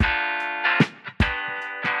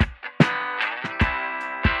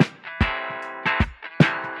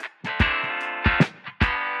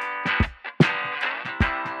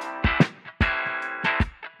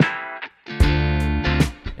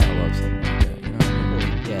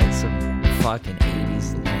fucking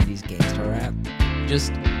 80s, 90s gangster rap?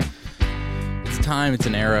 It's time. It's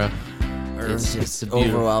an era. It's just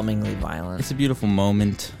overwhelmingly violent. It's a beautiful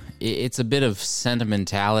moment. It's a bit of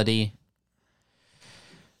sentimentality.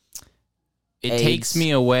 It AIDS. takes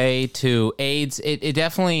me away to AIDS. It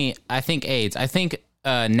definitely, I think AIDS. I think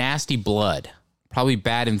nasty blood. Probably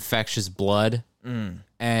bad infectious blood.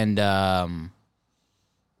 And,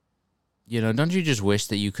 don't you just wish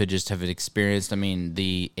that you could just have experienced,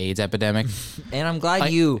 the AIDS epidemic? And I'm glad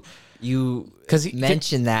you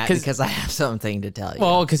mentioned that because I have something to tell you.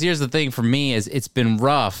 Well, because here's the thing for me is it's been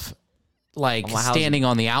rough, standing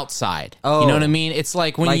on the outside. Oh. You know what I mean? It's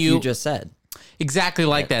like when you just said. Exactly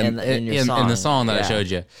like that in the song that I showed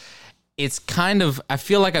you. It's kind of, I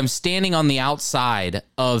feel like I'm standing on the outside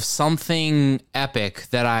of something epic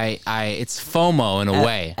that it's FOMO in a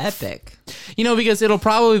way. Epic. Because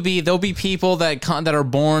there'll be people that are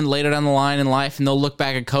born later down the line in life and they'll look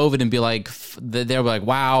back at COVID and be like, they'll be like,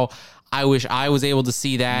 wow, I wish I was able to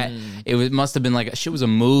see that. It must have been like, shit was a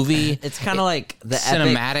movie. It's kind of like the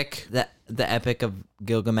cinematic. The epic of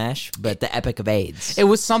Gilgamesh, but the epic of AIDS. It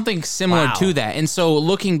was something similar to that. And so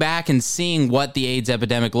looking back and seeing what the AIDS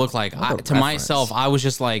epidemic looked like, to myself, I was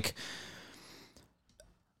just like,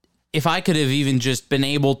 if I could have even just been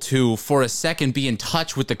able to, for a second, be in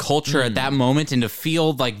touch with the culture at that moment and to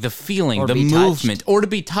feel like the feeling, the movement, or to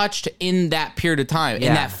be touched in that period of time,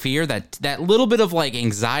 in that fear, that little bit of like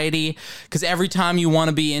anxiety, because every time you want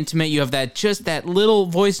to be intimate, you have that little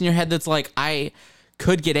voice in your head that's like, I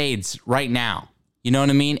could get AIDS right now. You know what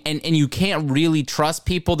I mean? And you can't really trust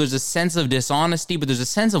people. There's a sense of dishonesty, but there's a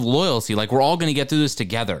sense of loyalty. Like we're all going to get through this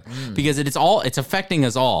together because it's affecting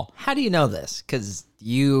us all. How do you know this? Because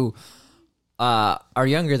you are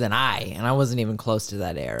younger than I, and I wasn't even close to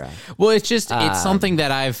that era. Well, it's something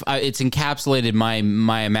that it's encapsulated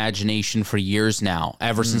my imagination for years now,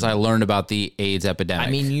 ever since I learned about the AIDS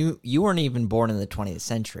epidemic. You weren't even born in the 20th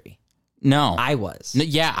century. No, I was.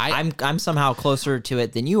 Yeah, I'm somehow closer to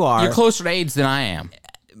it than you are. You're closer to AIDS than I am,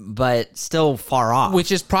 but still far off.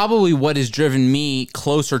 Which is probably what has driven me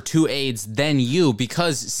closer to AIDS than you,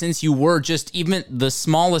 because since you were just even the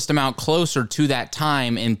smallest amount closer to that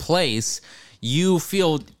time and place, you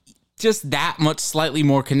feel just that much slightly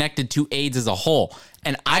more connected to AIDS as a whole.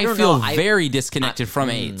 And I feel very disconnected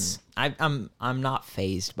from AIDS. I'm not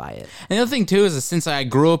fazed by it. And the other thing too is that since I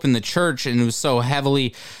grew up in the church and it was so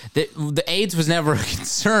heavily the AIDS was never a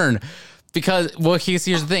concern because here's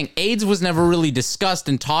the thing, AIDS was never really discussed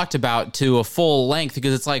and talked about to a full length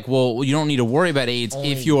because it's like, well, you don't need to worry about AIDS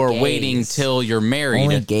if you're waiting till you're married.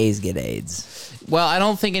 Only gays get AIDS. Well, I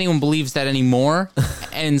don't think anyone believes that anymore.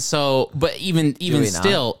 And so, but even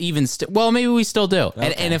still, well, maybe we still do.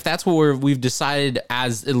 Okay. And if that's what we've decided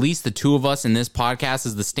as at least the two of us in this podcast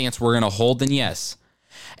is the stance we're going to hold, then yes.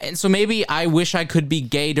 And so maybe I wish I could be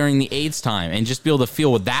gay during the AIDS time and just be able to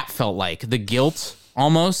feel what that felt like. The guilt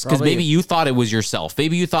almost. Because maybe you thought it was yourself.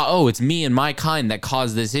 Maybe you thought, oh, it's me and my kind that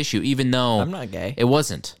caused this issue, even though I'm not gay. It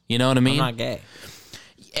wasn't. You know what I mean? I'm not gay.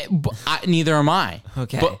 Neither am I.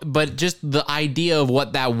 Okay. But just the idea of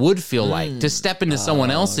what that would feel like to step into someone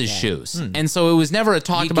else's shoes. And so it was never a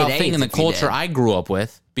talked about thing in the culture I grew up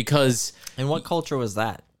with because... And what culture was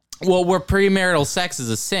that? Well, where premarital sex is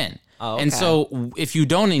a sin. Oh, okay. And so if you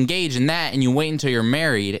don't engage in that and you wait until you're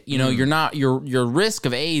married, you're not your risk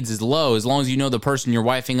of AIDS is low as long as you know the person you're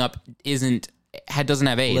wifing up doesn't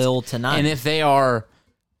have AIDS. Little to none. And if they are,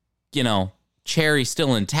 cherry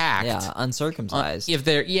still intact. Yeah, uncircumcised. If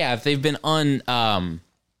they've been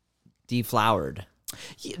deflowered.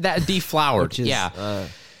 That deflowered. Which is, yeah.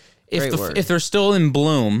 Word. If they're still in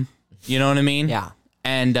bloom, you know what I mean? Yeah.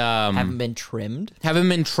 And haven't been trimmed, haven't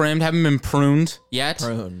been pruned yet.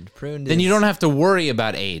 Pruned. Then you don't have to worry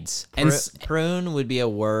about AIDS. Prune would be a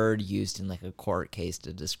word used in like a court case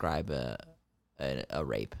to describe a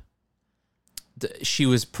rape. She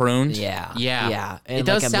was pruned. Yeah. It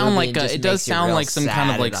does sound like some kind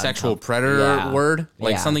of like sexual predator word,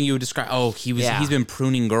 like something you would describe. Oh, he's been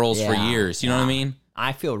pruning girls for years. You know what I mean?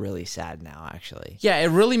 I feel really sad now, actually. Yeah, it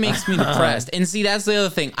really makes me depressed. And see, that's the other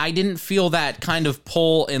thing. I didn't feel that kind of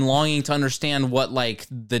pull and longing to understand what like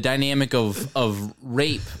the dynamic of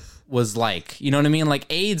rape was like. You know what I mean? Like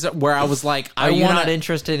AIDS, where I was like, Are you not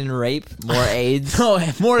interested in rape? More AIDS? No,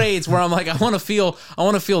 more AIDS. Where I'm like, I want to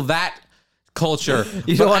feel that culture.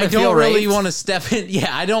 You don't want to feel raped? Really want to step in.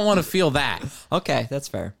 Yeah, I don't want to feel that. Okay, that's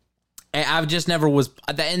fair. I've just never was,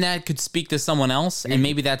 and that could speak to someone else, and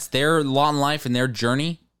maybe that's their lot in life and their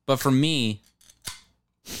journey. But for me,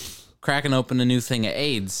 cracking open a new thing of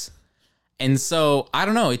AIDS, and so I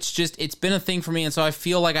don't know. It's been a thing for me, and so I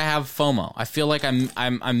feel like I have FOMO. I feel like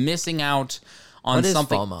I'm missing out on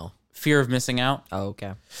something. What is FOMO? fear of missing out. Oh,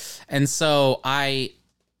 okay. And so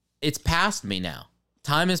it's past me now.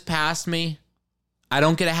 Time has passed me. I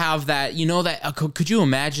don't get to have that, could you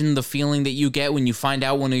imagine the feeling that you get when you find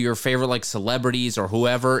out one of your favorite like celebrities or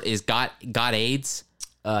whoever is got AIDS?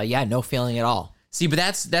 Yeah, no feeling at all. See, but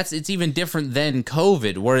it's even different than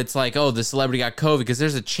COVID, where it's like, oh, the celebrity got COVID, because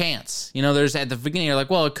there's a chance. There's at the beginning, you're like,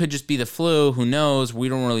 well, it could just be the flu. Who knows? We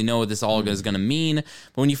don't really know what this all is going to mean.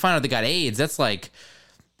 But when you find out they got AIDS, that's like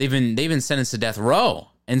they've been sentenced to death row.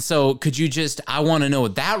 And so I want to know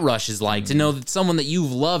what that rush is like, to know that someone that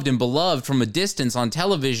you've loved and beloved from a distance on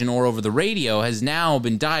television or over the radio has now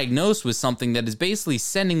been diagnosed with something that is basically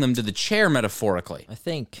sending them to the chair, metaphorically. I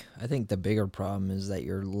think the bigger problem is that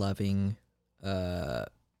you're loving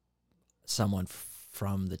someone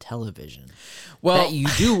from the television. Well, that you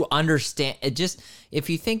do understand. If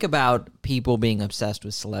you think about people being obsessed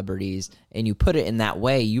with celebrities and you put it in that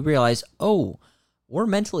way, you realize, oh, we're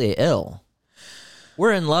mentally ill.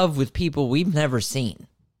 We're in love with people we've never seen.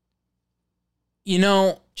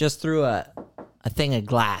 Just through a thing of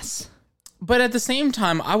glass. But at the same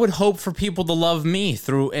time, I would hope for people to love me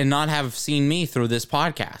through and not have seen me through this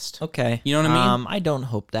podcast. Okay. You know what I mean? I don't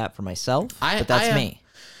hope that for myself, but that's me.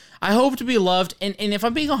 I hope to be loved, and if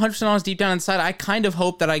I'm being 100% honest deep down inside, I kind of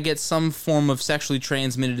hope that I get some form of sexually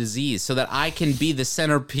transmitted disease so that I can be the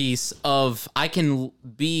centerpiece of, I can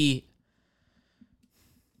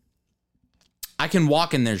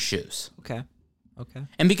walk in their shoes. Okay.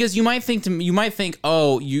 And because you might think,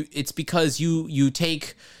 it's because you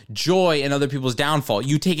take joy in other people's downfall.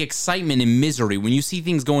 You take excitement in misery. When you see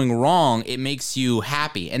things going wrong, it makes you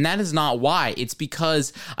happy. And that is not why. It's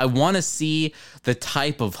because I want to see the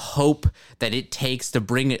type of hope that it takes to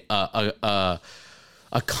bring a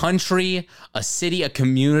country, a city, a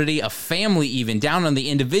community, a family, even down on the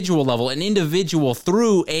individual level, an individual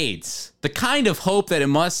through AIDS. The kind of hope that it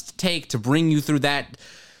must take to bring you through that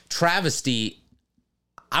travesty.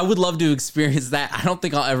 I would love to experience that. I don't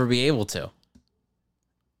think I'll ever be able to.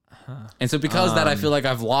 And so because of that, I feel like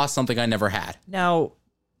I've lost something I never had. Now,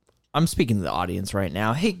 I'm speaking to the audience right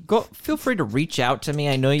now. Hey, feel free to reach out to me.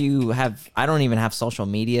 I know I don't even have social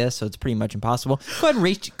media, so it's pretty much impossible.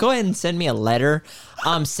 Go ahead and send me a letter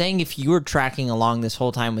saying if you were tracking along this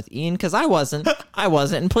whole time with Ian, because I wasn't.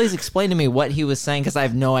 And please explain to me what he was saying, because I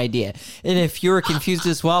have no idea. And if you were confused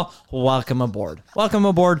as well, welcome aboard. Welcome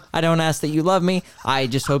aboard. I don't ask that you love me. I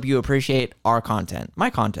just hope you appreciate our content, my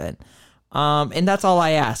content. And that's all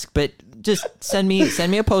I ask. But just send me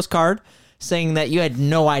a postcard saying that you had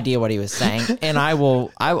no idea what he was saying, and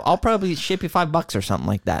I'll probably ship you $5 or something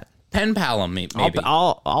like that. Pen pal him, maybe.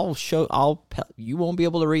 You won't be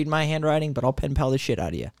able to read my handwriting, but I'll pen pal the shit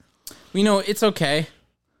out of you. It's okay.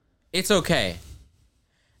 It's okay.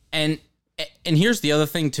 And here's the other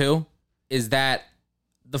thing too, is that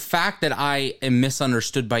the fact that I am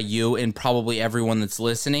misunderstood by you and probably everyone that's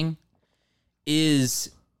listening is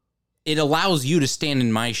it allows you to stand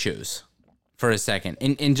in my shoes for a second,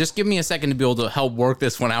 and just give me a second to be able to help work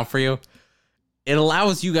this one out for you. It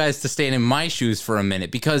allows you guys to stand in my shoes for a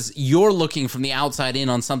minute, because you're looking from the outside in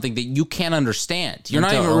on something that you can't understand. You're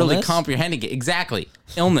not even really comprehending it. Exactly.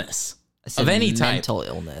 Illness of any type. Mental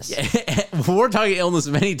illness. We're talking illness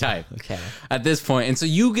of any type. Okay. At this point. And so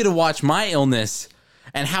you get to watch my illness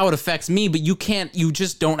and how it affects me, but you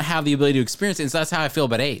just don't have the ability to experience it. And so that's how I feel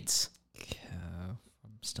about AIDS. I'm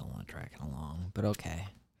still not tracking along, but okay.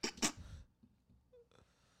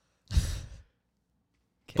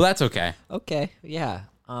 Well, that's okay. Okay, yeah.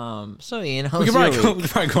 So Ian, we can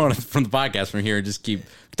probably go on from the podcast from here and just keep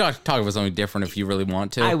talk about something different if you really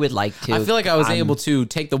want to. I would like to. I feel like I was able to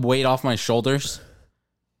take the weight off my shoulders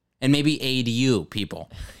and maybe aid you people.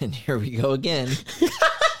 And here we go again.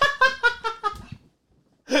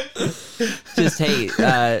 Just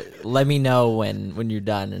let me know when you're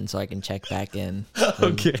done, and so I can check back in.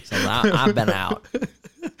 Okay. So I've been out.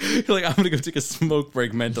 You're like, I'm gonna go take a smoke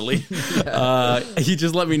break mentally. You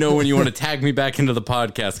just let me know when you want to tag me back into the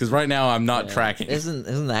podcast, because right now I'm not tracking.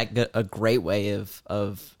 Isn't that a great way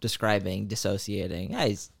of describing dissociating? Yeah,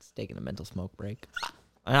 he's taking a mental smoke break.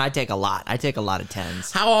 And I take a lot. I take a lot of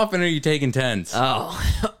 10s. How often are you taking 10s?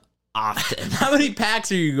 Oh, often. How many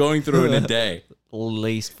packs are you going through in a day? At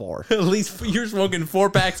least 4. At least you're smoking 4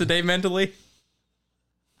 packs a day mentally?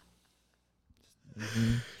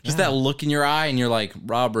 Mm-hmm. Just that look in your eye, and you're like,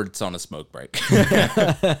 Robert's on a smoke break.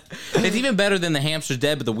 It's even better than the hamster's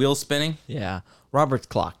dead, but the wheel's spinning. Yeah. Robert's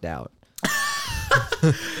clocked out.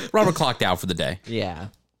 Robert clocked out for the day. Yeah.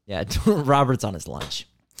 Yeah. Robert's on his lunch.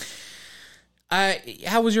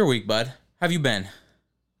 How was your week, bud? Have you been?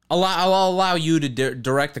 I'll allow you to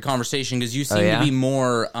direct the conversation, because you seem to be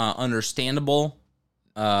more understandable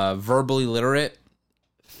verbally literate,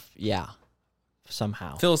 Yeah,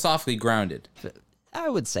 somehow. philosophically grounded. I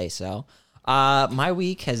would say so. My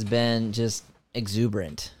week has been just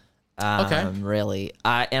exuberant. Okay. Really.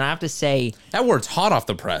 And I have to say, That word's hot off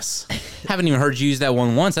the press. Haven't even heard you use that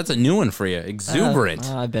one once. That's a new one for you. Exuberant.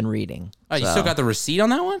 I've been reading. Oh, you so. still got the receipt on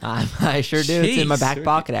that one? I sure do. It's in my back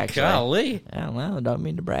pocket, actually. Golly. Yeah, well, I don't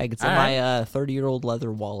mean to brag. It's in All my 30-year-old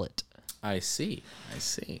leather wallet. I see.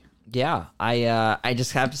 Yeah, I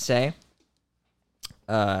just have to say,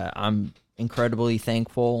 I'm incredibly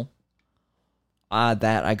thankful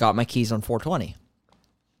that I got my keys on 420.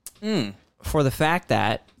 For the fact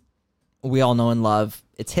that we all know and love,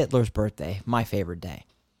 it's Hitler's birthday, my favorite day.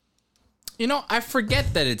 You know, I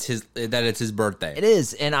forget that it's his birthday. It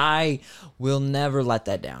is, and I will never let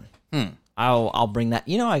that down. I'll bring that.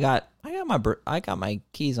 You know, I got my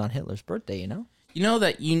keys on Hitler's birthday. You know. You know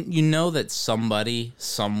that you know that somebody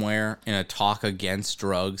somewhere in a talk against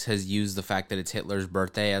drugs has used the fact that it's Hitler's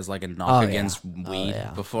birthday as like a knock against weed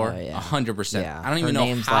before. 100%. I don't even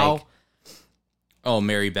know how. Like,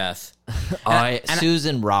 Mary Beth.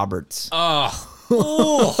 Susan Roberts.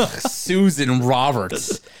 Susan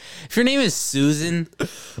Roberts. If your name is Susan,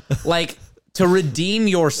 like, to redeem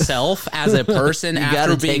yourself as a person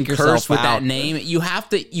after being cursed with that name,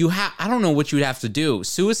 I don't know what you'd have to do.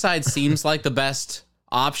 Suicide seems like the best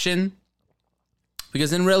option,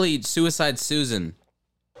 because then really, Suicide Susan.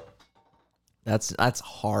 That's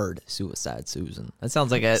hard. Suicide Susan. That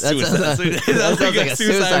sounds like a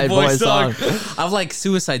Suicide Boys song. I'm like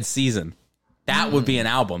Suicide Season. That would be an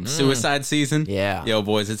album. Suicide Season. Yeah. Yo,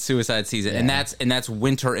 boys, it's Suicide Season. Yeah. And that's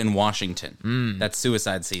winter in Washington. That's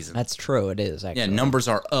Suicide Season. That's true. It is, actually. Yeah, numbers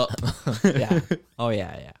are up. Yeah. Oh,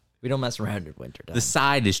 yeah. We don't mess around in winter time. The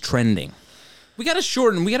side is trending. We got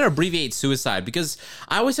to abbreviate suicide, because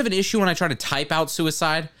I always have an issue when I try to type out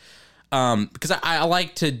suicide, because I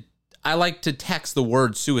like to text the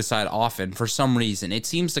word suicide often for some reason. It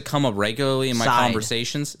seems to come up regularly in my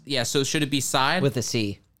conversations. Yeah, so should it be side? With a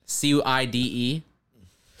C. CIDE.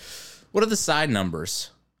 What are the side numbers?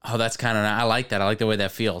 Oh, that's kind of, I like that. I like the way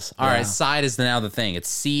that feels. All right, side is now the thing. It's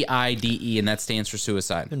CIDE, and that stands for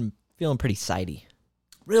suicide. Been feeling pretty sidey.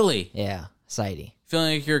 Really? Yeah, sidey.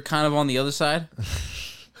 Feeling like you're kind of on the other side?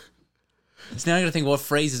 So now I gotta think what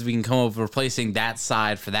phrases we can come up with replacing that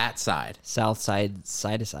side for that side. South side,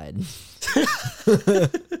 side to side.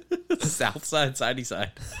 South side, sidey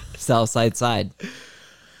side. South side, side.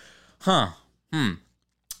 Huh.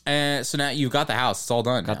 So now you've got the house. It's all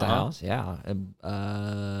done. Got the house, yeah.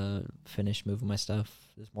 Finished moving my stuff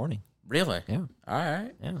this morning. Really? Yeah. All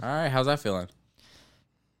right. Yeah. All right. How's that feeling?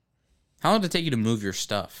 How long did it take you to move your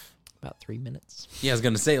stuff? About 3 minutes. Yeah, I was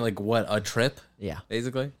going to say, like, what, a trip? Yeah.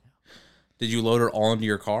 Basically? Did you load it all into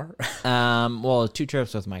your car? Well, 2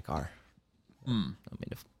 trips with my car.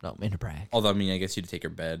 Don't mean to brag. Although, I mean, I guess you had to take your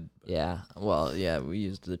bed. Yeah. Well, yeah, we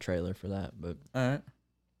used the trailer for that, but all right.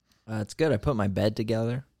 It's good. I put my bed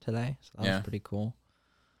together today, so that was pretty cool.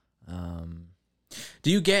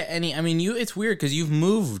 Do you get any? I mean, it's weird because you've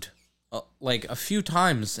moved like a few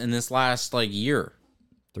times in this last like year.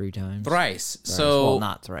 3 times. Thrice. So, well,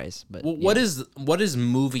 not thrice, but what does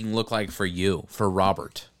moving look like for you, for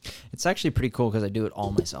Robert? It's actually pretty cool because I do it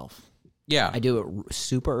all myself. Yeah. I do it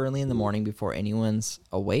super early in the morning before anyone's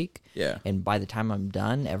awake. Yeah. And by the time I'm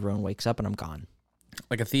done, everyone wakes up and I'm gone.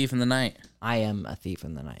 Like a thief in the night. I am a thief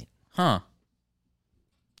in the night. Huh.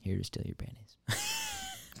 Here to steal your panties.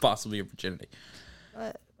 Possibly your virginity.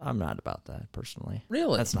 I'm not about that personally.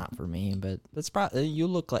 Really? That's not for me, but that's probably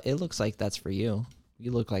it looks like that's for you.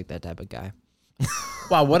 You look like that type of guy.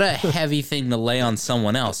 Wow, what a heavy thing to lay on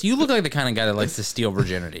someone else. You look like the kind of guy that likes to steal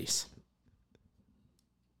virginities.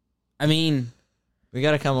 I mean, we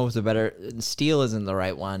got to come up with a better. Steal isn't the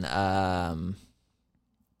right one.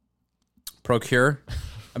 Procure.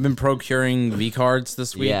 I've been procuring V cards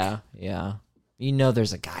this week. Yeah. You know,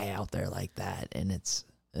 there's a guy out there like that, and it's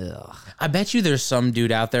ugh. I bet you there's some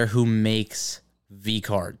dude out there who makes V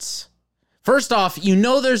cards. First off, you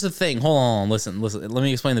know there's a thing. Hold on, listen. Let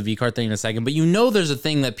me explain the V card thing in a second. But you know there's a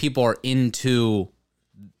thing that people are into,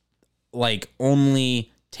 like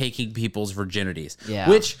only taking people's virginities. Yeah.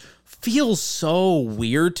 Which feels so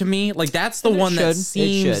weird to me. Like that's the one that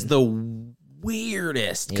seems the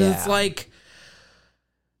weirdest. Because it's like,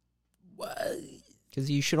 because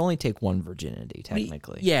you should only take one virginity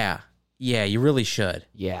technically. Yeah, you really should.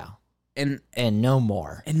 Yeah, and no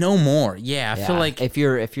more. Yeah, I feel like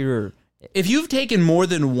if you've taken more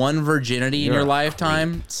than one virginity in your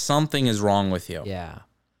lifetime, something is wrong with you. Yeah.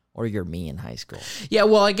 Or you're me in high school. Yeah,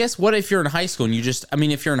 well, I guess what if you're in high school and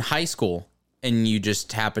if you're in high school and you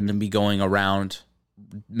just happen to be going around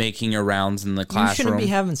making your rounds in the You classroom. shouldn't be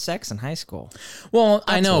having sex in high school. Well,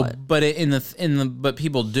 I know, what. but but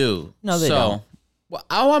people do. No, they don't. Well,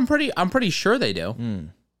 I'm pretty sure they do.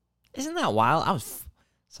 Isn't that wild?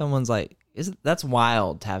 Someone's like, that's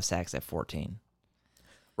wild to have sex at 14.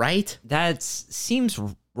 Right? That seems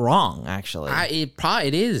wrong, actually.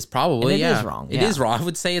 It is probably. And it yeah. is wrong, It yeah. is wrong. I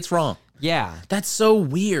would say it's wrong. Yeah. That's so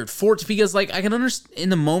weird. Because like I can understand in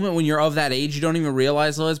the moment when you're of that age, you don't even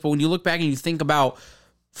realize this. But when you look back and you think about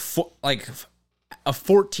like a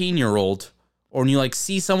 14-year-old, or when you like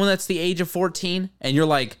see someone that's the age of 14, and you're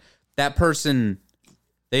like, that person,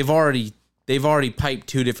 they've already piped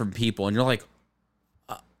 2 different people, and you're like,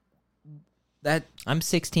 that. I'm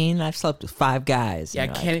 16. I've slept with 5 guys.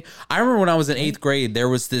 Yeah, I remember when I was in 8th grade, there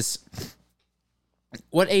was this.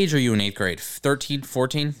 What age are you in 8th grade? 13,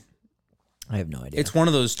 14? I have no idea. It's one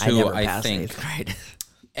of those two, never I passed think. 8th grade.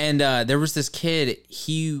 And there was this kid,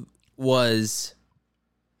 he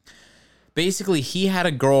had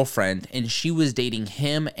a girlfriend, and she was dating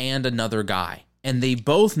him and another guy. And they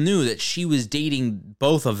both knew that she was dating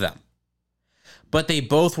both of them. But they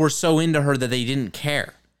both were so into her that they didn't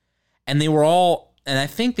care. And I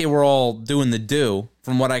think they were all doing the do,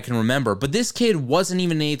 from what I can remember. But this kid wasn't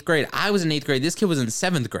even in 8th grade. I was in 8th grade. This kid was in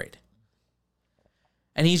 7th grade.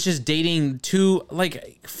 And he's just dating 2,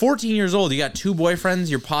 like 14 years old. You got 2 boyfriends.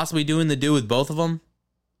 You're possibly doing the do with both of them.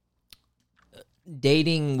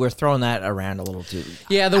 Dating, we're throwing that around a little too.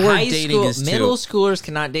 Yeah, the word dating is too. Middle schoolers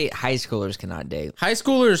cannot date. High schoolers cannot date. High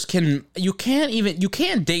schoolers you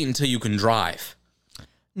can't date until you can drive.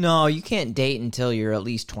 No, you can't date until you're at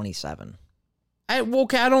least 27. I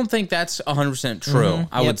don't think that's 100% true.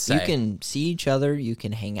 I would say you can see each other. You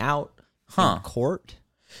can hang out. Huh. In court.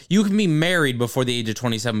 You can be married before the age of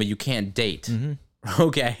 27, but you can't date. Mm-hmm.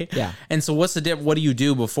 Okay. Yeah. And so what's the dip? What do you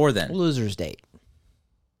do before then? Losers date.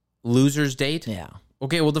 Losers date? Yeah.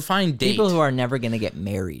 Okay, well, define date. People who are never going to get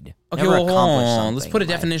married. Okay, never well, hold accomplish on. something Let's put a in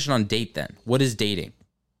life. definition on date then. What is dating?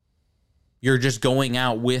 You're just going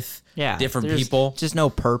out with different people? Just no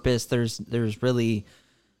purpose. There's really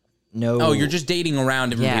no... Oh, you're just dating around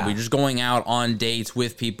different people. You're just going out on dates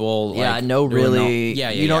with people. Yeah, like, no, really.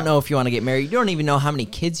 You don't know if you want to get married. You don't even know how many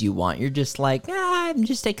kids you want. You're just like, I'm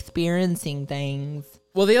just experiencing things.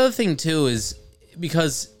 Well, the other thing, too, is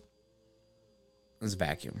because... There's a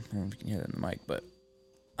vacuum. I don't know if you can hear that in the mic, but...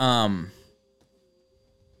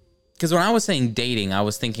 Because when I was saying dating, I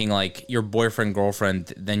was thinking like your boyfriend,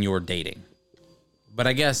 girlfriend, then you're dating. But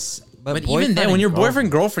I guess... But even then, when you're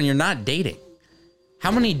boyfriend, girlfriend, you're not dating. How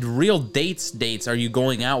many real dates are you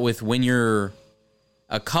going out with when you're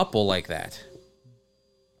a couple like that?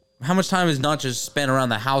 How much time is not just spent around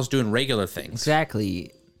the house doing regular things?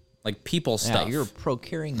 Exactly. Like people stuff. You're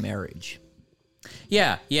procuring marriage.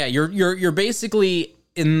 Yeah. You're basically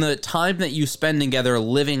in the time that you spend together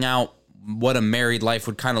living out what a married life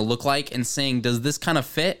would kind of look like and saying, does this kind of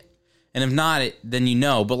fit? And if not, then you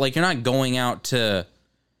know. But like you're not going out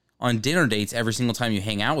on dinner dates every single time you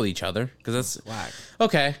hang out with each other, because that's whack.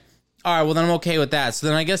 Okay. All right, well then I'm okay with that. So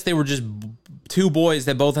then I guess they were just 2 boys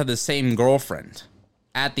that both had the same girlfriend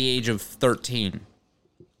at the age of 13.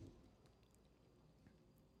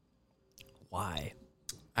 Why?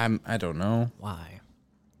 I don't know. Why?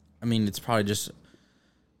 I mean, it's probably just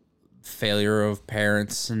failure of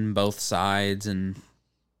parents on both sides and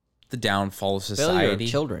the downfall of society. Failure of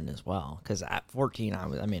children as well. Because at 14, I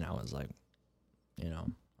was like,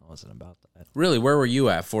 I wasn't about that. Really, where were you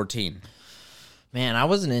at 14? Man, I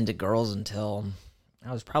wasn't into girls until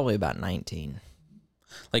I was probably about 19.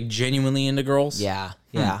 Like genuinely into girls? Yeah.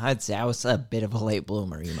 I'd say I was a bit of a late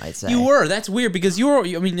bloomer, you might say. You were. That's weird because you were.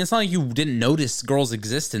 I mean, it's not like you didn't notice girls'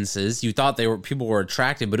 existences. You thought people were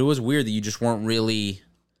attracted, but it was weird that you just weren't really.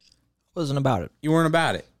 Wasn't about it. You weren't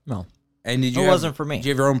about it. No. And it wasn't for me. Did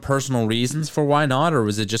you have your own personal reasons for why not, or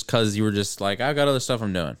was it just because you were just like, I got other stuff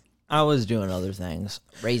I'm doing? I was doing other things,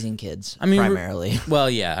 raising kids. Primarily. Well,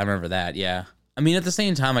 yeah, I remember that. Yeah. I mean, at the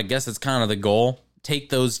same time, I guess it's kind of the goal. Take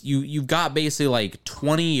those. You've got basically like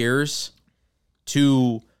 20 years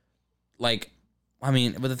to, like, I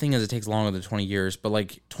mean, but the thing is, it takes longer than 20 years. But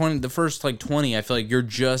like the first like 20, I feel like you're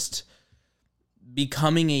just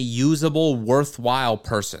becoming a usable, worthwhile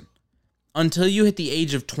person. Until you hit the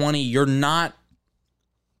age of 20, you're not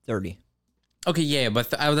 30. Okay, yeah, but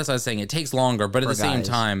that's what I was saying. It takes longer, but at the same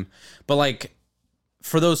time, but like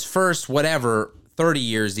for those first 30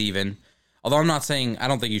 years even, although I'm not saying, I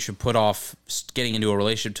don't think you should put off getting into a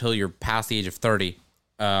relationship till you're past the age of 30.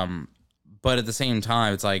 But at the same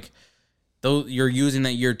time, it's like, though you're using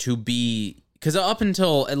that year to be because up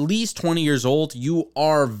until at least 20 years old, you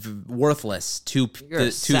are worthless to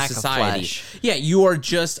society. Yeah, you are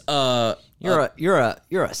just you're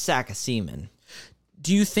a sack of semen.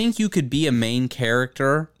 Do you think you could be a main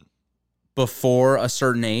character before a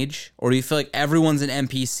certain age, or do you feel like everyone's an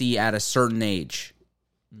NPC at a certain age?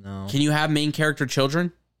 No. Can you have main character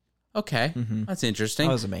children? Okay, that's interesting.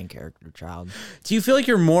 I was a main character child. Do you feel like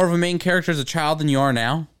you're more of a main character as a child than you are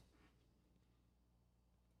now?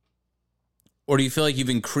 Or do you feel like you've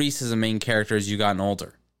increased as a main character as you've gotten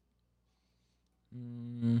older?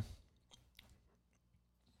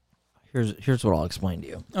 Here's what I'll explain to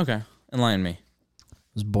you. Okay, enlighten me.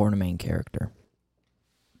 I was born a main character.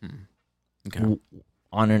 Okay.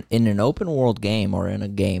 In an open world game or in a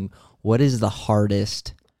game, what is the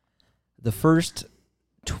hardest? The first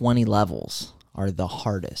 20 levels are the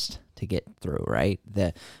hardest to get through, right?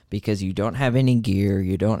 Because you don't have any gear,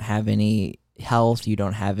 you don't have any health, you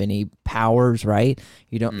don't have any powers, right?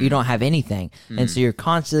 You don't have anything. And so you're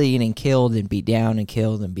constantly getting killed and beat down and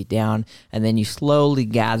killed and beat down, and then you slowly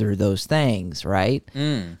gather those things, right?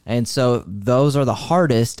 And so those are the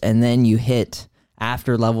hardest, and then you hit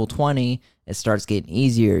after level 20, it starts getting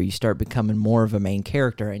easier. You start becoming more of a main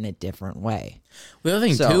character in a different way. The other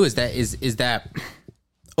thing too is that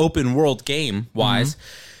open world game wise,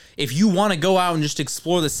 if you want to go out and just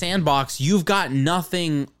explore the sandbox, you've got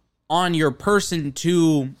nothing on your person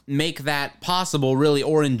to make that possible, really,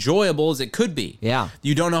 or enjoyable as it could be. Yeah.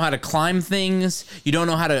 You don't know how to climb things. You don't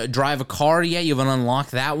know how to drive a car yet. You haven't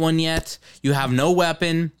unlocked that one yet. You have no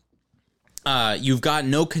weapon. You've got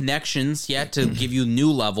no connections yet to give you new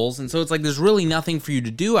levels. And so it's like there's really nothing for you to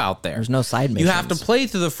do out there. There's no side missions. You have to play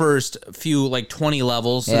through the first few, 20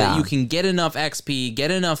 levels so that you can get enough XP, get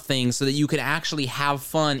enough things so that you can actually have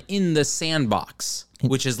fun in the sandbox,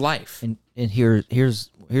 which is life. And here's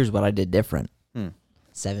what I did different.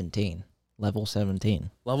 17. Level 17.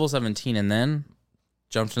 Level 17, and then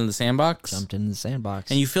jumped into the sandbox? Jumped into the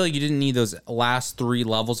sandbox. And you feel like you didn't need those last 3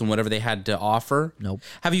 levels and whatever they had to offer? Nope.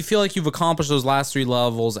 Have you feel like you've accomplished those last 3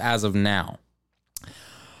 levels as of now?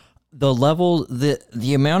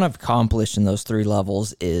 The amount I've accomplished in those 3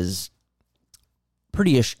 levels is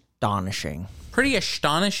pretty astonishing. Pretty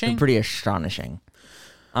astonishing? Pretty astonishing.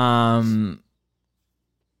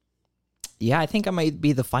 Yeah, I think I might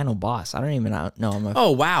be the final boss. I don't even know. Oh,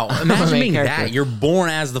 wow. Imagine being character. that. You're born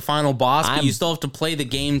as the final boss, but you still have to play the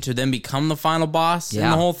game to then become the final boss in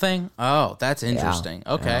the whole thing? Oh, that's interesting.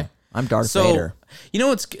 Okay. Yeah. I'm Darth Vader. You know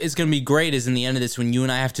what's going to be great is in the end of this when you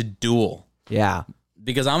and I have to duel. Yeah.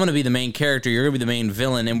 Because I'm going to be the main character, you're going to be the main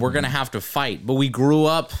villain, and we're going to have to fight. But we grew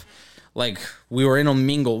up we were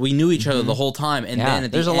intermingled. We knew each other the whole time, and then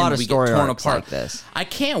at the end, a lot of we story get torn arcs apart. like this. I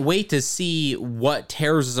can't wait to see what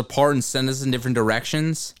tears us apart and send us in different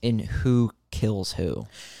directions. In who kills who.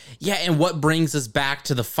 Yeah, and what brings us back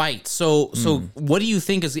to the fight. So what do you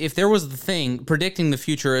think is, if there was the thing, predicting the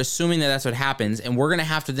future, assuming that that's what happens, and we're going to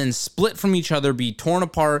have to then split from each other, be torn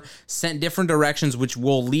apart, sent different directions, which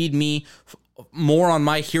will lead me more on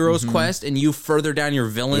my hero's quest and you further down your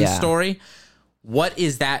villain story. What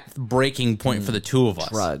is that breaking point for the two of us?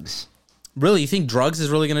 Drugs. Really? You think drugs is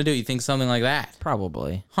really going to do it? You think something like that?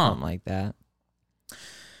 Probably. Something like that.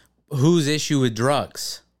 Whose issue with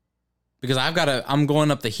drugs? Because I'm going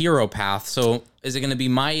up the hero path. So is it going to be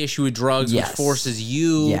my issue with drugs, which forces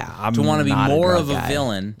you to want to be more of a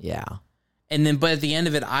villain? Yeah. And then, but at the end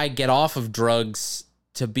of it, I get off of drugs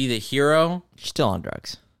to be the hero. You're still on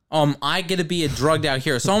drugs. I get to be a drugged out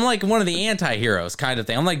hero. So I'm like one of the anti-heroes kind of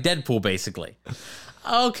thing. I'm like Deadpool, basically.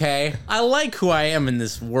 Okay. I like who I am in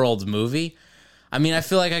this world's movie. I mean, I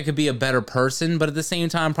feel like I could be a better person, but at the same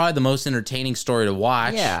time, probably the most entertaining story to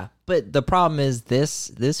watch. Yeah. But the problem is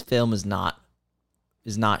this film is not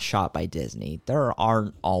shot by Disney. There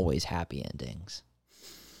aren't always happy endings.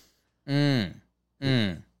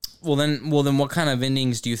 Well, then, what kind of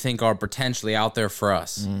endings do you think are potentially out there for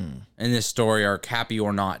us in this story, are happy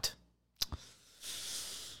or not?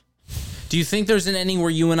 Do you think there's an ending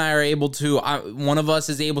where you and I are able to, one of us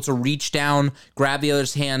is able to reach down, grab the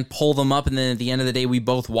other's hand, pull them up, and then at the end of the day, we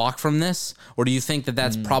both walk from this? Or do you think that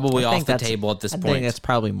that's probably off the table at this point? I think that's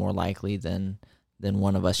probably more likely than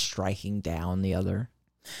one of us striking down the other.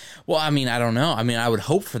 Well, I mean, I don't know. I mean, I would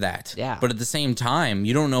hope for that. Yeah. But at the same time,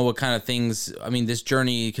 you don't know what kind of things. I mean, this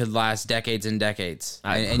journey could last decades and decades,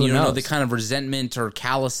 and you don't know the kind of resentment or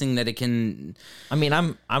callousing that it can. I mean,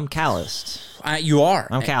 I'm calloused. You are.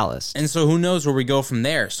 I'm calloused, and so who knows where we go from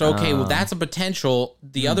there? So okay, well, that's a potential.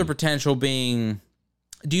 The other potential being,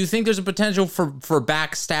 do you think there's a potential for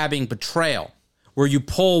backstabbing betrayal, where you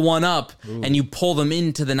pull one up and you pull them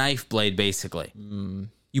into the knife blade, basically?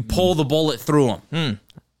 You pull the bullet through them.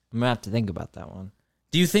 I'm gonna have to think about that one.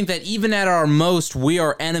 Do you think that even at our most, we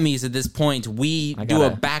are enemies at this point? We do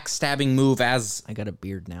a backstabbing move as... I got a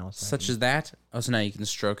beard now. Such as that? Oh, so now you can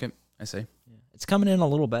stroke it, I see. Yeah. It's coming in a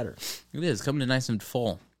little better. It is, coming in nice and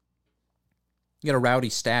full. You got a rowdy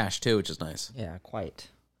stash, too, which is nice. Yeah, quite.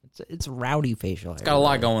 It's rowdy facial hair. It's got a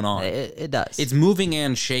lot going on. It does. It's moving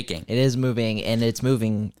and shaking. It is moving, and it's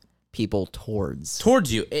moving people towards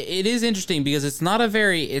you. It is interesting because it's not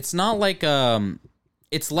like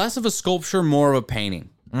it's less of a sculpture, more of a painting.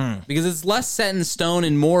 Because it's less set in stone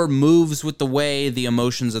and more moves with the way the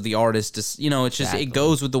emotions of the artist it's just it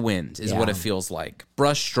goes with the wind is what it feels like.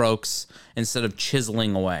 Brush strokes instead of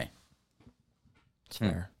chiseling away. It's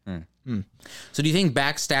fair. So do you think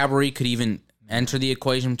backstabbery could even enter the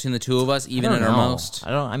equation between the two of us, even at our most?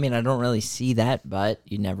 I don't really see that, but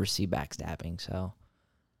you never see backstabbing, so.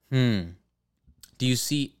 Do you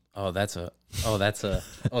see that's a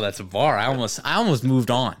bar. I almost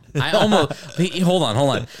moved on. Hold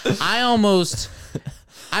on. I almost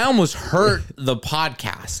hurt the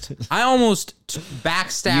podcast. I almost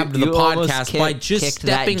backstabbed the podcast by just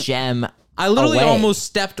stepping. That gem I literally away. almost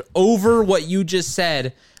stepped over what you just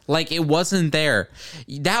said. Like it wasn't there.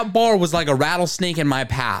 That bar was like a rattlesnake in my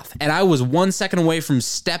path, and I was 1 second away from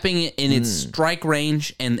stepping in its strike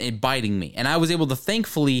range and it biting me. And I was able to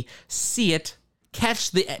thankfully see it,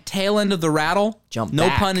 catch the tail end of the rattle, jump no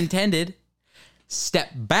back. pun intended, step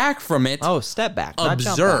back from it. Oh, step back. Not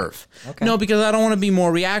observe. Jump back. Okay. No, because I don't want to be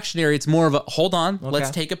more reactionary. It's more of a, hold on, let's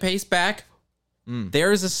take a pace back.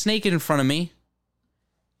 There is a snake in front of me,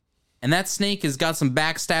 and that snake has got some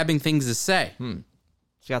backstabbing things to say.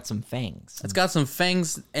 It's got some fangs. It's got some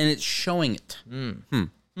fangs, and it's showing it.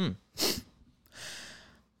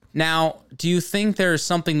 Now, do you think there's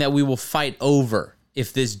something that we will fight over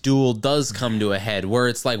if this duel does come to a head, where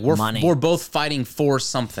it's like we're both fighting for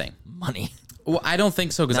something? Money. Well, I don't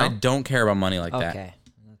think so, because I don't care about money like that. Okay,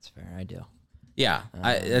 that's fair. I do. Yeah,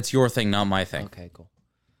 that's your thing, not my thing. Okay, cool.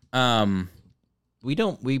 But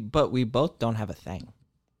we both don't have a thing.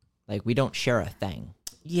 Like, we don't share a thing.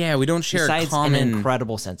 Yeah, we don't share Besides a common... an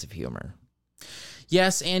incredible sense of humor.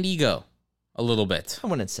 Yes, and ego. A little bit. I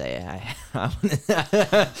wouldn't say I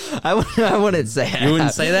wouldn't say You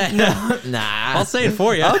wouldn't say that? No, nah. I'll say it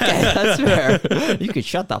for you. Okay, that's fair. You could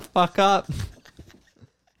shut the fuck up.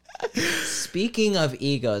 Speaking of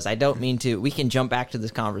egos, I don't mean to... We can jump back to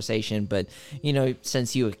this conversation, but,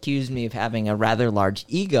 since you accused me of having a rather large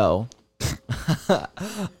ego,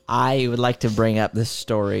 I would like to bring up this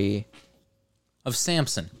story... Of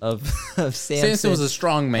Samson. Of Samson. Samson was a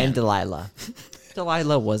strong man. And Delilah.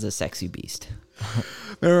 Delilah was a sexy beast.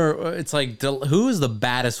 It's like, who is the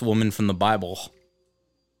baddest woman from the Bible?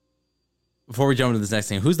 Before we jump into this next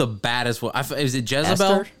thing, who's the baddest woman? Is it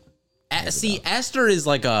Jezebel? See, Esther is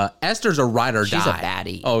Esther's a ride or die. She's a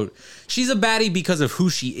baddie. Oh, she's a baddie because of who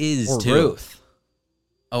she is, or too. Ruth.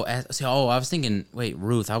 Oh, I was thinking,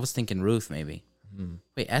 Ruth. I was thinking Ruth, maybe.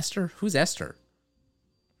 Wait, Esther? Who's Esther?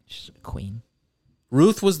 She's a queen.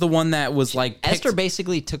 Ruth was the one that was like... Esther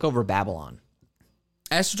basically took over Babylon.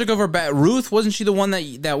 Esther took over... Ruth, wasn't she the one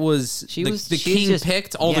that was... The king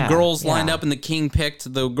picked? All the girls lined up and the king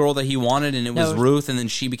picked the girl that he wanted, and it was Ruth, and then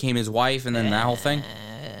she became his wife, and then that whole thing?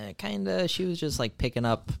 Kind of. She was just like picking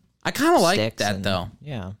up... I kind of like that, though.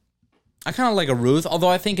 Yeah. I kind of like a Ruth, although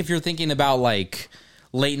I think if you're thinking about like...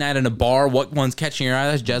 late night in a bar, what one's catching your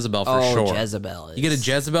eye? That's Jezebel for sure. Oh, Jezebel. You get a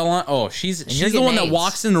Jezebel on? Oh, she's the one that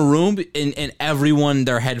walks in the room and everyone,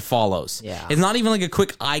 their head follows. Yeah. It's not even like a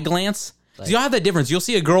quick eye glance. You'll have that difference. You'll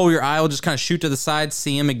see a girl where your eye will just kind of shoot to the side,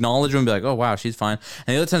 see him, acknowledge him, and be like, oh, wow, she's fine.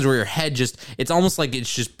 And the other times where your head it's almost like it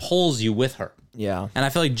just pulls you with her. Yeah. And I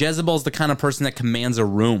feel like Jezebel's the kind of person that commands a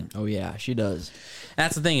room. Oh, yeah, she does.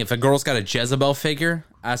 That's the thing. If a girl's got a Jezebel figure,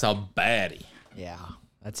 that's a baddie. Yeah.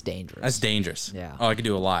 That's dangerous. That's dangerous. Yeah. Oh, I could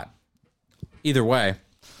do a lot. Either way.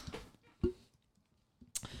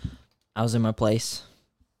 I was in my place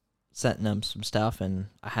setting up some stuff, and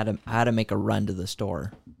I had to make a run to the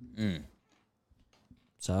store.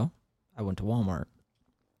 So I went to Walmart.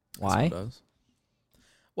 Why?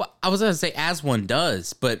 Well, I was going to say as one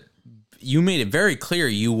does, but you made it very clear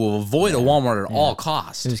you will avoid a Walmart at all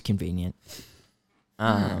costs. It was convenient.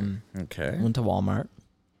 Okay. Went to Walmart.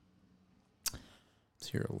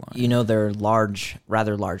 They're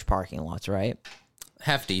rather large parking lots, right?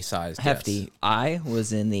 Hefty size. Hefty. Yes. I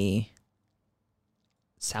was in the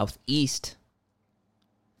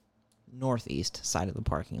northeast side of the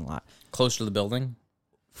parking lot. Close to the building?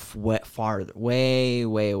 Way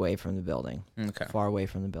away from the building. Okay. Far away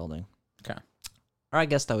from the building. Okay. Or I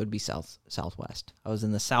guess that would be southwest. I was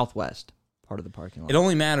in the southwest part of the parking lot. It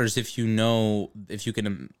only matters if you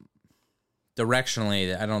can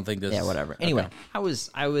directionally, I don't think this. Yeah, whatever. Okay. Anyway, I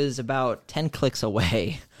was about 10 clicks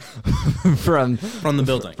away from the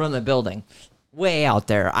building. From the building, way out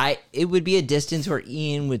there. It would be a distance where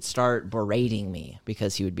Ian would start berating me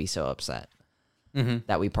because he would be so upset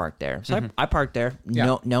that we parked there. So I parked there.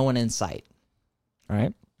 Yeah. No one in sight. All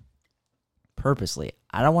right. Purposely,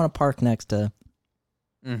 I don't want to park next to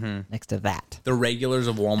that. The regulars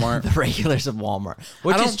of Walmart. The regulars of Walmart,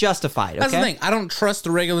 which is justified. Okay? That's the thing. I don't trust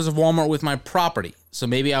the regulars of Walmart with my property. So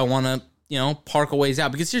maybe I want to, park a ways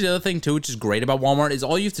out. Because here's the other thing, too, which is great about Walmart, is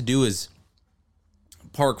all you have to do is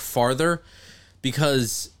park farther.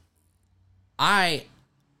 Because I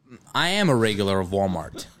am a regular of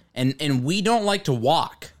Walmart. And we don't like to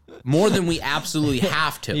walk more than we absolutely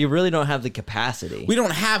have to. You really don't have the capacity. We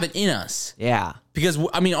don't have it in us. Yeah. Because,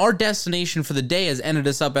 our destination for the day has ended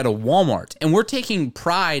us up at a Walmart. And we're taking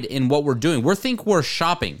pride in what we're doing. We think we're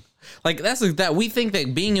shopping. Like, that. We think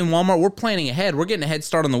that being in Walmart, we're planning ahead. We're getting a head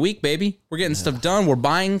start on the week, baby. We're getting stuff done. We're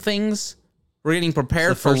buying things. We're getting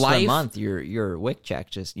prepared for life. Of the month, your WIC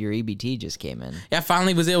check, your EBT just came in. Yeah, I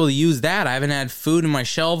finally was able to use that. I haven't had food in my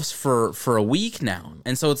shelves for a week now.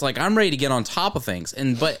 And so it's like, I'm ready to get on top of things.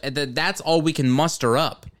 But that's all we can muster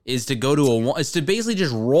up. Is to go to is to basically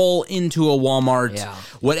just roll into a Walmart,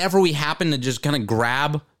 whatever we happen to just kind of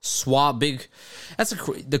grab, swap big. That's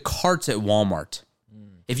the carts at Walmart.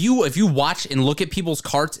 If you watch and look at people's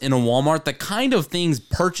carts in a Walmart, the kind of things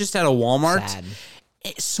purchased at a Walmart,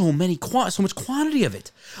 so much quantity of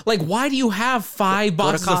it. Like, why do you have 5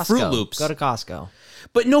 boxes of Fruit Loops? Go to Costco.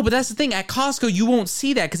 But that's the thing. At Costco, you won't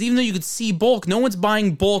see that because even though you could see bulk, no one's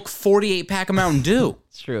buying bulk 48 pack of Mountain Dew.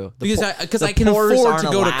 It's true. Because I can afford to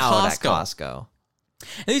go to Costco.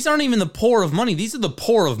 And these aren't even the poor of money. These are the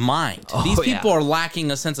poor of mind. These people are lacking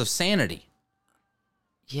a sense of sanity.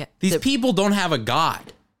 Yeah. These people don't have a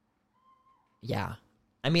God. Yeah.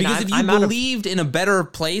 Because if you believed in a better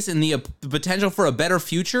place and the potential for a better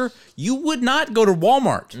future, you would not go to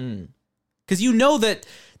Walmart. Because you know that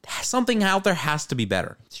something out there has to be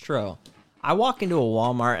better. It's true. I walk into a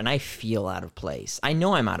Walmart and I feel out of place. I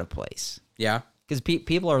know I'm out of place. Yeah. Because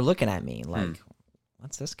people are looking at me like,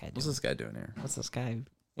 what's this guy doing? What's this guy doing here? What's this guy?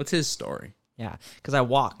 What's his story? Yeah. Because I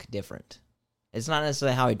walk different. It's not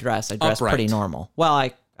necessarily how I dress. I dress pretty normal. Well,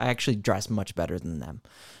 I actually dress much better than them.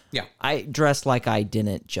 Yeah. I dress like I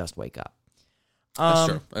didn't just wake up.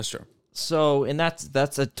 That's true. So, and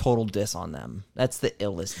that's a total diss on them. That's the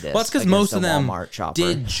illest diss. Well, that's because most of them Walmart shopper.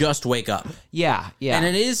 did just wake up. Yeah. And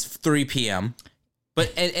it is 3 p.m.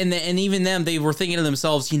 But and even them, they were thinking to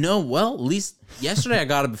themselves, well, at least yesterday I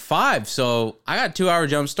got up at 5, so I got a 2-hour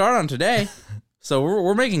jump start on today. So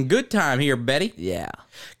we're making good time here, Betty. Yeah.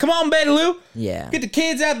 Come on, Betty Lou. Yeah. Get the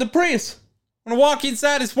kids out the Prius. I'm gonna walk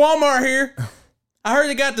inside this Walmart here. I heard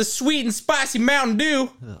they got the sweet and spicy Mountain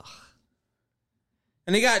Dew. Ugh.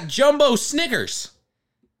 And they got jumbo Snickers.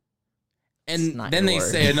 And then they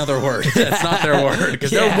say another word. That's not their word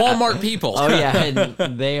because they're Walmart people. Oh, yeah.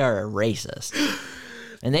 And they are racist.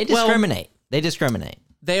 And they discriminate.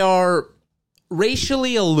 They are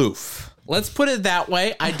racially aloof. Let's put it that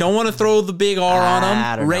way. I don't want to throw the big R on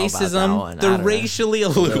them. Racism. They're racially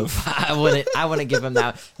aloof. I wouldn't give them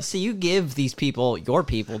that. You see, you give these people, your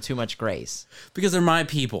people, too much grace. Because they're my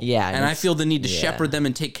people. Yeah. And I feel the need to shepherd them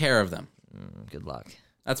and take care of them. Good luck.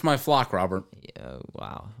 That's my flock, Robert. Yeah,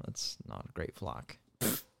 wow. That's not a great flock.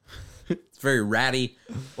 It's very ratty.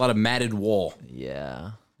 A lot of matted wool.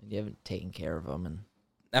 Yeah. You haven't taken care of them. And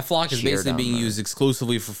that flock is basically being used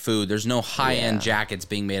exclusively for food. There's no high-end jackets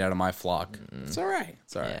being made out of my flock. It's all right.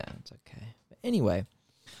 Yeah, it's okay. But anyway,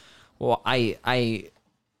 well, I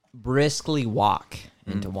briskly walk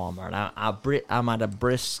into Walmart. I'm at a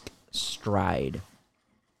brisk stride.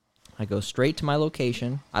 I go straight to my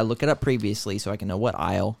location. I look it up previously so I can know what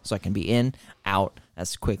aisle, so I can be in, out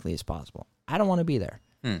as quickly as possible. I don't want to be there.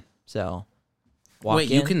 So, wait,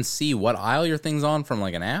 you can see what aisle your thing's on from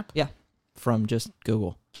like an app? Yeah, from just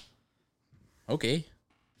Google. Okay,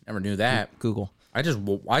 never knew that. Google. I just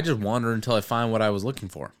wander until I find what I was looking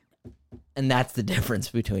for. And that's the difference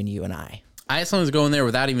between you and I. I sometimes go in there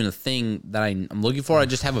without even a thing that I'm looking for. I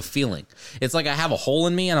just have a feeling. It's like I have a hole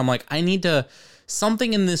in me, and I'm like, I need to.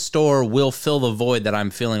 Something in this store will fill the void that I'm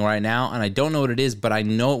feeling right now, and I don't know what it is, but I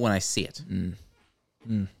know it when I see it.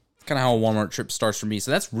 It's kind of how a Walmart trip starts for me.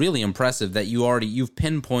 So that's really impressive that you've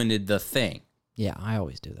pinpointed the thing. Yeah, I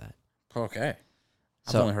always do that. Okay.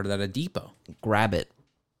 I've only heard of that at Depot. Grab it.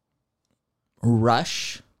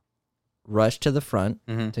 Rush to the front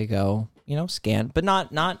to go, scan, but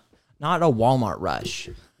not a Walmart rush.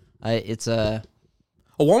 It's a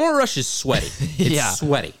Walmart rush is sweaty. It's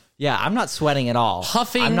sweaty. Yeah, I'm not sweating at all.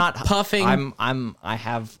 Puffing. I'm not puffing. I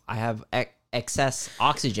have excess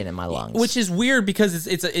oxygen in my lungs. Which is weird because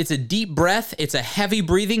it's a deep breath, it's a heavy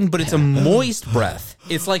breathing, but it's a moist breath.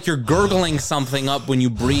 It's like you're gurgling something up when you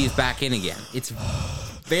breathe back in again. It's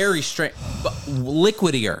very strange, but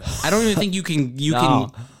liquidier. I don't even think you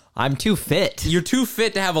can. I'm too fit. You're too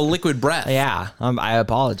fit to have a liquid breath. Yeah, I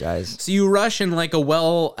apologize. So you rush in like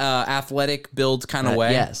a athletic build kind of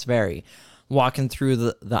way. Yes, very. Walking through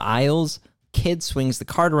the aisles, kid swings the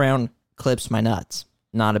cart around, clips my nuts.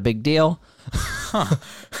 Not a big deal.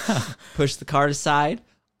 Push the cart aside.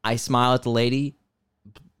 I smile at the lady.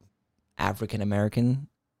 African American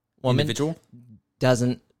woman. Individual.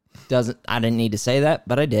 Doesn't. I didn't need to say that,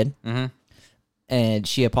 but I did. Mm-hmm. And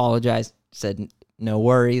she apologized. Said no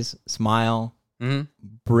worries. Smile. Mm-hmm.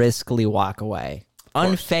 Briskly walk away.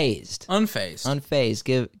 Unfazed.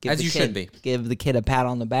 Give as you should be. Give the kid a pat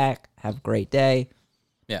on the back. Have a great day.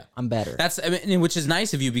 Yeah, I'm better. Which is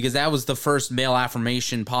nice of you because that was the first male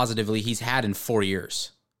affirmation positively he's had in 4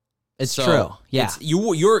 years. It's true. Yeah,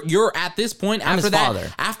 you're at this point I'm after his that, father.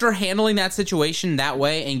 after handling that situation that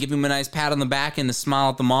way and giving him a nice pat on the back and the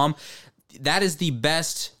smile at the mom. That is the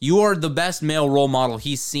best. You are the best male role model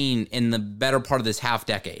he's seen in the better part of this half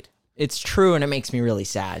decade. It's true, and it makes me really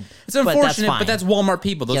sad. It's unfortunate, but that's Walmart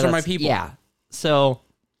people. Those are my people. Yeah. So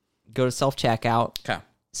go to self-checkout. Okay.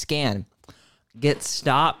 Scan. Get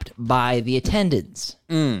stopped by the attendants.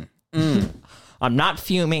 I'm not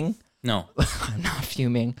fuming. No. I'm not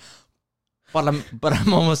fuming. But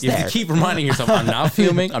I'm almost there. You keep reminding yourself, I'm not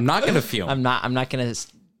fuming. I'm not going to fume. I'm not going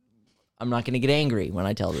to get angry when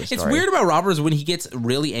I tell this story. It's weird about Robert is when he gets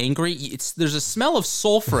really angry, there's a smell of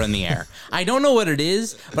sulfur in the air. I don't know what it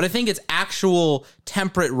is, but I think it's actual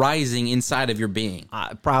temperate rising inside of your being.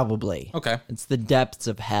 Probably. Okay. It's the depths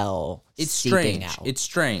of hell. It's seeping strange. out. It's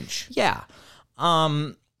strange. Yeah.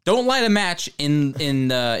 Don't light a match in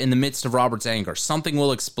the midst of Robert's anger. Something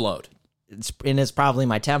will explode. It's probably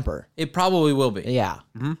my temper. It probably will be. Yeah.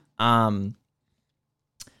 Mm-hmm.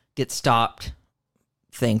 Get stopped.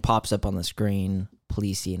 Thing pops up on the screen.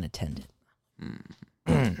 Please see an attendant.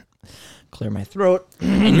 Clear my throat.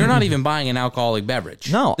 And you're not even buying an alcoholic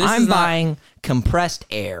beverage. No, I'm buying compressed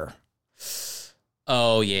air.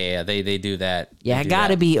 Oh, yeah, they do that. Yeah, I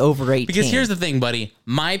gotta be over 18. Because here's the thing, buddy.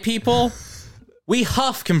 My people, we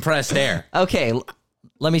huff compressed air. Okay,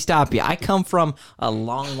 let me stop you. I come from a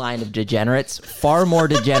long line of degenerates, far more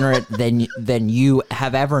degenerate than you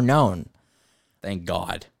have ever known. Thank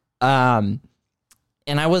God.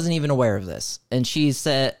 And I wasn't even aware of this. And she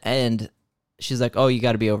said, and she's like, "Oh, you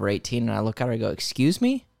got to be over 18." And I look at her, I go, "Excuse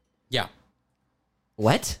me?" Yeah.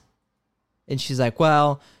 What? And she's like,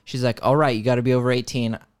 "Well," she's like, "All right, you got to be over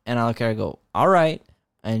 18." And I look at her, I go, "All right."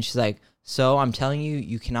 And she's like, "So I'm telling you,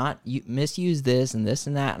 you cannot misuse this and this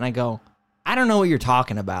and that." And I go, "I don't know what you're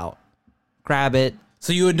talking about." Grab it.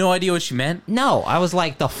 So you had no idea what she meant? No, I was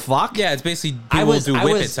like, "The fuck?" Yeah, it's basically people do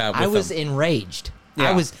whippets out with I was them. enraged.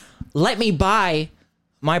 Yeah. Let me buy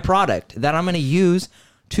my product that I'm going to use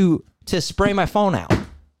to spray my phone out.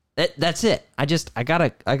 That's it. I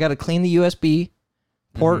gotta clean the USB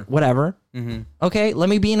port, whatever. Mm-hmm. Okay, let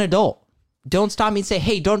me be an adult. Don't stop me and say,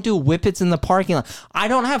 "Hey, don't do whippets in the parking lot." I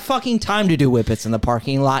don't have fucking time to do whippets in the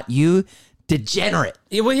parking lot, you degenerate.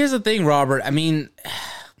 Yeah, well, here's the thing, Robert. I mean,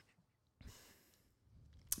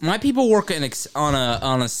 my people work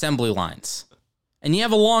on assembly lines. And you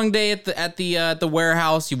have a long day at the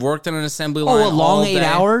warehouse. You've worked on an assembly line. Oh, a long all 8 day.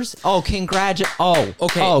 hours? Oh,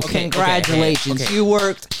 congratulations. Okay. You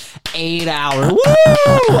worked 8 hours. Woo!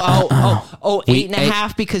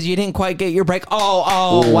 8.5 because you didn't quite get your break.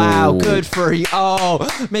 Wow. Good for you.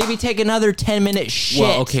 Oh, maybe take another 10-minute shit.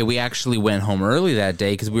 Well, okay, we actually went home early that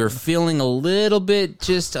day because we were feeling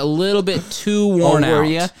just a little bit too worn out. Were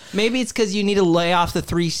you? Maybe it's because you need to lay off the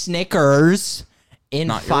 3 Snickers in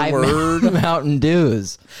Not 5 your word. Mountain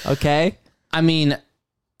Dews. Okay? I mean,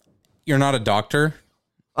 you're not a doctor.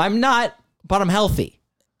 I'm not, but I'm healthy.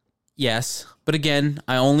 Yes, but again,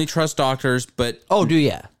 I only trust doctors, but... Oh, do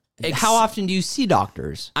you? How often do you see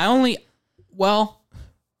doctors? Riddle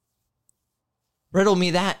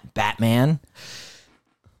me that, Batman.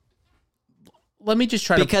 Let me just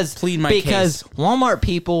try to plead my case. Because Walmart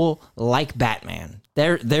people like Batman.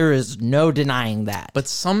 There is no denying that. But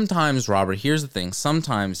sometimes, Robert, here's the thing.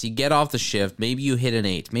 Sometimes you get off the shift, maybe you hit an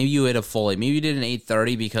 8, maybe you hit a full 8, maybe you did an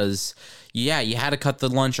 8:30 because, you had to cut the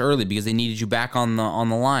lunch early because they needed you back on the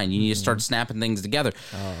line. You need to start snapping things together.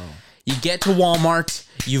 Oh. You get to Walmart,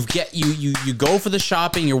 you go for the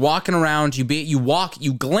shopping, you're walking around, you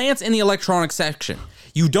glance in the electronics section.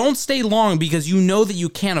 You don't stay long because you know that you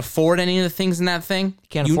can't afford any of the things in that thing. You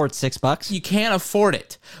can't afford $6? You can't afford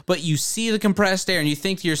it. But you see the compressed air and you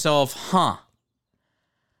think to yourself,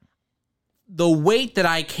 the weight that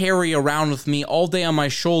I carry around with me all day on my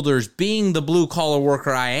shoulders, being the blue collar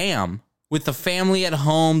worker I am, with the family at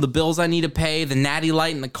home, the bills I need to pay, the natty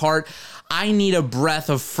light in the cart, I need a breath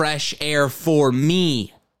of fresh air for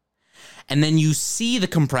me. And then you see the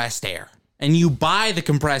compressed air and you buy the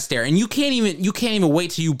compressed air and you can't even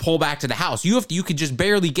wait till you pull back to the house. You could just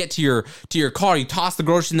barely get to your car. You toss the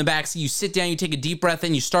groceries in the back seat, you sit down, you take a deep breath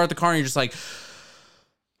in, you start the car and you're just like,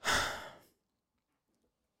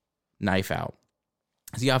 knife out.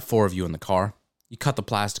 So you have 4 of you in the car. You cut the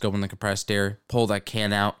plastic open, the compressed air, pull that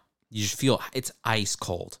can out. You just feel it's ice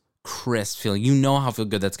cold, crisp feeling. You know how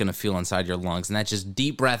good that's going to feel inside your lungs. And that's just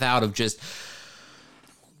deep breath out of just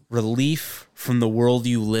relief from the world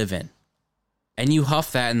you live in. And you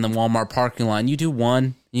huff that in the Walmart parking lot. And you do one.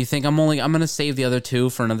 And you think, I'm going to save the other 2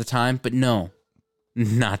 for another time. But no,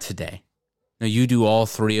 not today. No, you do all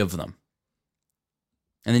 3 of them.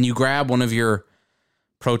 And then you grab one of your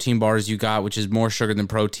protein bars you got, which is more sugar than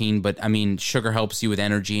protein. But, I mean, sugar helps you with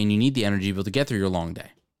energy. And you need the energy to be able to get through your long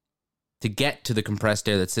day. To get to the compressed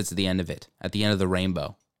air that sits at the end of it, at the end of the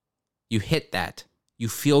rainbow. You hit that. You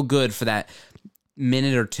feel good for that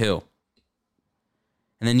minute or 2.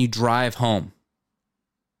 And then you drive home.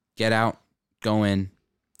 Get out, go in,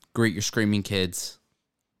 greet your screaming kids,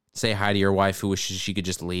 say hi to your wife who wishes she could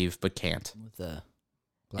just leave but can't. With the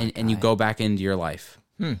and you go back into your life.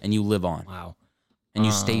 And you live on. Wow. And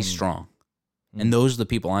you stay strong. And those are the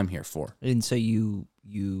people I'm here for. And so you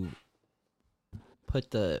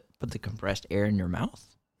put the compressed air in your mouth,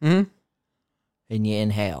 and you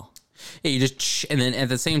inhale. Yeah, you just and then at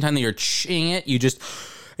the same time that you're ching it, you just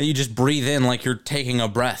breathe in like you're taking a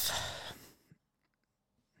breath,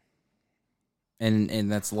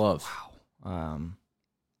 and that's love. Wow.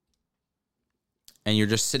 And you're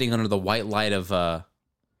just sitting under the white light of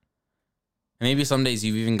maybe some days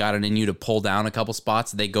you've even got it in you to pull down a couple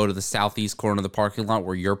spots. They go to the southeast corner of the parking lot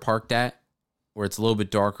where you're parked at, where it's a little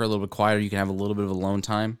bit darker, a little bit quieter. You can have a little bit of alone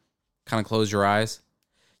time. Kind of close your eyes.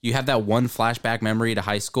 You have that one flashback memory to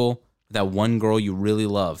high school, that one girl you really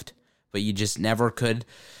loved, but you just never could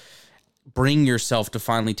bring yourself to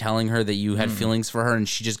finally telling her that you had feelings for her and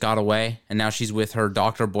she just got away. And now she's with her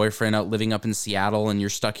doctor boyfriend out living up in Seattle and you're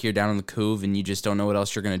stuck here down in the Couve and you just don't know what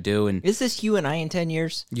else you're going to do. And is this you and I in 10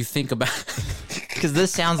 years? You think about... Because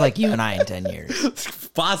this sounds like you and I in 10 years.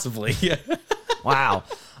 Possibly, yeah. Wow.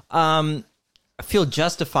 I feel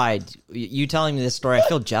justified. You telling me this story, I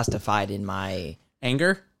feel justified in my...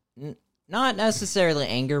 Anger? Not necessarily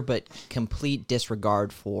anger, but complete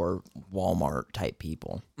disregard for Walmart type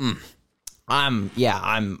people. I'm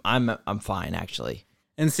fine actually.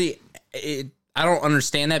 And see, I don't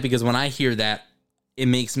understand that because when I hear that, it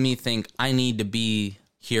makes me think I need to be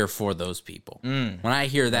here for those people. When I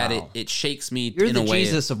hear that, it shakes me. You're in the a way.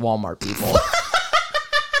 Jesus of Walmart people.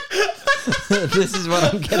 This is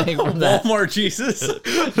what I'm getting from that. Walmart Jesus.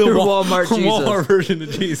 The Walmart Jesus. Walmart version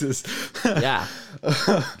of Jesus. Yeah.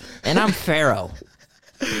 And I'm Pharaoh.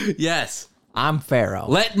 Yes. I'm Pharaoh.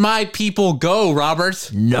 Let my people go,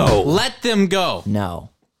 Robert. No. Let them go. No.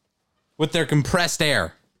 With their compressed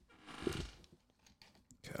air.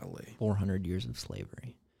 Golly. 400 years of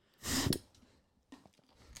slavery.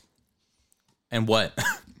 And what?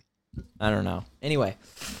 I don't know. Anyway.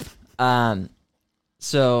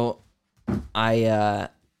 So I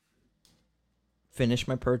finish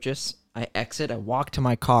my purchase. I exit. I walk to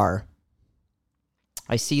my car.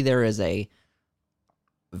 I see there is a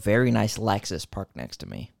very nice Lexus parked next to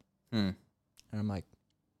me. And I'm like,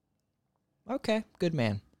 okay, good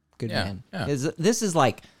man. Good man. Yeah. This is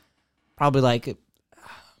like probably like an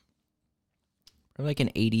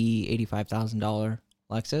 $80,000-$85,000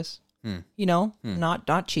 Lexus. You know,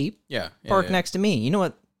 not cheap. Yeah. Parked next to me. You know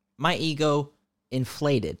what? My ego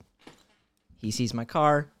inflated. He sees my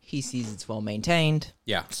car. He sees it's well maintained.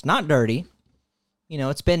 Yeah. It's not dirty. You know,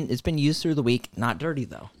 it's been used through the week. Not dirty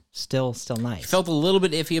though. Still nice. Felt a little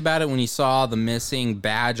bit iffy about it when he saw the missing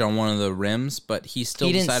badge on one of the rims, but he still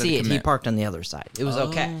didn't decided see to it. commit. He parked on the other side. It was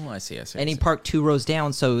okay. Oh, I see. And he parked 2 rows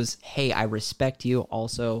down, so it was, hey, I respect you.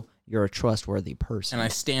 Also, you're a trustworthy person. And I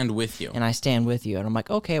stand with you. And I'm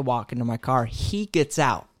like, okay, walk into my car. He gets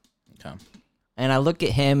out. Okay. And I look at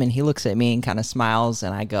him, and he looks at me and kind of smiles,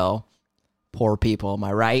 and I go, poor people, am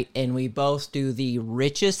I right? And we both do the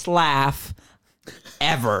richest laugh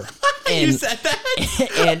ever. You said that?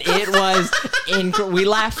 And it was, we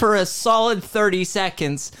laughed for a solid 30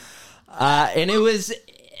 seconds, and it was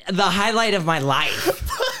the highlight of my life.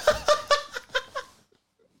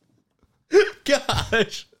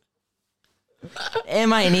 Gosh.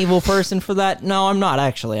 Am I an evil person for that? No, I'm not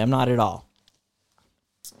actually. I'm not at all.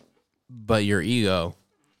 But your ego.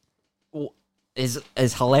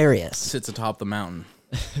 is hilarious. Sits atop the mountain.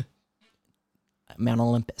 Mount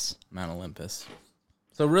Olympus. Mount Olympus.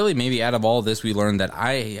 So really, maybe out of all this, we learned that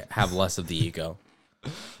I have less of the ego.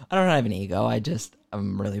 I don't have an ego.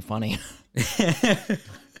 I'm really funny.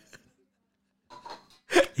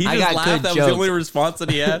 He I just got laughed. good That was jokes. the only response that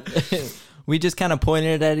he had. We just kind of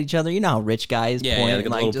pointed at each other. You know how rich guys point, like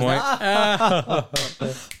like a just little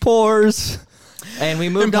point. pores, and we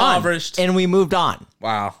moved Impoverished. on. And we moved on.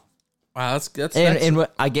 Wow, that's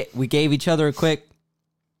We gave each other a quick,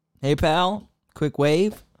 hey pal, quick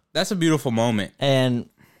wave, that's a beautiful moment. and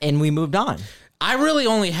we moved on. I really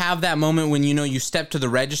only have that moment when you step to the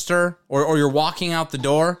register or you're walking out the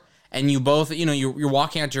door and you both you're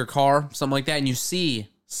walking out to your car, something like that, and you see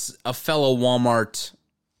a fellow Walmart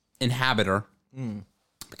inhabitor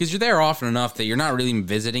because you're there often enough that you're not really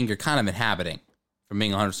visiting, you're kind of inhabiting, from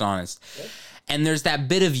being 100% honest. And there's that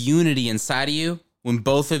bit of unity inside of you when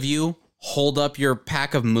both of you hold up your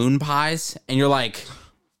pack of moon pies and you're like,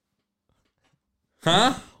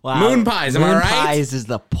 huh? Wow. Moon pies, am I right? Moon pies is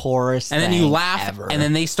the poorest And then thing you laugh, ever. and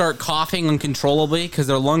then they start coughing uncontrollably because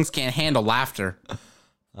their lungs can't handle laughter.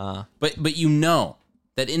 But you know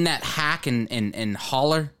that in that hack and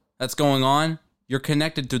holler that's going on, you're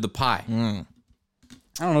connected through the pie. I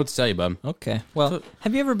don't know what to tell you, bub. Okay. Well,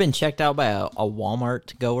 have you ever been checked out by a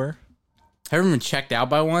Walmart goer? Have you ever been checked out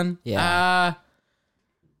by one? Yeah.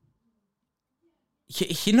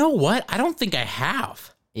 You know what? I don't think I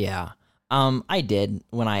have. Yeah. I did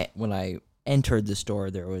when I entered the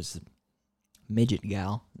store. There was midget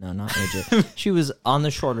gal. No, not midget. She was on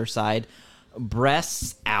the shorter side,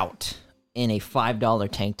 breasts out in a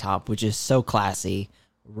 $5 tank top, which is so classy.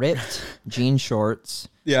 Ripped jean shorts.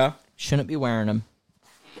 Yeah. Shouldn't be wearing them.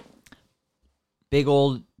 Big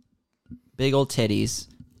old titties.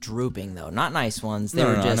 Drooping though, not nice ones. They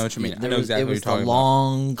were just. I know what you mean. I know exactly what you're talking about.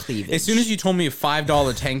 Long cleavage. As soon as you told me a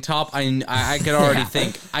 $5 tank top, I could already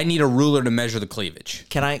think I need a ruler to measure the cleavage.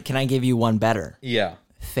 Can I give you one better? Yeah.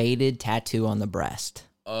 Faded tattoo on the breast.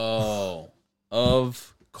 Oh,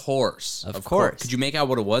 of course. Of course. Could you make out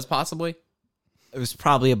what it was possibly? It was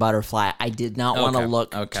probably a butterfly. I did not want to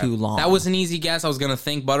look too long. That was an easy guess. I was going to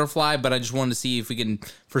think butterfly, but I just wanted to see if we can,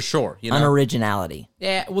 for sure. Unoriginality.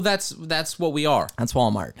 Yeah, well, that's what we are. That's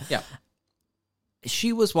Walmart. Yeah.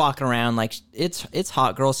 She was walking around like it's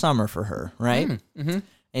hot girl summer for her, right? Mm-hmm.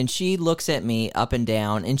 And she looks at me up and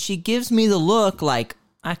down, and she gives me the look like,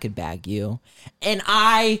 I could bag you. And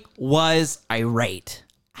I was irate.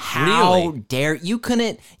 How dare you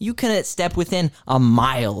couldn't step within a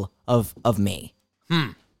mile of me.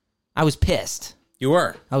 I was pissed. You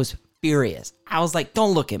were. I was furious. I was like,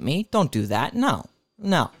 don't look at me. Don't do that. No.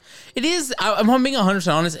 It is, I'm being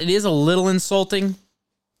 100% honest, it is a little insulting.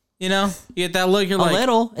 You get that look, you're like... A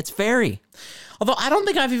little. It's very. Although I don't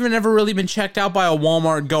think I've even ever really been checked out by a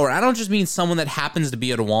Walmart goer. I don't just mean someone that happens to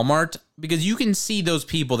be at a Walmart, because you can see those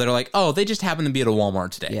people that are like, oh, they just happen to be at a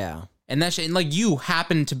Walmart today. Yeah. And that's like you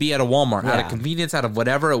happen to be at a Walmart out of convenience, out of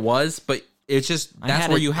whatever it was, but it's just that's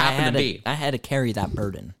where you happen to be. I had to carry that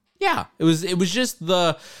burden. Yeah, it was just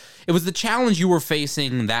the challenge you were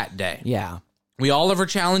facing that day. Yeah, we all have our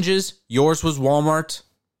challenges. Yours was Walmart.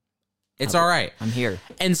 It's all right. I'm here.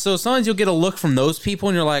 And so sometimes you'll get a look from those people,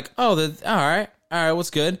 and you're like, oh, all right, what's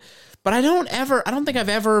good? But I don't think I've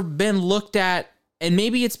ever been looked at, and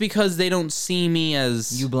maybe it's because they don't see me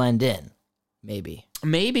as you blend in. Maybe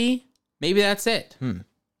that's it.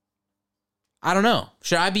 I don't know.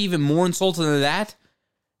 Should I be even more insulted than that?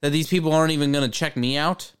 That these people aren't even going to check me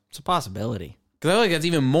out? It's a possibility. Because I feel like that's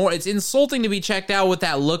even more. It's insulting to be checked out with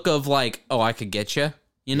that look of like, oh, I could get you,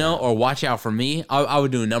 or watch out for me. I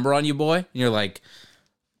would do a number on you, boy. And you're like,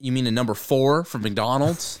 you mean a number 4 from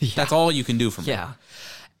McDonald's? Yeah. That's all you can do for me. Yeah.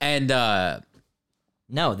 And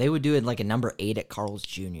no, they would do it like a number 8 at Carl's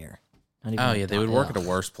Jr. Oh yeah, they would work at a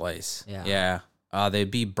worse place. Yeah.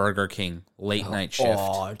 They'd be Burger King late night shift.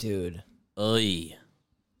 Oh, dude. Oy.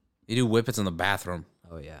 They do whippets in the bathroom.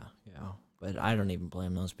 Oh yeah. But I don't even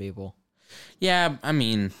blame those people. Yeah, I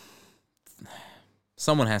mean,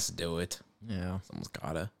 someone has to do it. Yeah, someone's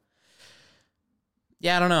gotta.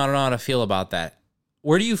 Yeah, I don't know how to feel about that.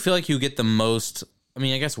 Where do you feel like you get the most? I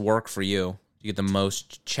mean, I guess work for you. You get the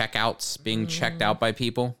most checkouts being checked out by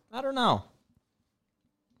people. I don't know.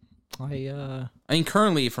 I mean,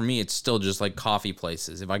 currently for me, it's still just like coffee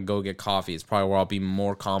places. If I go get coffee, it's probably where I'll be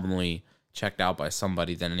more commonly checked out by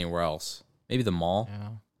somebody than anywhere else. Maybe the mall. Yeah.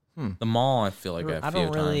 The mall, I feel like I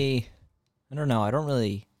don't know. I don't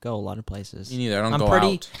really go a lot of places. Me neither. I don't go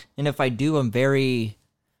out. And if I do, I'm very...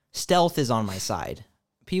 Stealth is on my side.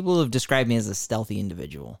 People have described me as a stealthy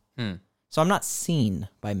individual. So I'm not seen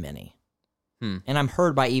by many. And I'm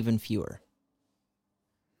heard by even fewer.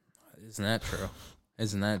 Isn't that true?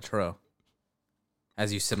 Isn't that true?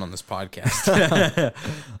 As you sit on this podcast.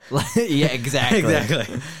 Yeah, exactly.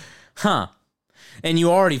 Exactly. Huh. And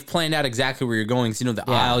you already planned out exactly where you're going. So you know the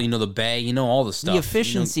aisle, you know the bay, you know all the stuff. The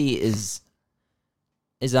efficiency is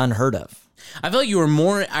unheard of. I feel like you were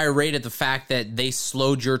more irate at the fact that they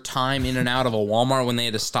slowed your time in and out of a Walmart when they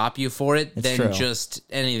had to stop you for it than just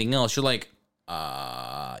anything else. You're like,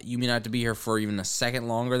 you mean I have to be here for even a second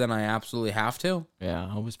longer than I absolutely have to?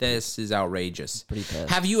 Yeah, This is outrageous. Pretty pissed.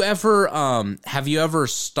 Have you ever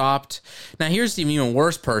stopped? Now here's the even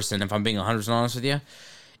worse person, if I'm being 100% honest with you,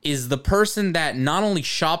 is the person that not only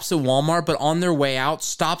shops at Walmart, but on their way out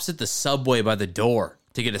stops at the Subway by the door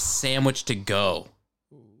to get a sandwich to go.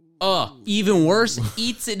 Even worse,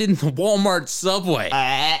 eats it in the Walmart Subway.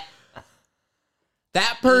 That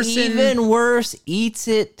person... Even worse,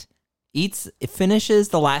 finishes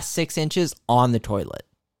the last 6 inches on the toilet.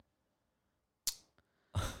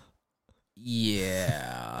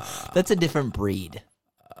 Yeah. That's a different breed.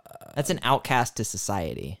 That's an outcast to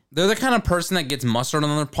society. They're the kind of person that gets mustard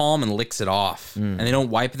on their palm and licks it off. And they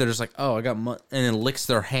don't wipe it. They're just like, oh, I got and then licks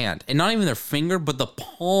their hand. And not even their finger, but the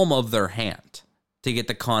palm of their hand to get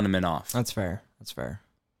the condiment off. That's fair. That's fair.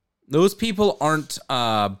 Those people aren't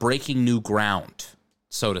breaking new ground,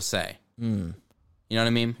 so to say. You know what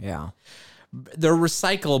I mean? Yeah. They're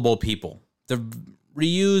recyclable people. They're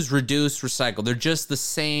reuse, reduce, recycle. They're just the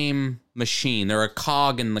same machine. They're a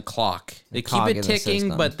cog in the clock. They keep it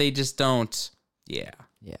ticking, but they just don't. Yeah.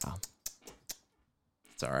 Yeah.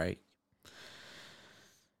 It's all right.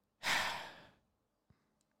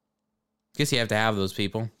 Guess you have to have those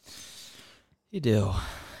people. You do.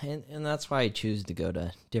 And that's why I choose to go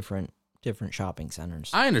to different shopping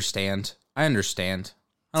centers. I understand. I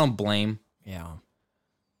don't blame. Yeah.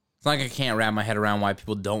 It's like I can't wrap my head around why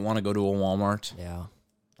people don't want to go to a Walmart. Yeah.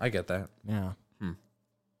 I get that. Yeah.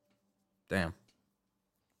 Damn.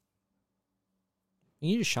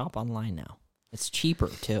 You just shop online now. It's cheaper,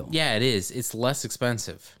 too. Yeah, it is. It's less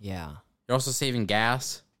expensive. Yeah. You're also saving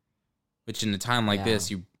gas, which in a time like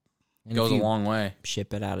this, goes a long way.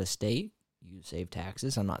 Ship it out of state, you save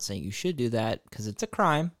taxes. I'm not saying you should do that because it's a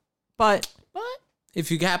crime, but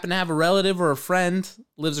if you happen to have a relative or a friend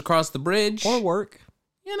lives across the bridge or work,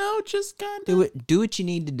 just kind of do what you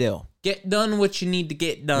need to do. Get done what you need to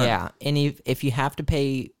get done. Yeah, and if you have to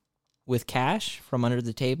pay with cash from under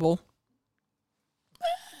the table,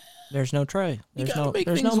 there's no tray. There's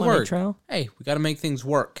no money trail. Hey, we got to make things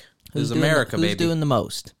work. This is America, baby. Who's doing the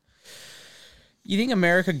most? You think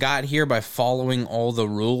America got here by following all the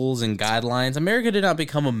rules and guidelines? America did not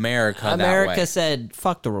become America that way. America said,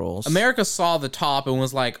 fuck the rules. America saw the top and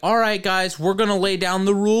was like, all right, guys, we're going to lay down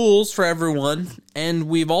the rules for everyone. And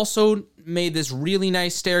we've also made this really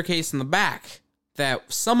nice staircase in the back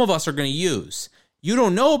that some of us are going to use. You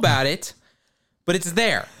don't know about it, but it's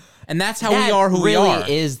there. And that's how we are who we are. That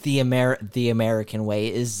really is the American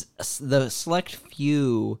way, is the select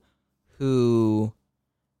few who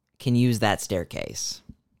can use that staircase.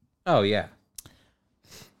 Oh, yeah.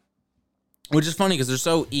 Which is funny because they're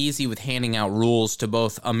so easy with handing out rules to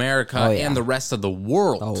both America and the rest of the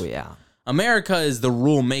world. Oh, yeah. America is the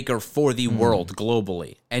rule maker for the world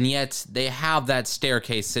globally. And yet they have that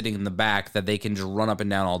staircase sitting in the back that they can just run up and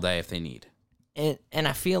down all day if they need. And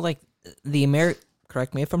I feel like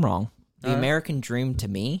correct me if I'm wrong, the American dream to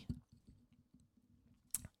me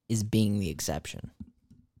is being the exception.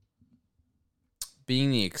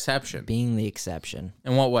 Being the exception? Being the exception.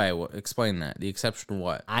 In what way? Explain that. The exception to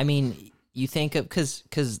what? I mean, you think of,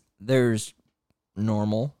 because there's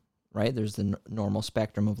normal, right? There's the normal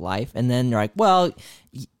spectrum of life. And then you're like, well,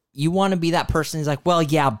 you want to be that person who's like, well,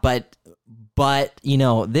 yeah, but,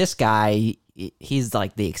 this guy, he's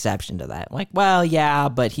like the exception to that. Like, well, yeah,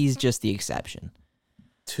 but he's just the exception.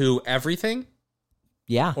 To everything?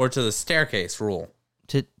 Yeah. Or to the staircase rule?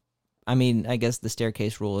 I guess the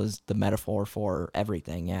staircase rule is the metaphor for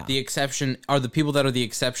everything, yeah. The exception, are the people that are the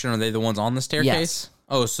exception, are they the ones on the staircase? Yes.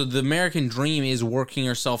 Oh, so the American dream is working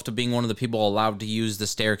yourself to being one of the people allowed to use the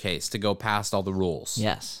staircase to go past all the rules.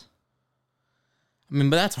 Yes. I mean,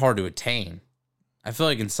 but that's hard to attain. I feel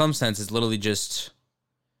like in some sense it's literally just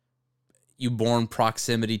you born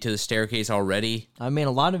proximity to the staircase already. I mean,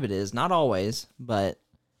 a lot of it is, not always, but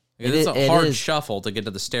it's a hard shuffle to get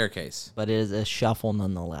to the staircase. But it is a shuffle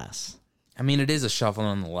nonetheless. I mean, it is a shuffle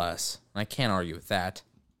nonetheless. I can't argue with that.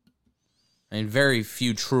 I mean, very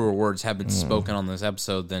few truer words have been spoken on this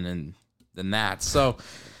episode than that. So,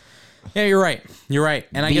 yeah, you're right. You're right.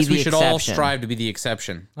 And I guess we should all strive to be the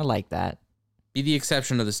exception. I like that. Be the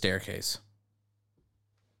exception to the staircase.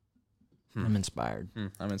 I'm inspired.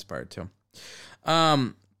 I'm inspired too.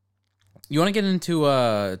 You want to get into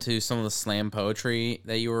to some of the slam poetry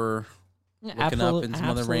that you were looking up in some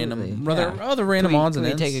other random odds and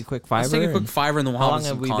ends? Can we take a quick fiver? Let's take a quick fiver and then we'll how have long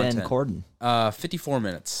some have we content. been cording? 54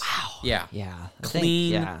 minutes. Wow. Yeah. Yeah.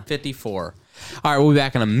 Clean 54. All right, we'll be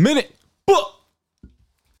back in a minute.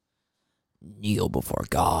 Kneel before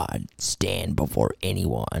God. Stand before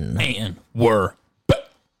anyone. And we're back.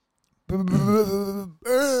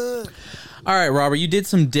 All right, Robert, you did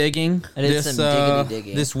some digging. I did some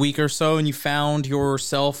diggity-digging. This week or so, and you found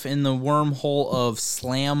yourself in the wormhole of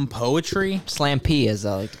slam poetry. Slam P, as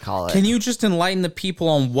I like to call it. Can you just enlighten the people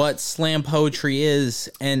on what slam poetry is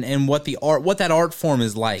and what that art form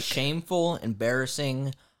is like? Shameful,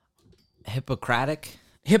 embarrassing, Hippocratic.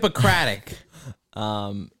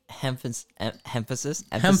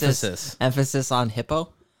 Emphasis on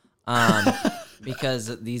hippo.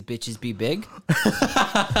 Because these bitches be big.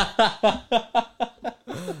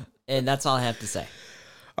 And that's all I have to say.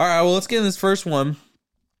 All right, well, let's get in this first one.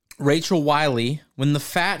 Rachel Wiley, when the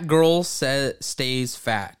fat girl stays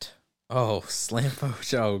fat. Oh, slam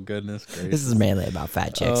poetry. Oh, goodness gracious. This is mainly about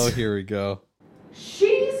fat chicks. Oh, here we go.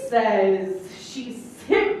 She says she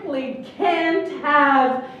simply can't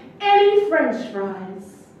have any French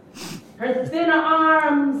fries. Her thin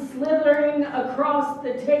arms slithering across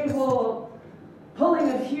the table, pulling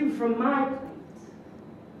a few from my plate.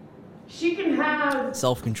 She can have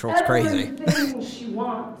Self-control's crazy. everything she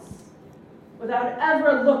wants without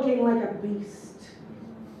ever looking like a beast,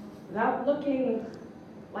 without looking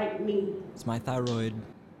like me. It's my thyroid.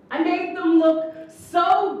 I made them look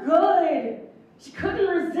so good. She couldn't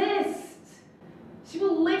resist. She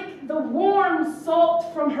will lick the warm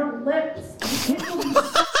salt from her lips.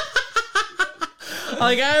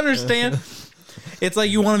 Like, I understand. It's like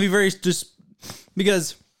you want to be very just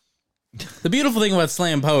because the beautiful thing about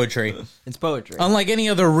slam poetry, It's poetry. unlike any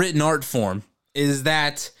other written art form, is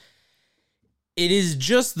that it is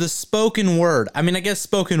just the spoken word. I mean, I guess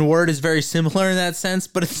spoken word is very similar in that sense,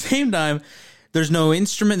 but at the same time, there's no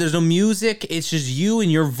instrument, there's no music. It's just you and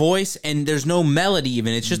your voice, and there's no melody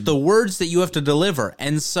even. It's just the words that you have to deliver.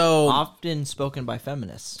 And so, Often spoken by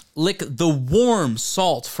feminists. lick the warm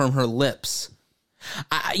salt from her lips.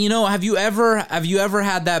 Have you ever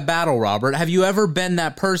had that battle, Robert? Have you ever been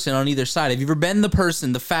that person on either side? Have you ever been the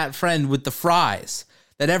person, the fat friend with the fries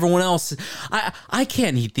that everyone else, I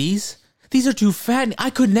can't eat these. These are too fat.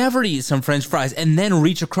 I could never eat some French fries, and then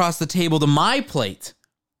reach across the table to my plate.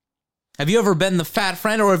 Have you ever been the fat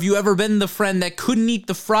friend, or have you ever been the friend that couldn't eat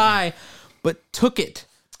the fry but took it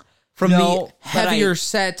from the heavier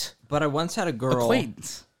set But I once had a girl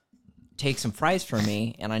acquaintance? take some fries from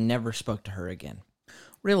me, and I never spoke to her again.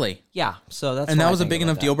 Really? Yeah, so that's And what that I was a think big about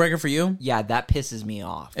enough that. deal breaker for you? Yeah, that pisses me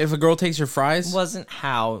off. If a girl takes your fries? It wasn't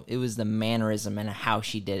how, it was the mannerism and how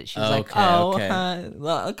she did it. She was like, Okay, oh, okay.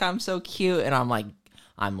 look, I'm so cute. And I'm like,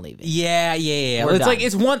 I'm leaving. Yeah. We're It's done. like,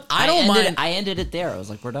 it's one, I don't mind. I ended it there. I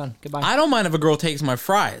was like, we're done. Goodbye. I don't mind if a girl takes my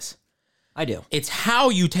fries. I do. It's how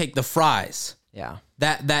you take the fries. Yeah.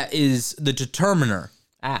 That is the determiner.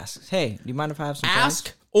 Ask. Hey, do you mind if I have some Ask,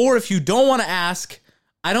 fries? or if you don't want to ask,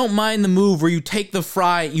 I don't mind the move where you take the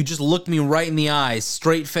fry, you just look me right in the eyes,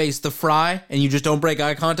 straight face the fry, and you just don't break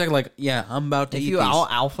eye contact. Like, yeah, I'm about to If eat you these.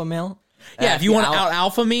 alpha male? Yeah, if you want to out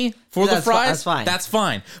alpha me for the That's fi- fries, that's fine. That's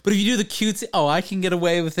fine. But if you do the cutesy, I can get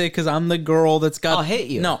away with it because I'm the girl that's got. I'll hit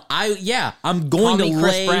you. No, I'm going Call to me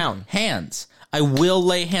Chris lay Brown. hands. I will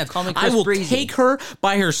lay hands. Call me I Chris will Breezy. take her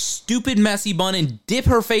by her stupid messy bun and dip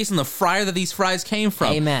her face in the fryer that these fries came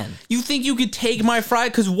from. Amen. You think you could take my fry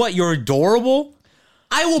because what? You're adorable.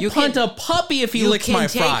 I will You punt can- a puppy if he You licks can my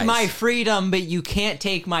take fries. my freedom, but you can't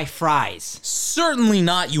take my fries. Certainly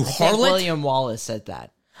not, you I think harlot. William Wallace said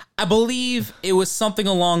that. I believe it was something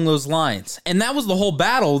along those lines. And that was the whole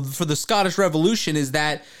battle for the Scottish Revolution, is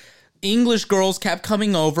that English girls kept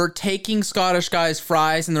coming over, taking Scottish guys'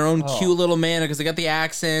 fries in their own cute little manner because they got the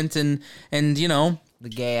accent and you know, The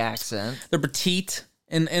gay accent. they're petite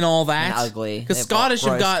and all that. And ugly. Because They have Scottish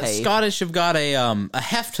have got gross teeth. a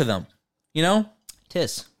heft to them. You know?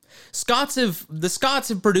 Tis. The Scots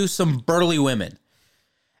have produced some burly women.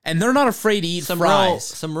 And they're not afraid to eat Some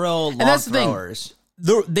fries. real log that's the thing. throwers.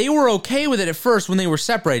 They were okay with it at first when they were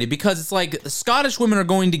separated because it's like Scottish women are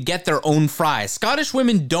going to get their own fries. Scottish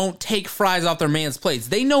women don't take fries off their man's plates.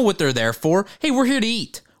 They know what they're there for. Hey, we're here to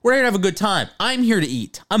eat. We're here to have a good time. I'm here to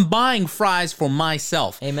eat. I'm buying fries for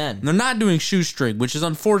myself. Amen. And they're not doing shoestring, which is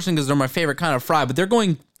unfortunate because they're my favorite kind of fry, but they're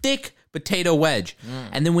going thick potato wedge.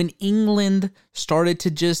 And then when England started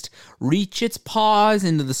to just reach its paws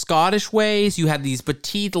into the Scottish ways, you had these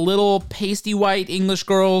petite little pasty white English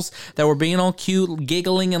girls that were being all cute,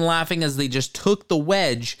 giggling and laughing as they just took the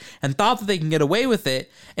wedge and thought that they can get away with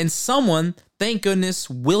it. And someone, thank goodness,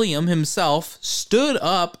 William himself, stood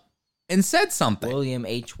up and said something. William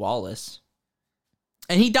H. Wallace.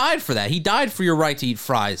 And he died for that. He died for your right to eat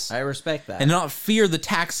fries. I respect that. And not fear the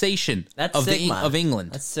taxation of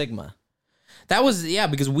England. That's Sigma. That was,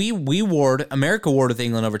 because America warred with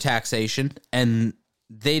England over taxation, and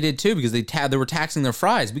they did too because they were taxing their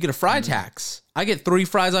fries. We get a fry tax. I get 3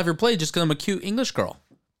 fries off your plate just because I'm a cute English girl.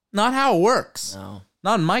 Not how it works. No.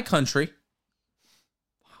 Not in my country.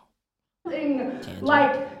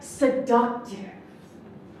 Like seductive.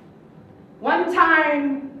 One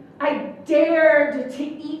time, I dared to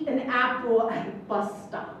eat an apple at a bus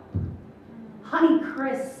stop. Honey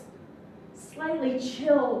crisp, slightly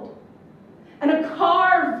chilled, and a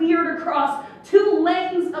car veered across 2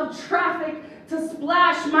 lanes of traffic to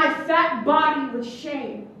splash my fat body with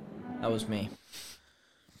shame. That was me.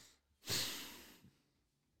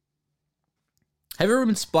 Have you ever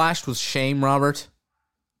been splashed with shame, Robert?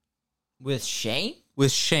 With shame?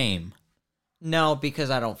 With shame. No,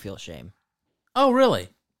 because I don't feel shame. Oh, really?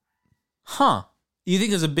 Huh. You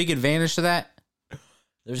think there's a big advantage to that?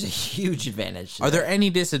 There's a huge advantage to Are there any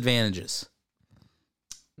disadvantages?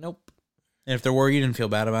 Nope. And if there were, you didn't feel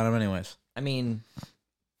bad about them anyways. I mean,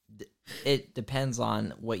 it depends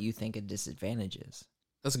on what you think a disadvantage is.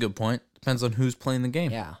 That's a good point. Depends on who's playing the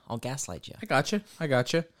game. Yeah, I'll gaslight you. I got you.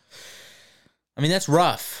 I mean, that's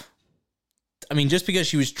rough. I mean, just because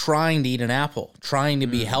she was trying to eat an apple, trying to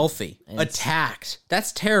be healthy, attacked,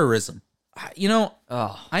 that's terrorism. You know,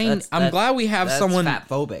 I'm glad we have someone fat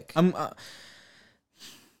phobic.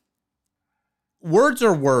 Words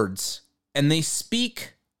are words, and they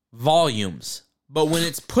speak volumes. But when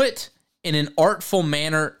it's put in an artful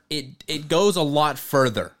manner, it goes a lot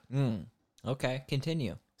further. Okay,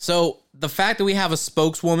 continue. So the fact that we have a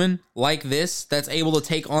spokeswoman like this that's able to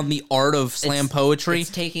take on the art of slam poetry, it's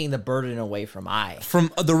taking the burden away from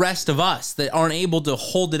the rest of us that aren't able to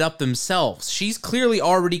hold it up themselves. She's clearly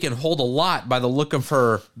already can hold a lot by the look of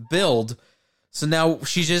her build. So now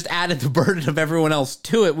she's just added the burden of everyone else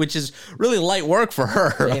to it, which is really light work for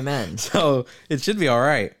her. Amen. So it should be all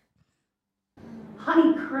right.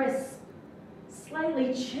 Honey crisp,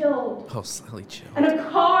 slightly chilled. Oh, slightly chilled. And a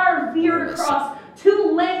car veered across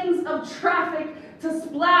 2 lanes of traffic to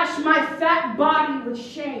splash my fat body with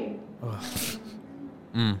shame.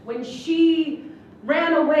 When she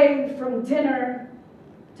ran away from dinner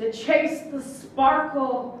to chase the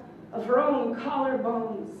sparkle of her own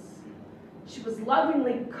collarbones, she was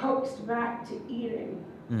lovingly coaxed back to eating.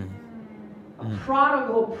 A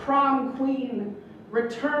prodigal prom queen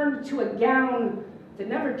returned to a gown that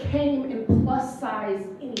never came in plus size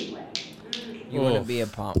anyway. You wouldn't be a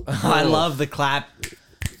prom. I love the clap.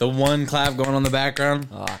 The one clap going on the background.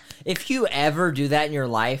 If you ever do that in your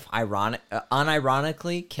life,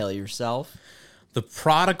 unironically, kill yourself. The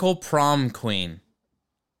prodigal prom queen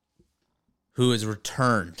who is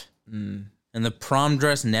returned. And the prom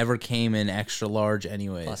dress never came in extra large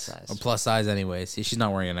anyways. Plus size. Or plus size anyways. See, she's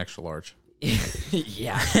not wearing an extra large.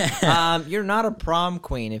 Yeah. You're not a prom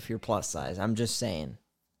queen if you're plus size. I'm just saying.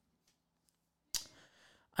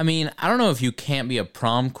 I mean, I don't know if you can't be a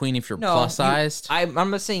prom queen if you're plus sized. I'm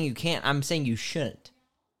not saying you can't. I'm saying you shouldn't.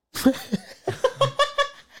 I'm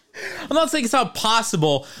not saying it's not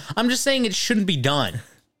possible. I'm just saying it shouldn't be done.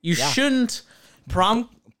 You shouldn't. Prom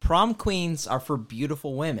queens are for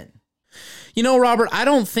beautiful women. You know, Robert, I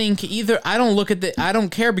don't think either. I don't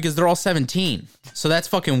care because they're all 17. So that's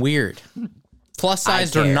fucking weird. Plus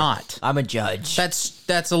sized or not. I'm a judge.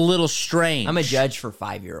 That's a little strange. I'm a judge for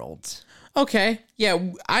 5-year-olds. Okay. Yeah,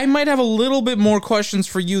 I might have a little bit more questions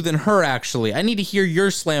for you than her, actually. I need to hear your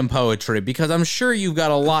slam poetry because I'm sure you've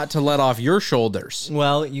got a lot to let off your shoulders.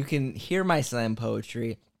 Well, you can hear my slam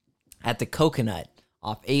poetry at the Coconut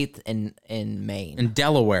off 8th in Maine. In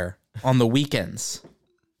Delaware on the weekends.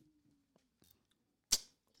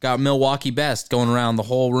 Got Milwaukee Best going around the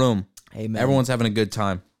whole room. Amen. Everyone's having a good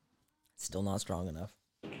time. Still not strong enough.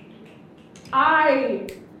 I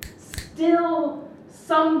still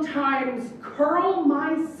sometimes curl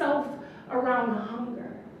myself around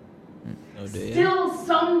hunger. Oh, do you? Still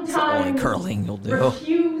sometimes only curling you'll do.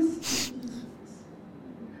 refuse to eat.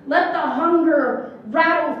 Let the hunger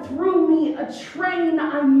rattle through me a train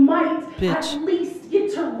I might at least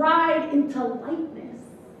get to ride into lightness.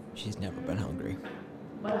 She's never been hungry.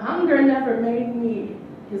 But hunger never made me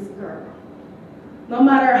his girl. No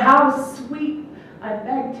matter how sweet I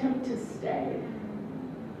begged him to stay.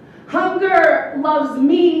 Hunger loves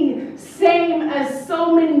me, same as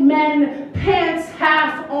so many men, pants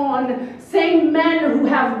half on. Same men who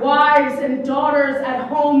have wives and daughters at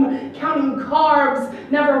home counting carbs,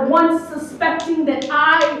 never once suspecting that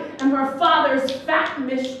I am her father's fat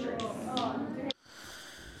mistress.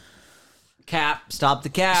 Cap, stop the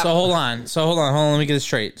cap. So hold on. Let me get this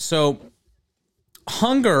straight. So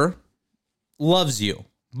Hunger loves you,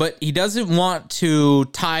 but he doesn't want to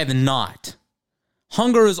tie the knot.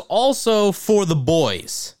 Hunger is also for the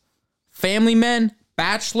boys. Family men,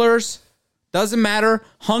 bachelors, doesn't matter.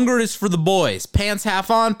 Hunger is for the boys. Pants half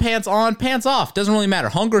on, pants off. Doesn't really matter.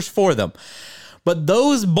 Hunger's for them. But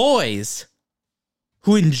those boys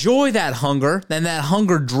who enjoy that hunger, then that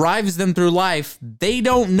hunger drives them through life, they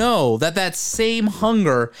don't know that that same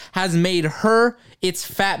hunger has made her its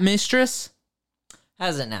fat mistress.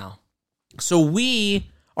 Has it now? So we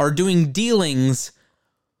are doing dealings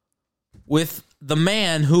with the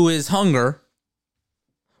man who is Hunger.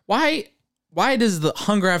 Why does the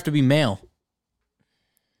Hunger have to be male?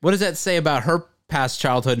 What does that say about her past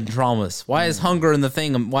childhood and traumas? Why is Hunger in the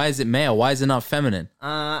thing? Why is it male? Why is it not feminine?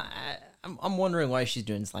 I'm wondering why she's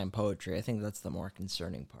doing slam poetry. I think that's the more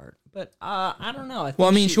concerning part. But I don't know.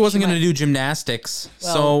 She wasn't going to do gymnastics.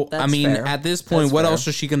 Well, so, fair. at this point, That's what fair. else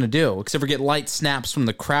is she going to do? Except for get light snaps from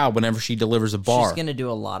the crowd whenever she delivers a bar. She's going to do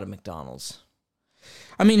a lot of McDonald's.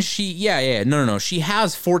 No. She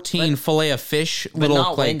has 14 fillet of fish But little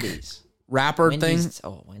not like Wendy's. wrapper thing.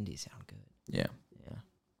 Oh, Wendy's sound good. Yeah.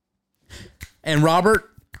 And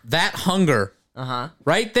Robert, that Hunger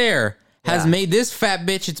right there has made this fat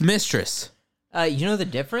bitch its mistress. You know the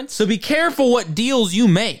difference? So be careful what deals you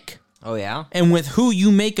make Oh, yeah? and with who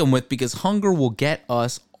you make them with, because Hunger will get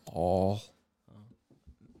us all.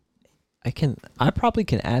 I probably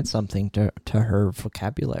can add something to her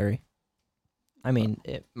vocabulary. I mean,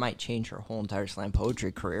 it might change her whole entire slam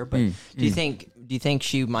poetry career, but do you think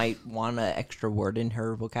she might want an extra word in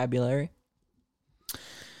her vocabulary?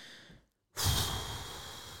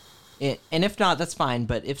 And if not, that's fine.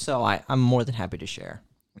 But if so, I'm more than happy to share.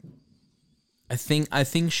 I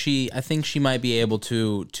think she might be able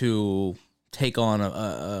to take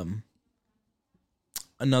on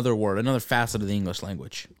another word, another facet of the English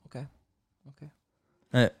language. Okay.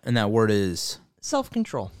 And that word is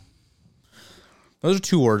Self-control. those are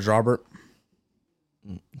 2 words, Robert.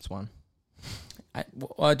 It's one. I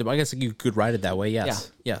guess you could write it that way.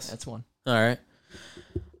 Yes. Yeah, Yes. that's one. All right.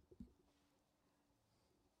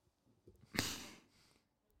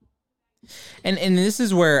 And this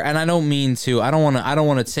is where, and I don't want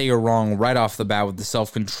to say you're wrong right off the bat with the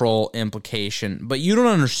self-control implication, but you don't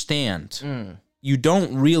understand. You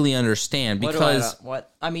don't really understand because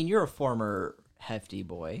I mean, you're a former hefty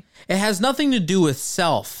boy. it has nothing to do with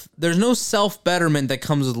self. There's no self-betterment that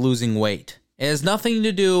comes with losing weight. It has nothing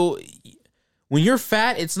to do, when you're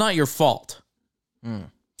fat, it's not your fault. Your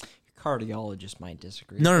cardiologist might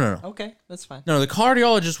disagree. No. Okay, that's fine. No, the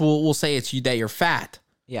cardiologist will say it's you that you're fat.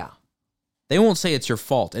 Yeah. They won't say it's your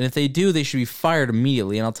fault. And if they do, they should be fired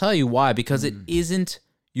immediately. And I'll tell you why. Because it isn't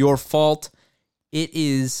your fault. It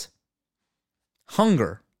is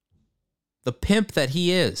Hunger, the pimp that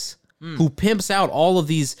he is, who pimps out all of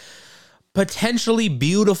these potentially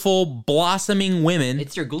beautiful, blossoming women.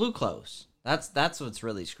 It's your glucose. That's what's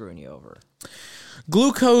really screwing you over.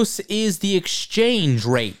 Glucose is the exchange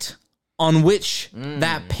rate on which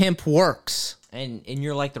that pimp works. And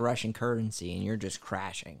you're like the Russian currency, and you're just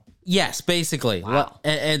crashing. Yes, basically. Wow.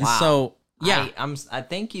 And Wow. so, yeah. I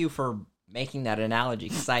thank you for making that analogy,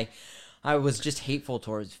 because I was just hateful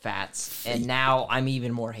towards fats, and now I'm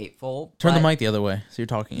even more hateful. Turn the mic the other way so you're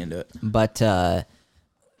talking into it. But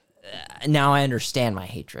now I understand my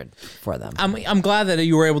hatred for them. I'm glad that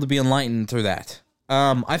you were able to be enlightened through that.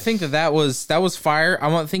 I think that was fire.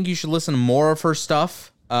 I think you should listen to more of her stuff.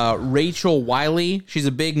 Rachel Wiley, she's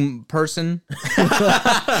a big person.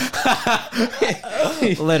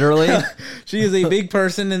 Literally, she is a big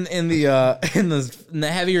person in the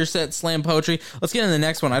heavier set slam poetry. Let's get into the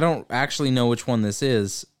next one. I don't actually know which one this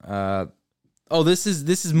is. This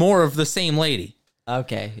is more of the same lady.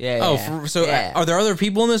 Okay. Yeah. Are there other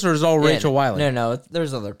people in this, or is it all Rachel Wiley? No.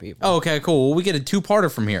 There's other people. Oh, okay, cool. Well, we get a 2-parter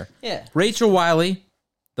from here. Yeah. Rachel Wiley.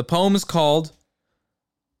 The poem is called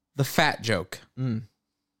 "The Fat Joke."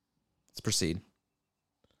 Let's proceed.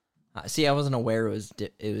 See, I wasn't aware it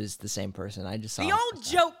was the same person. I just saw The old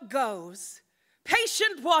joke goes,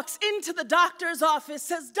 patient walks into the doctor's office,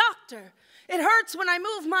 says, "Doctor, it hurts when I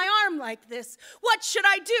move my arm like this. What should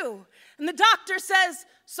I do?" And the doctor says,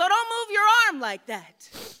 "So don't move your arm like that."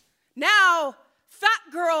 Now,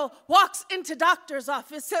 Fat girl walks into doctor's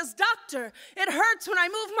office, says, "Doctor, it hurts when I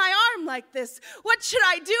move my arm like this. What should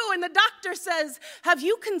I do?" And the doctor says, "Have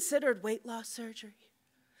you considered weight loss surgery?"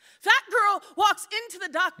 Fat girl walks into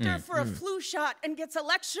the doctor for a flu shot and gets a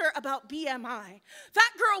lecture about BMI.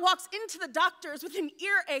 Fat girl walks into the doctor's with an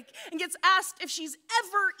earache and gets asked if she's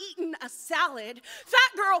ever eaten a salad.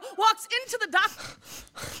 Fat girl walks into the doctor.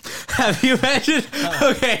 Have you imagined?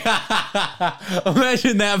 Okay,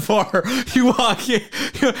 imagine that part. You walk in.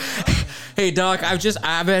 Hey doc, I've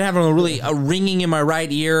been having a ringing in my right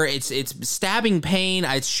ear. It's stabbing pain.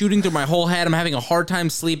 It's shooting through my whole head. I'm having a hard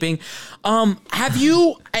time sleeping. Have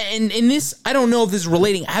you? And in this, I don't know if this is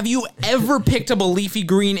relating. Have you ever picked up a leafy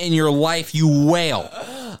green in your life? You whale.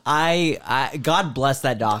 I God bless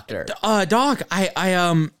that doctor. Doc,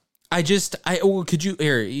 could you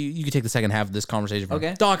here? You could take the second half of this conversation.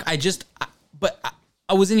 Okay, Doc,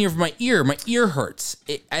 I was in here for my ear. My ear hurts.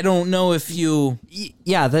 I don't know if you...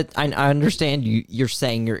 Yeah, that I understand you're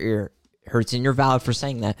saying your ear hurts, and you're valid for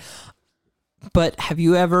saying that. But have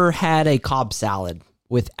you ever had a Cobb salad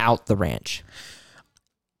without the ranch?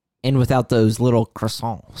 And without those little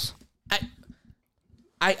croissants?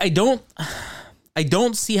 I don't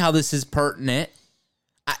see how this is pertinent.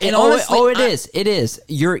 It is.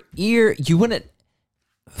 Your ear, you wouldn't...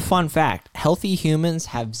 Fun fact, healthy humans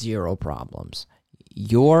have zero problems.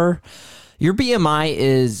 Your BMI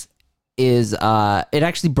is it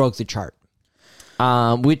actually broke the chart,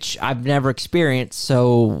 which I've never experienced.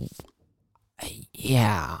 So,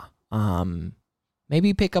 yeah,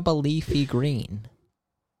 maybe pick up a leafy green.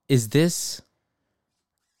 Is this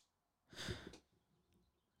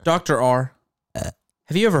Dr. R?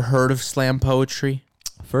 Have you ever heard of slam poetry?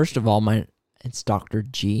 First of all, it's Dr.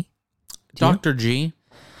 G. Dr. G.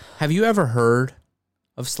 Have you ever heard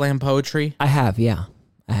of slam poetry? I have, yeah.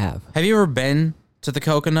 I have. Have you ever been to the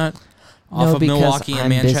Coconut off No, of Milwaukee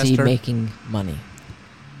and I'm busy Manchester? making money.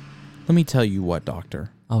 Let me tell you what,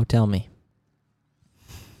 Doctor. Oh, tell me.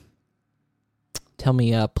 Tell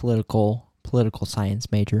me a political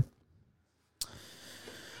science major.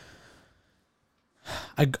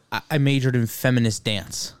 I majored in feminist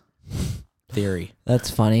dance theory.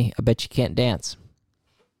 That's funny. I bet you can't dance.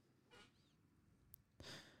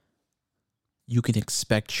 You can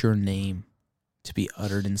expect your name to be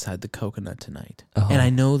uttered inside the Coconut tonight. Oh. And I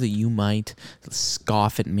know that you might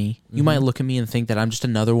scoff at me. You might look at me and think that I'm just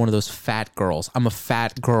another one of those fat girls. I'm a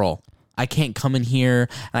fat girl. I can't come in here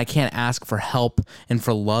and I can't ask for help and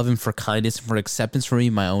for love and for kindness and for acceptance from me,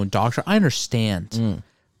 my own doctor. I understand.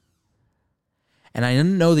 And I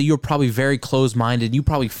know that you're probably very closed-minded. You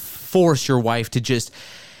probably force your wife to just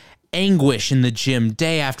anguish in the gym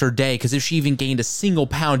day after day, because if she even gained a single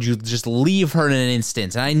pound, you just leave her in an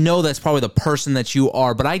instant. And I know that's probably the person that you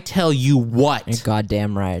are, but I tell you what. You're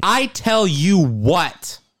goddamn right. I tell you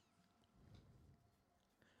what.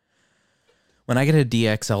 When I get a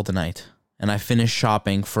DXL tonight and I finish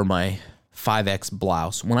shopping for my 5X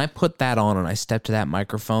blouse, when I put that on and I step to that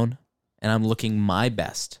microphone and I'm looking my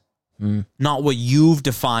best, not what you've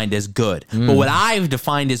defined as good, but what I've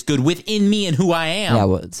defined as good within me and who I am. Yeah,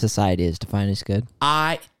 what society is defined as good.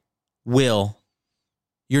 Your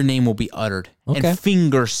name will be uttered. Okay. And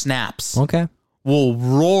finger snaps Okay. will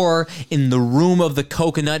roar in the room of the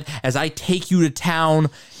Coconut as I take you to town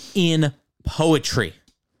in poetry.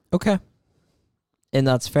 Okay. And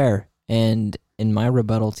that's fair. And in my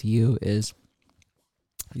rebuttal to you is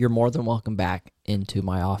you're more than welcome back into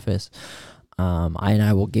my office. And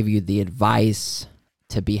I will give you the advice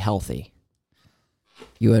to be healthy.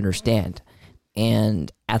 You understand?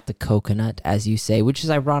 And at the Coconut, as you say, which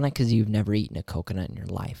is ironic because you've never eaten a coconut in your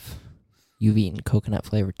life. You've eaten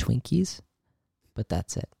coconut-flavored Twinkies, but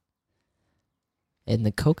that's it. In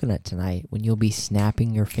the Coconut tonight, when you'll be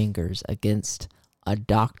snapping your fingers against a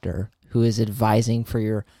doctor who is advising for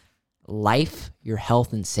your life, your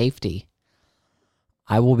health, and safety,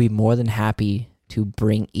 I will be more than happy to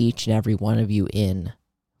bring each and every one of you in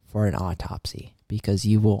for an autopsy, because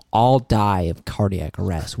you will all die of cardiac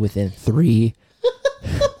arrest within 3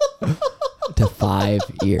 to 5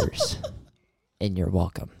 years. And you're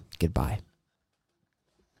welcome. Goodbye.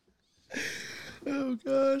 Oh,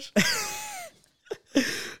 gosh.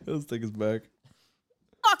 Let's take us back.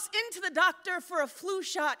 Walks into the doctor for a flu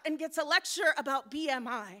shot and gets a lecture about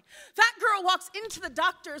BMI. Fat girl walks into the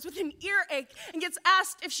doctor's with an earache and gets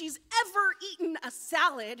asked if she's ever eaten a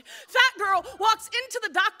salad. Fat girl walks into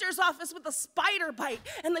the doctor's office with a spider bite,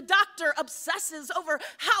 and the doctor obsesses over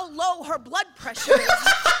how low her blood pressure is.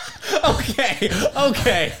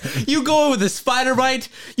 Okay. You go with a spider bite.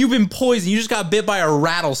 You've been poisoned. You just got bit by a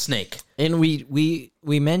rattlesnake. And we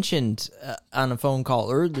mentioned on a phone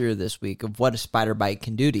call earlier this week of what a spider bite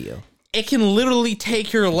can do to you. It can literally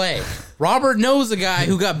take your leg. Robert knows a guy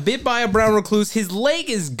who got bit by a brown recluse. His leg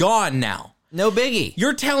is gone now. No biggie.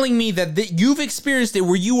 You're telling me that you've experienced it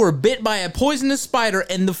where you were bit by a poisonous spider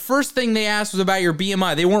and the first thing they asked was about your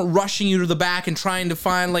BMI. They weren't rushing you to the back and trying to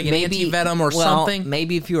find like an anti-venom or something?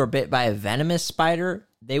 Maybe if you were bit by a venomous spider,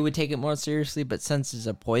 they would take it more seriously. But since it's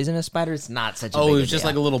a poisonous spider, it's not such a big Oh, it was just deal.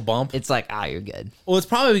 like a little bump? It's like, you're good. Well, it's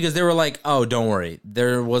probably because they were like, oh, don't worry.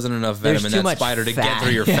 There wasn't enough venom in that spider to get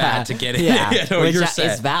through your fat to get it. Yeah, No, you're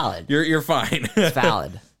set. It's valid. You're fine. It's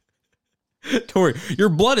valid. Tori, your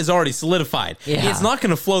blood is already solidified. Yeah. It's not going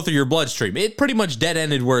to flow through your bloodstream. It pretty much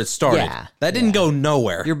dead-ended where it started. Yeah. That didn't go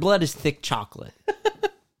nowhere. Your blood is thick chocolate.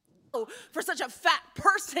 For such a fat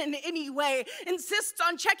person anyway, insists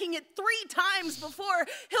on checking it 3 times before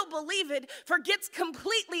he'll believe it, forgets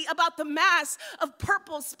completely about the mass of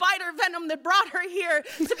purple spider venom that brought her here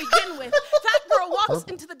to begin with. Fat girl walks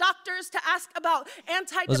into the doctors to ask about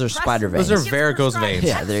antidepressants. Those are spider veins. Those are Gets varicose prescribed veins.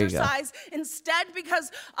 Yeah, there you go. exercise instead, because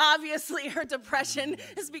obviously her depression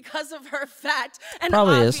is because of her fat, and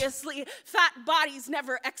Probably is. obviously fat bodies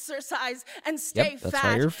never exercise and stay Yep, that's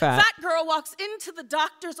fat. why you're fat. Fat girl walks into the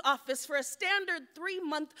doctor's office for a standard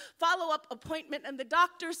 3-month follow-up appointment, and the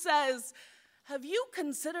doctor says, "Have you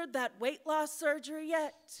considered that weight loss surgery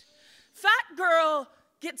yet?" Fat girl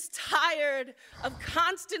gets tired of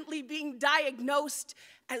constantly being diagnosed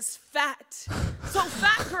as fat. So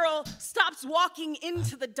fat girl stops walking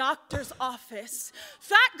into the doctor's office.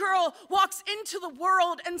 Fat girl walks into the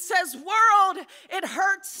world and says, "World, it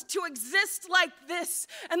hurts to exist like this."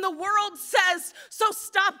 And the world says, "So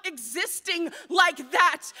stop existing like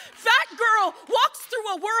that." Fat girl walks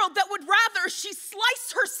through a world that would rather she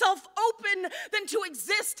slice herself open than to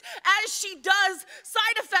exist as she does.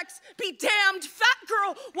 Side effects be damned. Fat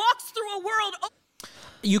girl walks through a world.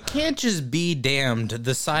 You can't just be damned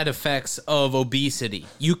the side effects of obesity.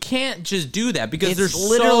 You can't just do that because It's there's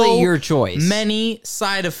literally so your choice. many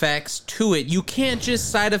side effects to it. You can't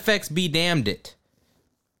just side effects be damned it.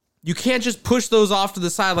 You can't just push those off to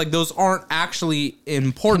the side like those aren't actually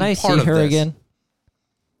important Can I part see of her this. again?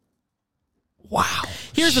 Wow.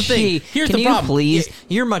 Here's the thing. Here's Can the you problem. please?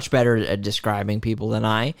 You're much better at describing people than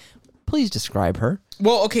I. Please describe her.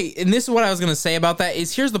 Well, okay, and this is what I was going to say about that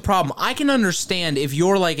is here's the problem. I can understand if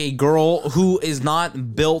you're like a girl who is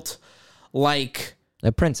not built like,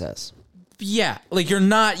 A princess. yeah, like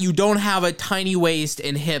you don't have a tiny waist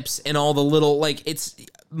and hips and all the little, like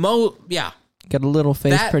yeah. Got a little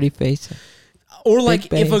face, pretty face. Or like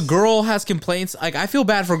Big if a base. girl has complaints, like I feel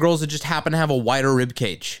bad for girls that just happen to have a wider rib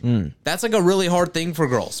cage. That's like a really hard thing for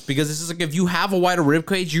girls because this is like if you have a wider rib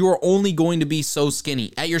cage, you are only going to be so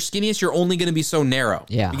skinny. At your skinniest, you're only going to be so narrow.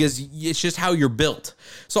 Yeah. Because it's just how you're built.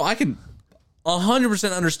 So I can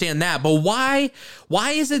 100% understand that. But why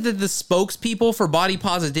is it that the spokespeople for body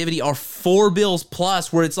positivity are 4 bills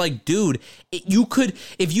plus where it's like, dude, you could,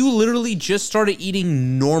 if you literally just started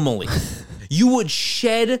eating normally, you would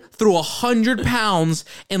shed through 100 pounds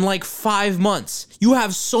in like 5 months. You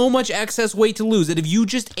have so much excess weight to lose that if you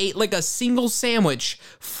just ate like a single sandwich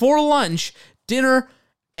for lunch, dinner,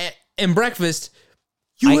 and breakfast,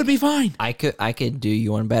 you would be fine. I could do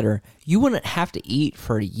you one better. You wouldn't have to eat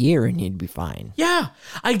for a year and you'd be fine. Yeah.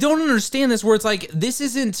 I don't understand this where it's like, this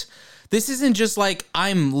isn't just like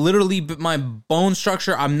I'm literally my bone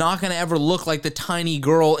structure. I'm not going to ever look like the tiny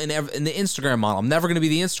girl in the Instagram model. I'm never going to be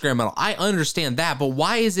the Instagram model. I understand that, but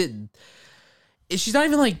why is it? She's not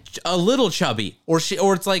even like a little chubby, or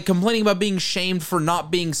it's like complaining about being shamed for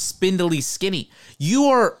not being spindly skinny.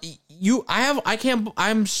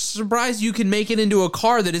 I'm surprised you can make it into a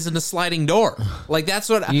car that isn't a sliding door. Like that's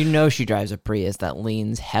what You know she drives a Prius that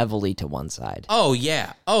leans heavily to one side. Oh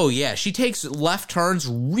yeah. She takes left turns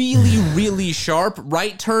really, really sharp.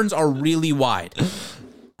 Right turns are really wide.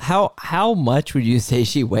 How much would you say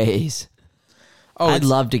she weighs? Oh, I'd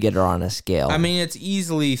love to get her on a scale. I mean, it's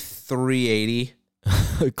easily 380,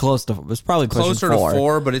 close to. It's probably closer to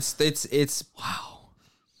 4, but it's.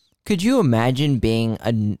 Could you imagine being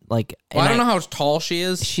like? Well, I don't know how tall she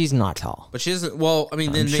is. She's not tall. But she isn't. Well, I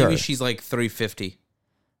mean, then maybe sure. she's like 350.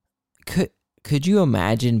 Could you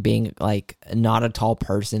imagine being like not a tall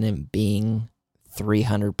person and being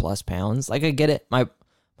 300 plus pounds? Like I get it. My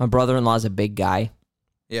brother-in-law's a big guy.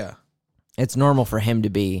 Yeah. It's normal for him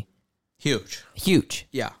to be huge.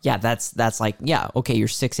 Yeah. Yeah, that's like, yeah, okay, you're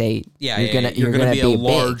 6'8". Yeah, You're gonna be a big.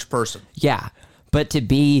 large person. Yeah. But to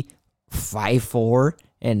be 5'4"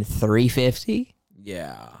 and 350?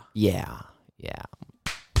 Yeah. Yeah.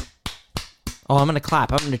 Oh, I'm gonna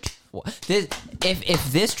clap. I'm gonna.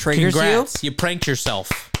 If this triggers Congrats. You pranked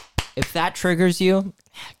yourself. if that triggers you,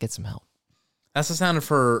 get some help. That's the sound of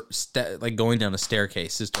her like going down a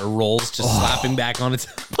staircase. Just her rolls just slapping back on its.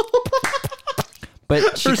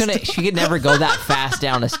 But she could never go that fast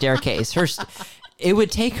down a staircase. It would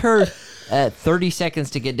take her 30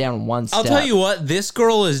 seconds to get down one step. I'll tell you what, this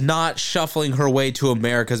girl is not shuffling her way to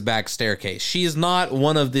America's back staircase. She is not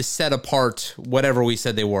one of the set apart, whatever we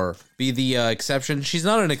said they were. Be the exception. She's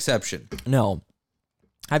not an exception. No.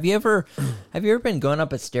 Have you ever been going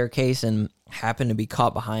up a staircase and happened to be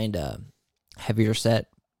caught behind a heavier set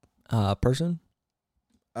person?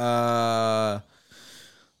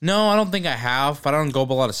 No, I don't think I have. But I don't go up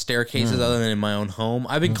a lot of staircases other than in my own home.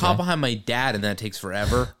 I've been caught behind my dad, and that takes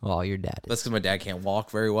forever. Well, your dad. That's because my dad can't walk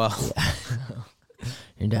very well. Yeah.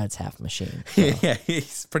 Your dad's half machine. So. Yeah,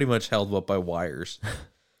 he's pretty much held up by wires.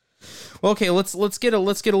 Well, okay, let's get a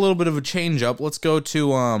little bit of a change up. Let's go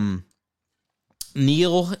to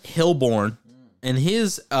Neil Hilborn and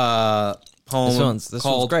his poem this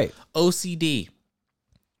one's great. OCD.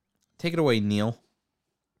 Take it away, Neil.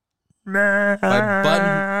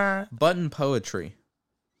 By Button Poetry.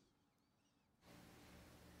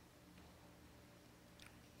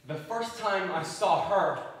 The first time I saw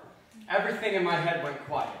her, everything in my head went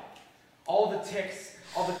quiet. All the ticks,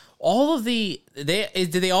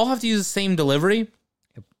 did they all have to use the same delivery?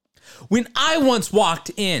 Yep. When I once walked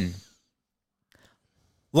in,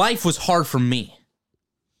 life was hard for me.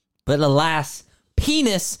 But alas,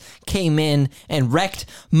 penis came in and wrecked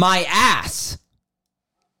my ass.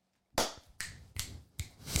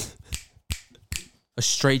 A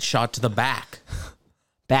straight shot to the back.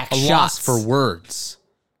 Back a shots. loss for words.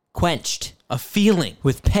 Quenched. A feeling.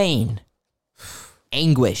 With pain.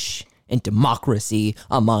 Anguish. And democracy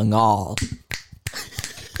among all.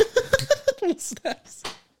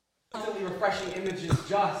 Constantly refreshing images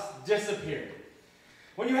just disappeared.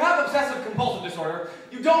 When you have obsessive compulsive disorder,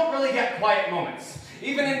 you don't really get quiet moments.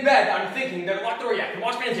 Even in bed, I'm thinking that lock the door yet,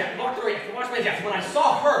 wash man's yet, lock the door yet, wash man's yet. When I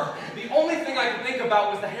saw her, the only thing I could think about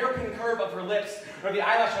was the hairpin curve of her lips, or the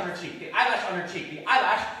eyelash on her cheek, the eyelash on her cheek, the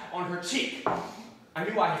eyelash on her cheek. I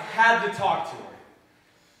knew I had to talk to her.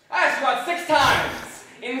 I asked her about 6 times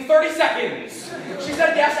in 30 seconds. She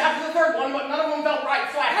said yes after the third one, but none of them felt right,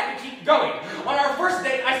 so I had to keep going. On our first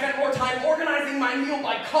date, I spent more time organizing my meal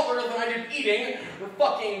by color than I did eating or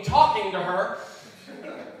fucking talking to her.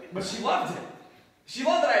 But she loved it. She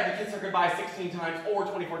loved that I had to kiss her goodbye 16 times or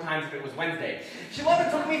 24 times if it was Wednesday. She loved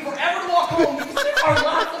it took me forever to walk home because there are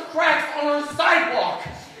lots of cracks on our sidewalk.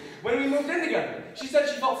 When we moved in together, she said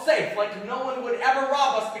she felt safe, like no one would ever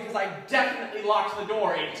rob us because I definitely locked the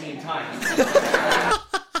door 18 times.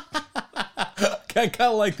 I kind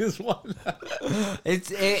of like this one.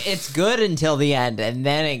 It's good until the end, and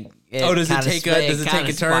then does it take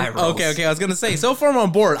a turn? Spirals. Okay. I was gonna say, so far I'm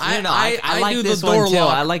on board. I like do this the door one too.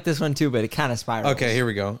 lock. I like this one too, but it kind of spirals. Okay, here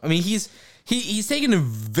we go. I mean, he's taking a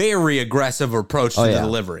very aggressive approach to the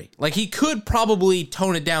delivery. Like he could probably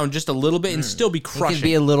tone it down just a little bit and still be crushing. He could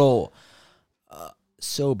be a little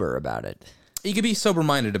sober about it. He could be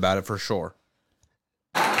sober-minded about it for sure.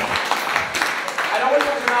 I'd always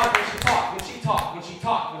watch her mouth when she talked, when she talked, when she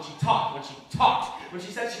talked, when she talked, when she talked. When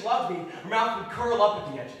she said she loved me, her mouth would curl up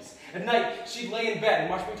at the edges. At night, she'd lay in bed and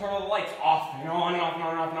watch me turn all the lights off and on and off and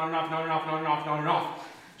on and off and on and off and on and off and on and off and on and off.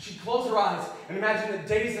 She'd close her eyes and imagine that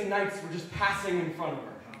days and nights were just passing in front of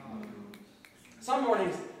her. Some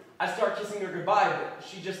mornings, I'd start kissing her goodbye, but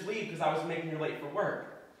she'd just leave because I was making her late for work.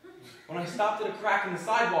 When I stopped at a crack in the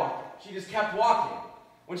sidewalk, she just kept walking.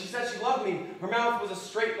 When she said she loved me, her mouth was a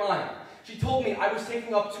straight line. She told me I was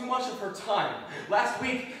taking up too much of her time. Last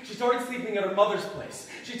week, she started sleeping at her mother's place.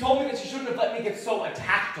 She told me that she shouldn't have let me get so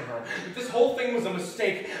attached to her, that this whole thing was a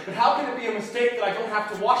mistake. But how can it be a mistake that I don't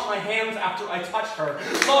have to wash my hands after I touch her?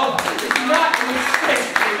 Love is not a mistake.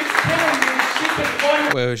 It's killing me. She can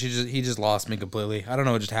Wait, he just lost me completely. I don't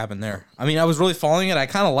know what just happened there. I mean, I was really following it. I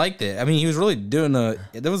kind of liked it. I mean, he was really doing that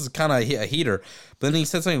was kind of a heater. But then he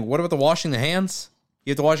said something, what about the washing the hands?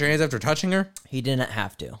 You have to wash your hands after touching her? He didn't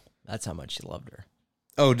have to. That's how much he loved her.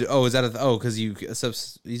 Is that because he's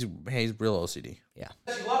real OCD. Yeah.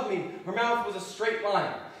 She loved me. Her mouth was a straight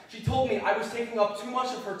line. She told me I was taking up too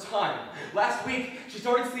much of her time. Last week, she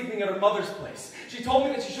started sleeping at her mother's place. She told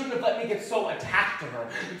me that she shouldn't have let me get so attached to her,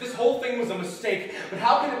 that this whole thing was a mistake. But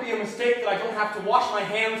how can it be a mistake that I don't have to wash my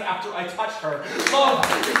hands after I touch her? Love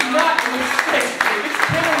is not a mistake. It's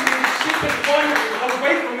killing me. She can run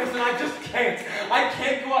away from this, and I just just can't. I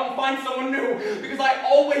can't go out and find someone new because I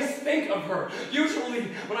always think of her. Usually,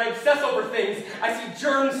 when I obsess over things, I see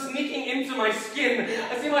germs sneaking into my skin.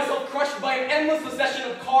 I see myself crushed by an endless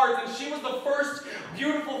succession of cards, and she was the first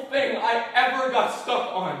beautiful thing I ever got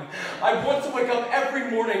stuck on. I want to wake up every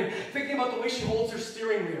morning thinking about the way she holds her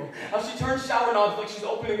steering wheel, how she turns shower knobs like she's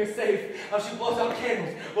opening a safe, how she blows out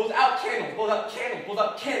candles, blows out candles, blows out candles, blows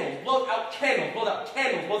out candles, blows out candles, blows out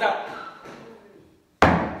candles, blows out.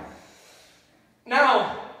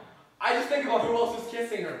 Now, I just think about who else is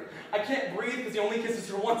kissing her. I can't breathe because he only kisses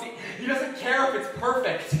her once. He doesn't care if it's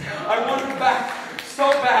perfect. I want her back so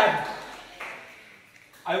bad.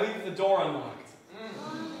 I leave the door unlocked.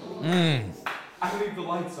 I leave the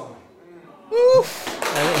lights on.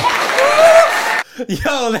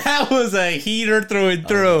 Yo, that was a heater through and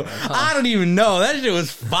through. I don't even know. That shit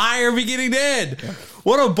was fire beginning to end.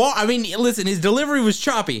 What a bar. I mean, listen, his delivery was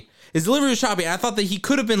choppy. I thought that he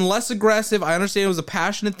could have been less aggressive. I understand it was a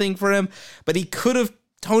passionate thing for him, but he could have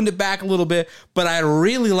toned it back a little bit. But I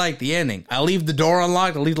really like the ending. I leave the door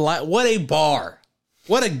unlocked. I leave the light. What a bar.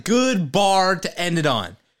 What a good bar to end it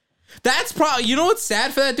on. That's probably, you know what's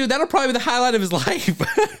sad for that dude? That'll probably be the highlight of his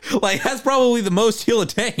life. Like, that's probably the most he'll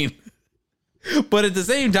attain. But at the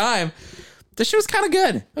same time, the shit was kind of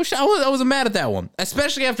good. I wasn't mad at that one,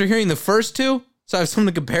 especially after hearing the first two. So I have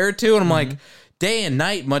something to compare it to, and I'm like, day and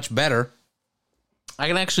night, much better. I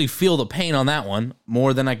can actually feel the pain on that one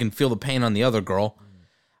more than I can feel the pain on the other girl.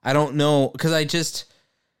 I don't know, because that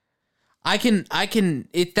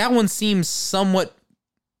one seems somewhat.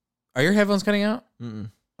 Are your headphones cutting out? Oh,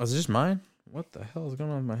 is it just mine? What the hell is going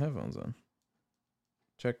on with my headphones on?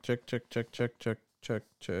 Check. Oh,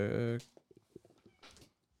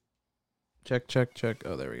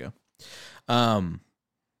 there we go.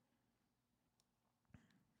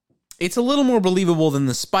 It's a little more believable than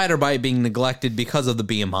the spider bite being neglected because of the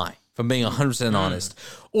BMI, if I'm being 100% honest.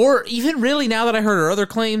 Or even really, now that I heard her other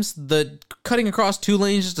claims, the cutting across 2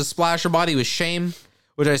 lanes just to splash her body with shame,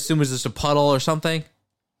 which I assume is just a puddle or something.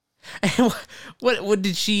 And what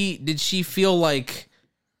did she feel like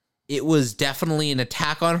it was definitely an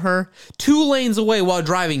attack on her? 2 lanes away while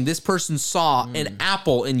driving, this person saw an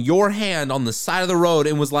apple in your hand on the side of the road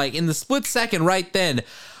and was like, in the split second right then,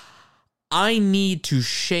 I need to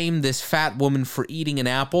shame this fat woman for eating an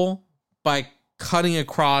apple by cutting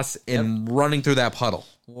across and running through that puddle.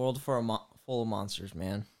 World full of monsters,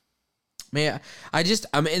 man. Man, I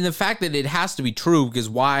mean, the fact that it has to be true, because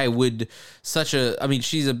why would she's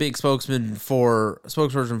a big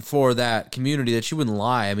spokesperson for that community, that she wouldn't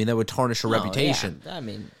lie. I mean, that would tarnish her reputation. Yeah. I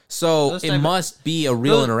mean, so it must be a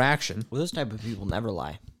real interaction. Well, those type of people never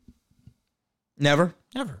lie. Never?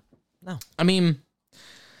 Never. No. I mean,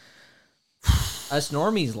 us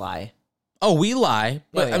normies lie. Oh, we lie,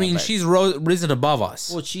 but she's risen above us.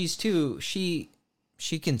 Well, she's too. She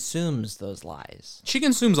consumes those lies. She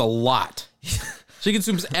consumes a lot. She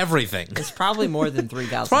consumes everything. It's probably more than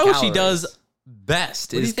 3,000 probably calories. What she does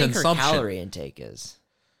best is consumption. What do you think her calorie intake is?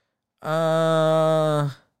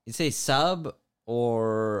 You'd say sub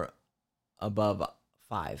or above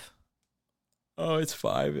 5? Oh, it's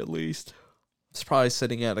 5 at least. It's probably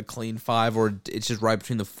sitting at a clean 5, or it's just right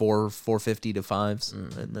between the 450 to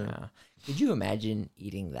 5s. Yeah. Could you imagine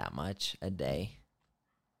eating that much a day?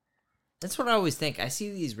 That's what I always think. I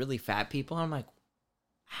see these really fat people, and I'm like,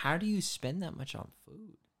 how do you spend that much on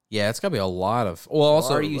food? Yeah, it's got to be a lot of... Well,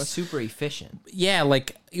 also, or are you super efficient? Yeah,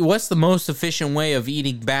 like, what's the most efficient way of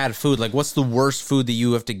eating bad food? Like, what's the worst food that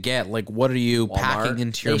you have to get? Like, what are you packing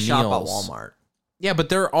into your meals? They shop at Walmart. Yeah, but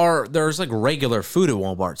there's like regular food at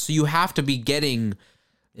Walmart, so you have to be getting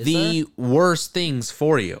the worst things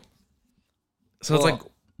for you. So it's like...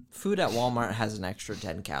 Food at Walmart has an extra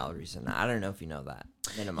 10 calories in it. I don't know if you know that.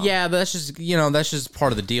 Minimum. Yeah, but that's just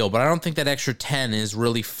part of the deal. But I don't think that extra 10 is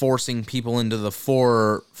really forcing people into the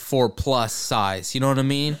 4 plus size. You know what I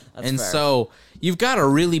mean? That's fair. So you've got to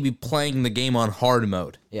really be playing the game on hard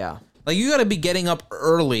mode. Yeah. Like, you got to be getting up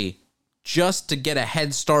early just to get a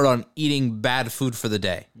head start on eating bad food for the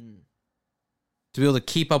day. To be able to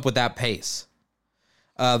keep up with that pace.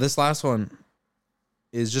 This last one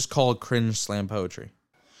is just called Cringe Slam Poetry.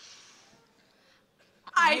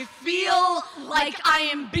 I feel like I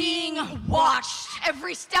am being watched.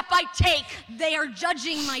 Every step I take, they are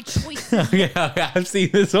judging my choices. Yeah, I've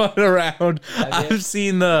seen this one around. I've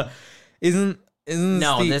seen the... Isn't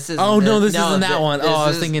no, this is... Oh, no, this isn't that one. Oh, I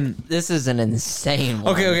was thinking... This is an insane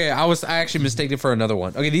one. Okay. I actually mistaken it for another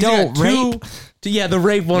one. Okay, these are two... Yeah, the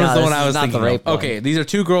rape one is the one I was thinking of. Okay, these are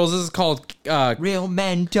 2 girls. This is called... Real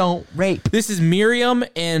men don't rape. This is Miriam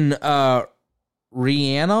and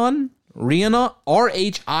Rhiannon. Rhiannon,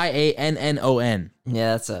 Rhiannon.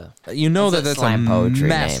 Yeah, that's a That's a slam poetry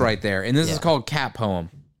mess name. right there. And this is called Cat Poem.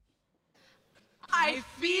 I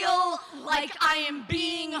feel like I am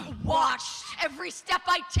being watched. Every step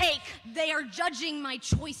I take, they are judging my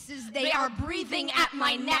choices. They are breathing at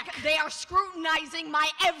my neck. They are scrutinizing my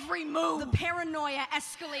every move. The paranoia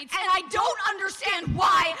escalates, and I don't understand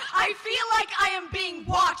why. I feel like I am being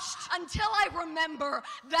watched until I remember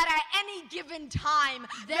that at any given time,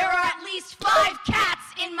 there are at least 5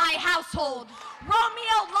 cats in my household.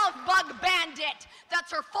 Romeo Lovebug Bandit.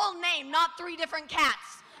 That's her full name, not 3 different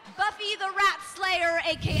cats. Buffy the Rat Slayer,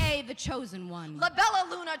 a.k.a. the Chosen One. La Bella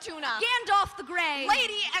Luna Tuna. Gandalf the Grey.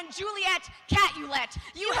 Lady and Juliet Capulet.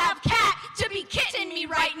 You have cat to be kitten me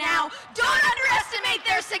right now. Don't underestimate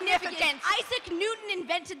their significance. Isaac Newton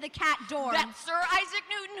invented the cat door. That's Sir Isaac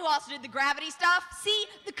Newton, who also did the gravity stuff. See,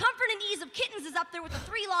 the comfort and ease of kittens is up there with the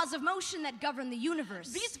 3 laws of motion that govern the universe.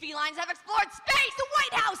 These felines have explored space, the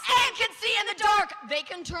White House, and can see in the dark. They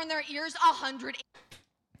can turn their ears 100.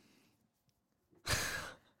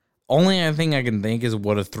 Only thing I can think is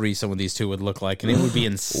what a threesome with these two would look like, and it would be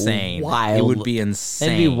insane. Wild. It would be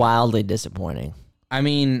insane. It'd be wildly disappointing. I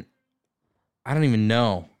mean, I don't even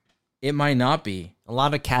know. It might not be. A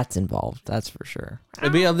lot of cats involved, that's for sure.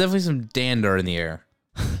 There'd be definitely some dander in the air.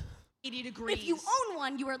 80 degrees. If you own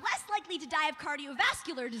one, you are less likely to die of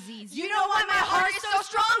cardiovascular disease. You know why my heart is so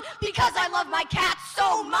strong? Because I love my cats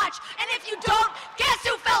so much. And if you don't, guess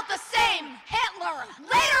who felt the same? Hitler.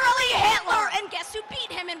 Literally Hitler. And guess who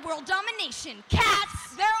beat him in world domination?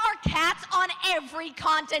 Cats. There are cats on every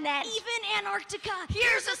continent. Even Antarctica.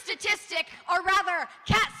 Here's a statistic, or rather,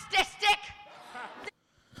 cat statistic.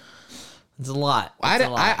 It's a lot. I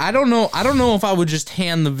don't know. I don't know if I would just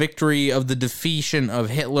hand the victory of the defeation of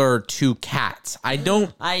Hitler to cats. I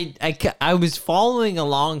don't. I was following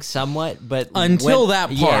along somewhat, but Until that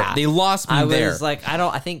part, they lost me there. I was like, I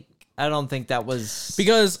don't think that was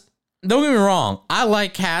because don't get me wrong. I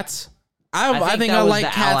like cats. I think I like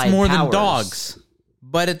cats Allied more powers. than dogs.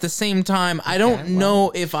 But at the same time, I don't know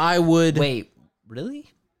if I would. Wait, really?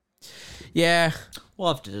 Yeah,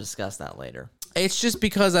 We'll have to discuss that later. it's just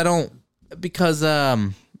because I don't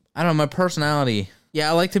know, my personality. Yeah,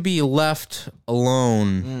 I like to be left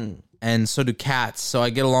alone, and so do cats. So I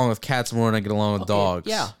get along with cats more than I get along with dogs.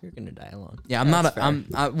 Yeah, you're gonna die alone.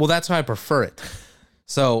 Yeah, well, that's how I prefer it.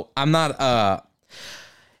 So I'm not a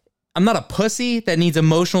pussy that needs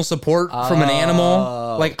emotional support from an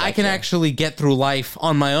animal. Like I can actually get through life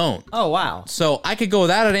on my own. Oh wow. So I could go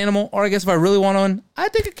without an animal, or I guess if I really want one,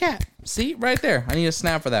 I'd take a cat. See, right there. I need a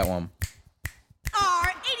snap for that one.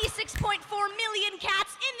 Are 86.4 million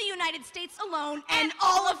cats in the United States alone, and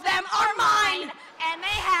all of them are mine. And they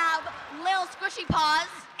have little squishy paws,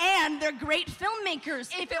 and they're great filmmakers.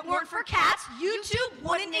 If it weren't for cats, YouTube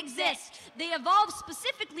wouldn't exist. They evolved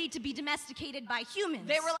specifically to be domesticated by humans.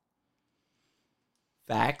 They were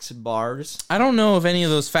Facts, bars. I don't know if any of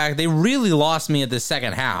those facts. They really lost me at the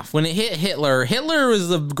second half when it hit Hitler. Hitler was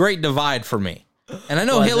the great divide for me. And I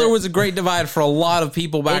know Hitler was a great divide for a lot of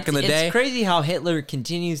people back in the day. It's crazy how Hitler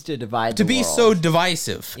continues to divide to the be world. so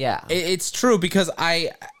divisive. Yeah. It's true because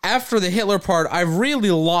after the Hitler part, I've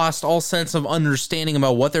really lost all sense of understanding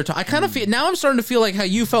about what they're talking. I kind of feel, now I'm starting to feel like how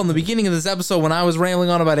you felt in the beginning of this episode when I was rambling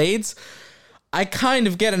on about AIDS. I kind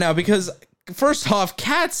of get it now because first off,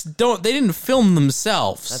 cats they didn't film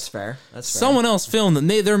themselves. That's fair. Someone else filmed them.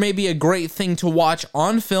 There may be a great thing to watch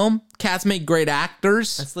on film. Cats make great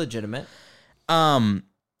actors. That's legitimate.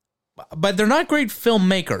 But they're not great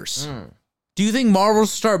filmmakers. Do you think Marvel will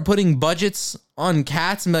start putting budgets on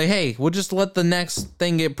cats and be like, hey, we'll just let the next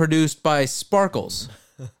thing get produced by Sparkles?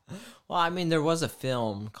 Well, I mean, there was a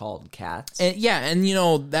film called Cats. And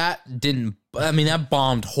that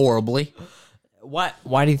bombed horribly. What?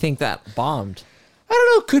 Why do you think that bombed? I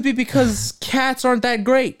don't know. Could be because cats aren't that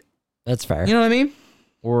great. That's fair. You know what I mean?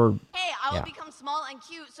 Or hey, I will become small and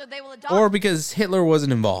cute, so they will adopt. Or because Hitler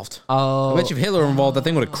wasn't involved. I bet you if Hitler were involved, that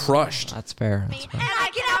thing would have crushed. That's fair. And I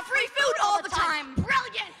can have free food all the time.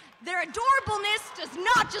 Brilliant. Their adorableness does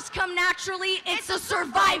not just come naturally, it's a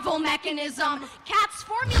survival mechanism. Cats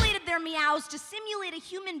formulated their meows to simulate a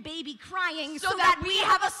human baby crying so that we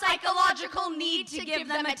have a psychological need to give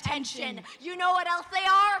them attention. You know what else they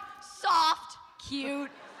are? Soft,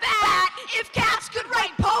 cute, fat. If cats could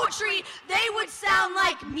write poetry, they would sound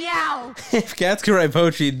like meow. If cats could write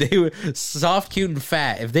poetry, they would soft, cute, and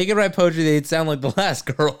fat. If they could write poetry, they'd sound like the last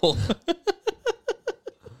girl.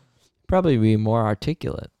 Probably be more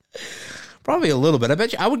articulate. Probably a little bit. I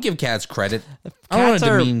bet you I would give cats credit. I don't want to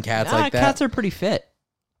demean cats like that. Cats are pretty fit.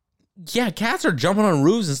 Yeah, cats are jumping on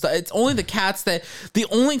roofs and stuff. It's only the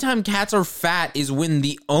only time cats are fat is when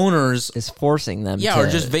the owners is forcing them. Yeah, or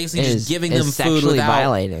just basically just giving them food without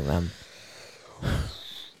violating them.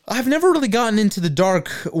 I've never really gotten into the dark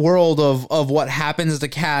world of what happens to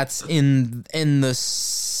cats in the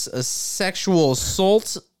sexual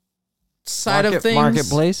assault side of things.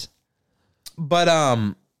 Marketplace. But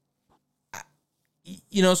so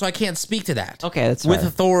I can't speak to that. Okay, that's with fair.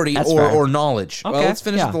 authority That's or fair. knowledge. Okay, Well, let's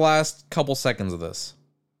finish yeah. with the last couple seconds of this.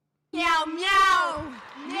 Meow, meow,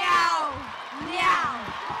 meow,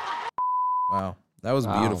 meow. Wow, that was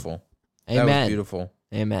beautiful. Amen. That was beautiful.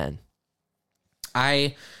 Amen.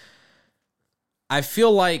 I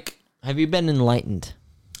feel like Have you been enlightened?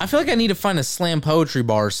 I need to find a slam poetry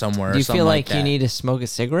bar somewhere. Do you or something feel like you that. need to smoke a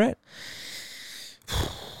cigarette?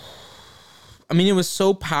 I mean, it was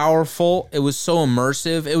so powerful. It was so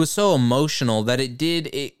immersive. It was so emotional that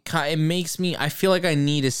it makes me. I feel like I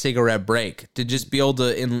need a cigarette break to just be able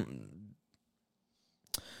to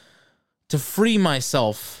free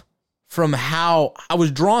myself from how I was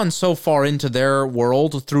drawn so far into their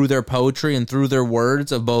world through their poetry and through their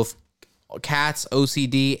words of both cats,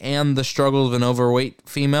 OCD, and the struggles of an overweight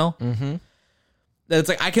female. Mm-hmm. That it's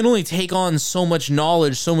like I can only take on so much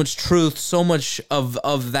knowledge, so much truth, so much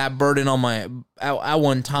of that burden on my at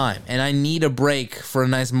one time, and I need a break for a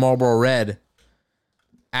nice Marlboro Red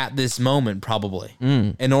at this moment, probably,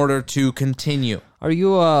 in order to continue. Are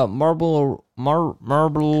you a marble? Are you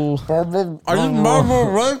Marlboro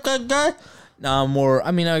Red that guy? No, I'm more.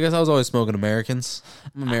 I mean, I guess I was always smoking Americans.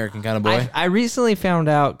 I'm an American kind of boy. I recently found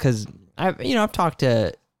out because I've talked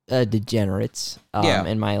to degenerates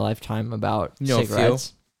in my lifetime about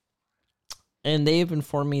cigarettes, and they've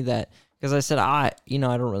informed me that because I said I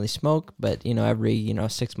don't really smoke, but every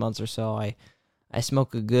 6 months or so I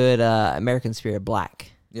smoke a good American Spirit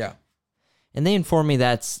Black. Yeah, and they inform me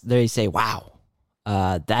they say wow,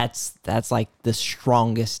 that's like the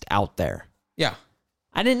strongest out there. yeah.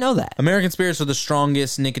 I didn't know that. American Spirits are the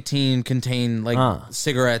strongest nicotine-contained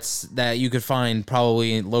cigarettes that you could find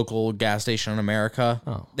probably in local gas station in America.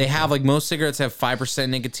 Oh, they have most cigarettes have 5%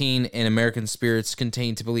 nicotine, and American Spirits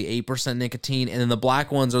contain typically 8% nicotine, and then the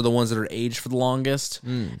black ones are the ones that are aged for the longest,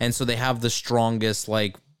 and so they have the strongest So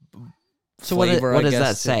flavor. what does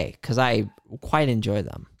that say? Because I quite enjoy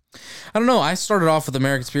them. I don't know. I started off with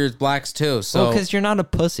American Spirits Blacks too, so because you're not a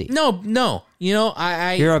pussy. no.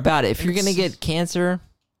 You're about it. If you're gonna get cancer,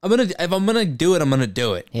 if I'm gonna do it, I'm gonna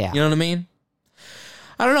do it. Yeah. You know what I mean?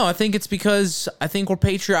 I don't know. I think it's because I think we're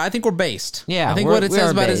patriotic. I think we're based. Yeah, I think we what it says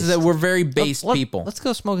are about us is that based. we're very based people. Let's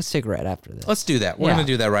go smoke a cigarette after this. Let's do that. We're Yeah. gonna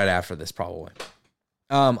do that right after this, probably.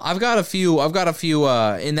 I've got a few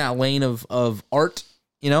in that lane of art,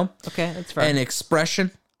 Okay, that's fair. and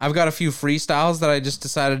expression. I've got a few freestyles that I just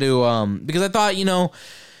decided to because I thought,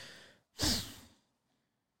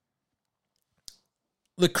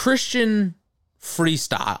 the Christian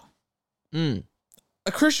freestyle. A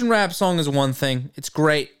Christian rap song is one thing. It's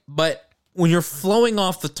great, but when you're flowing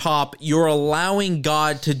off the top, you're allowing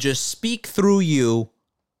God to just speak through you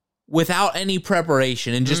without any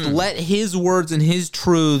preparation and just let his words and his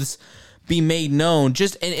truths be made known.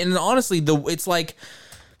 And honestly, it's like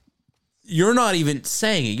you're not even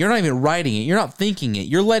saying it. You're not even writing it. You're not thinking it.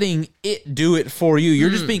 You're letting it do it for you.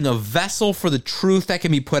 You're just being a vessel for the truth that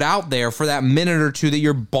can be put out there for that minute or two that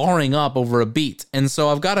you're barring up over a beat. And so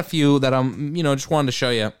I've got a few that I'm, just wanted to show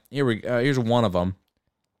you. Here's one of them.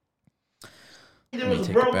 Let me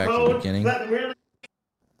take it back to the beginning.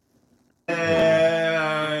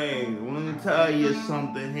 Hey, let me tell you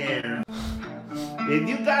something here. If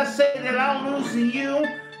you guys say that I'm losing you,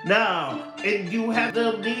 now, if you have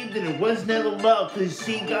to leave, then it was never love. Cause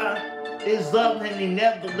see, God is love and he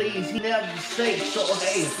never leaves, he never mistakes. So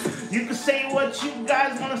hey, you can say what you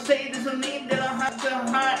guys wanna say. Doesn't mean that I have to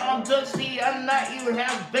hide. I'm just I'm not even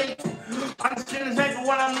half baked. I understand exactly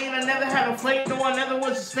what I mean. I never had a flake, no, I never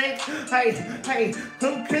was a snake. Hey,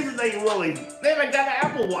 who kisses they really? Then I got an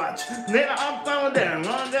Apple Watch. Then I'm going down.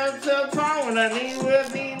 On that cell time when I need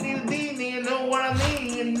you know what I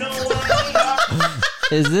mean. You know what I mean.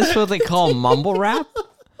 Is this what they call mumble rap?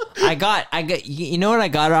 I got. You know what I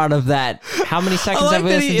got out of that? How many seconds have we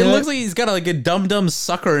listened to it? It looks like he's got a dum-dum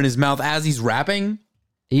sucker in his mouth as he's rapping.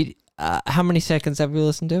 How many seconds have we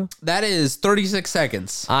listened to? That is 36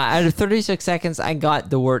 seconds. Out of 36 seconds, I got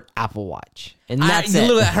the word Apple Watch, and that's I it.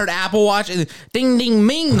 literally heard Apple Watch and ding ding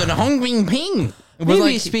ming and hong bing ping.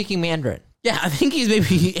 Maybe he's speaking Mandarin. Yeah, I think he's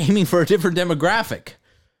maybe aiming for a different demographic.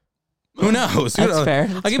 Who knows? That's fair.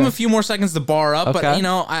 I'll give him a few more seconds to bar up, but Okay.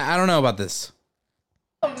 I don't know about this.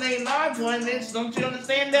 They not doing this, don't you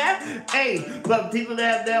understand that? Hey, but people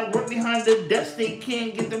that work behind the desk, they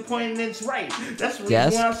can't get the point that's right. That's the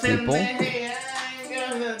reason why I said, people? man, hey, I ain't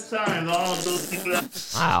got that time. All those people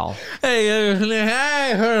that... Wow. Hey, like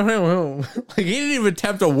he didn't even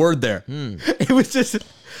attempt a word there. It was just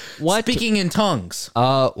speaking in tongues.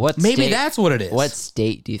 Maybe that's what it is. What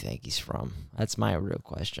state do you think he's from? That's my real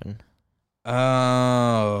question.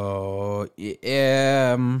 Oh,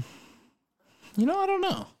 you know, I don't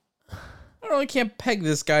know. I really can't peg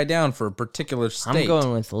this guy down for a particular state. I'm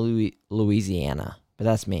going with Louisiana, but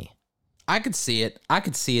that's me. I could see it.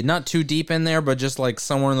 Not too deep in there, but just like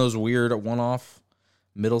somewhere in those weird one-off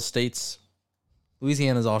middle states.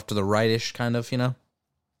 Louisiana's off to the right-ish, kind of, you know?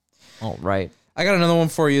 All right. I got another one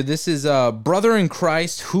for you. This is Brother in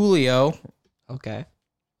Christ, Julio. Okay.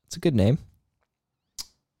 It's a good name.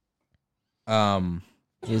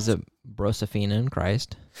 He's a Brosophina in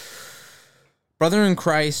Christ. Brother in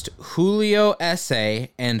Christ, Julio Essay,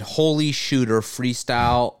 and Holy Shooter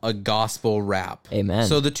freestyle a gospel rap. Amen.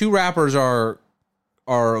 So the two rappers are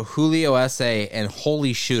Julio Essay and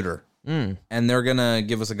Holy Shooter. And they're going to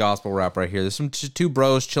give us a gospel rap right here. There's some two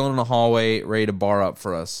bros chilling in the hallway ready to bar up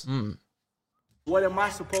for us. What am I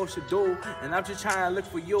supposed to do? And I'm just trying to look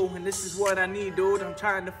for you. And this is what I need, dude. I'm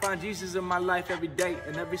trying to find Jesus in my life every day.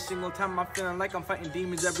 And every single time I'm feeling like I'm fighting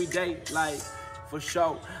demons every day. Like, for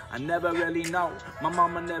sure, I never really know. My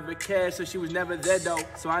mama never cared, so she was never there though.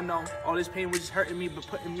 So I know all this pain was just hurting me, but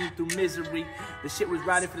putting me through misery. The shit was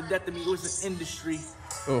riding for the death of me. It was an industry.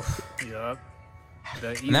 Oof. Yup.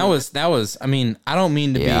 And that was, I mean, I don't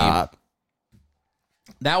mean to be. That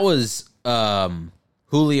was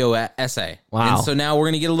Julio Essay. Wow. And so now we're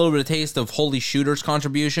going to get a little bit of taste of Holy Shooter's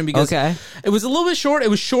contribution because it was a little bit short. It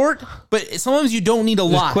was short, but sometimes you don't need a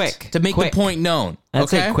lot to make the point known. I'd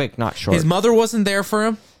say quick, not short. His mother wasn't there for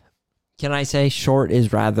him. Can I say short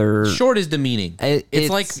is rather... Short is demeaning.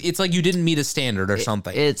 It's like you didn't meet a standard or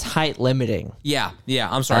something. It's height limiting. Yeah,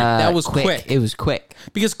 I'm sorry. That was quick. It was quick.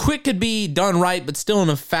 Because quick could be done right, but still in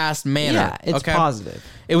a fast manner. Yeah, it's positive.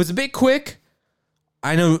 It was a bit quick.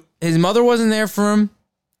 I know his mother wasn't there for him.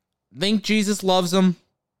 Think Jesus loves him.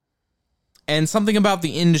 And something about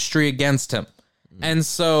the industry against him. And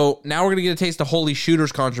so now we're going to get a taste of Holy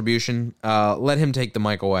Shooter's contribution. Let him take the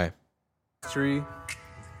mic away. Yup.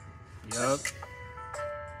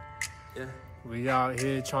 Yeah. We out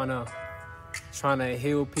here trying to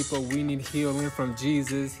heal people. We need healing from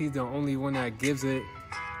Jesus. He's the only one that gives it.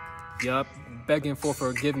 Yup. Begging for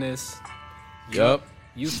forgiveness. Yup.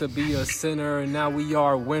 Used to be a sinner, and now we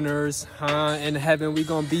are winners. In heaven, we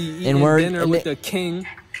gonna be eating dinner with the king.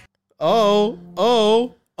 Oh,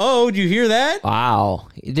 did you hear that? Wow.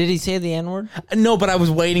 Did he say the N-word? No, but I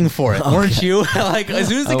was waiting for it. Weren't you? Like, as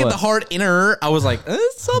soon as they get the hard inner, I was like,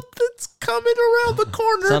 something's coming around the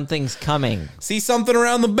corner. Something's coming. See something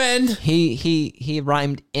around the bend? He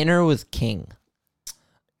rhymed inner with king.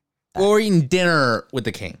 Well, we're eating dinner with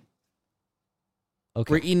the king.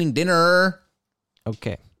 Okay. We're eating dinner.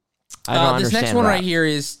 Okay. I don't understand. This next one right here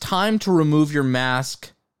is time to remove your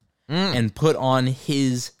mask and put on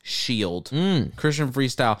his shield. Christian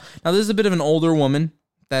freestyle. Now, this is a bit of an older woman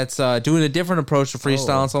that's doing a different approach to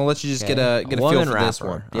freestyle, so I'll let you just get a feel for this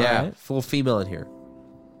one. Yeah, full female in here.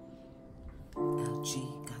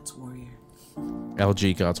 LG God's Warrior.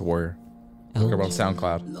 LG God's Warrior. Look about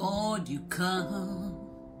SoundCloud. Lord, you come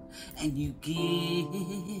and you give.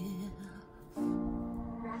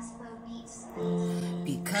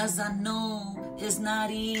 Because I know it's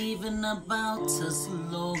not even about us,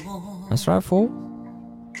 Lord. That's right, fool.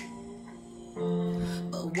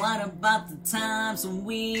 But what about the times when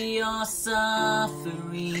we are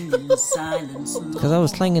suffering in silence, Lord? Because I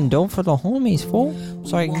was slinging dope for the homies, fool.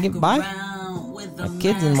 So I can get by. My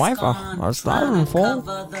kids and wife are starving, fool.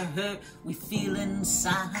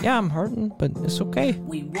 Yeah, I'm hurting, but it's okay.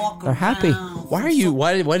 They're happy.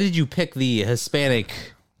 Why did you pick the Hispanic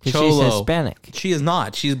Cholo? She's Hispanic. She is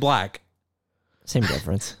not. She's black. Same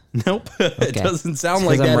difference. Nope. It doesn't sound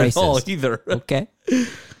like that at all either. Okay.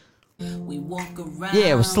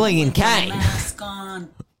 Yeah, we're slinging cane.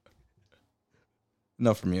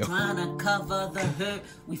 Enough from you. Trying to cover the hurt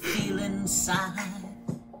we feel inside.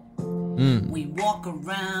 We walk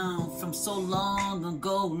around from so long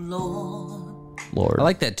ago, Lord. I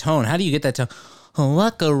like that tone. How do you get that tone?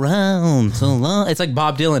 Walk around so long. It's like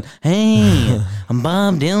Bob Dylan. Hey, I'm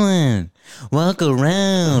Bob Dylan. Walk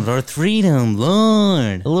around our freedom,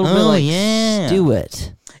 Lord. A little bit like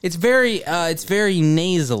Stewart. It's very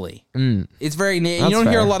nasally. It's very you don't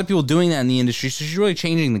hear a lot of people doing that in the industry, so she's really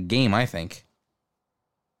changing the game, I think.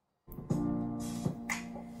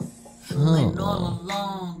 When all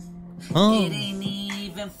along, it ain't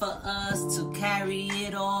even heaven for us to carry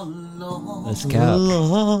it all alone. Let's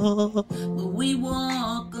go. But we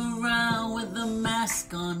walk around with a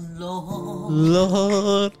mask on, Lord.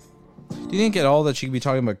 Lord. Do you think at all that she could be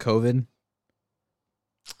talking about COVID?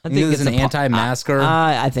 I think it's an anti-masker.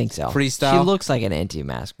 I think so. Freestyle. She looks like an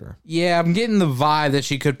anti-masker. Yeah, I'm getting the vibe that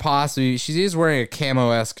she could possibly. She is wearing a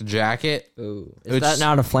camo-esque jacket. Ooh, is that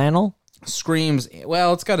not a flannel? Screams.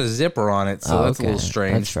 Well, it's got a zipper on it, so that's a little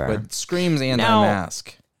strange. That's fair. But screams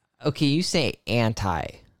anti-mask. Okay, you say anti.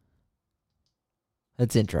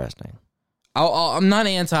 That's interesting. I'm not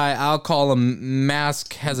anti. I'll call them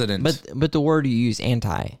mask hesitant. But the word you use,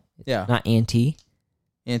 anti. Yeah. Not anti.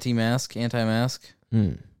 Anti-mask, anti-mask.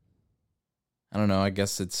 I don't know. I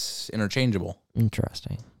guess it's interchangeable.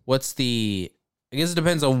 Interesting. I guess it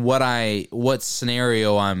depends on what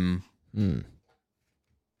scenario I'm.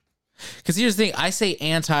 Because here's the thing. I say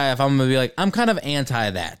anti if I'm going to be like, I'm kind of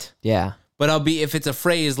anti that. Yeah. But I'll be, if it's a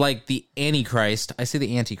phrase like the Antichrist, I say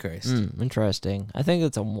the Antichrist. Interesting. I think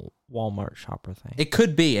it's a Walmart shopper thing. It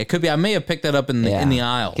could be. I may have picked that up in the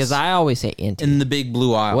aisles. Because I always say anti. In the big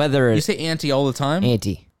blue aisle. Whether you say anti all the time?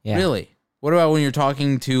 Anti. Yeah. Really? What about when you're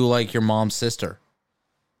talking to like your mom's sister?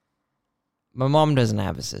 My mom doesn't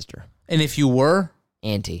have a sister. And if you were?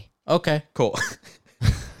 Auntie. Okay, cool.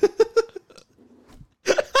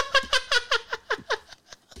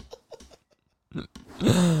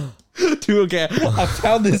 Dude, okay. I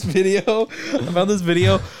found this video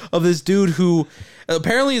of this dude who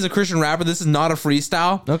apparently is a Christian rapper. This is not a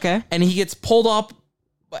freestyle. Okay. And he gets pulled up.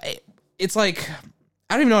 It's like,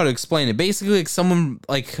 I don't even know how to explain it. Basically, like someone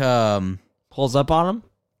like pulls up on him.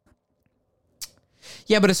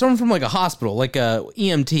 Yeah, but it's someone from like a hospital, like a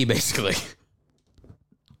EMT, basically.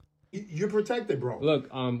 You're protected, bro. Look,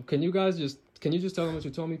 can you just tell them what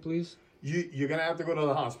you told me, please? You're gonna have to go to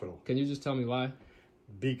the hospital. Can you just tell me why?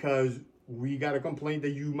 Because we got a complaint that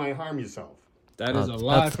you might harm yourself. That is a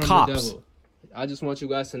lie from the devil. I just want you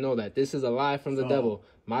guys to know that this is a lie from the devil.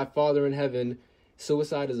 My Father in heaven,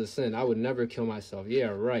 suicide is a sin. I would never kill myself. Yeah,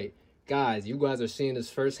 right. Guys, you guys are seeing this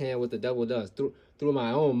firsthand what the devil does. Through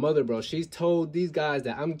my own mother, bro. She's told these guys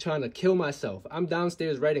that I'm trying to kill myself. I'm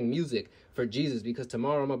downstairs writing music for Jesus because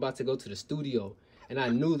tomorrow I'm about to go to the studio. And I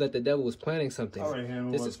knew that the devil was planning something. All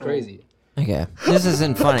right, this is crazy. Okay. This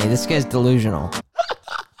isn't funny. This guy's delusional.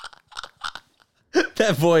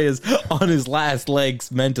 That boy is on his last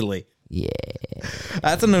legs mentally. Yeah.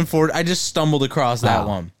 That's an unfortunate. I just stumbled across that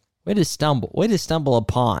one. Way to stumble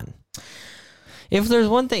upon. If there's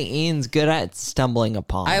one thing Ian's good at, it's stumbling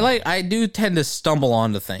upon. I do tend to stumble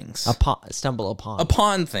onto things. Stumble upon.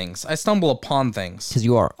 Upon things. I stumble upon things. Because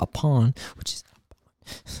you are a pawn, which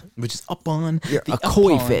is up on. You're a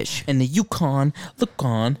koi fish. And the Yukon, look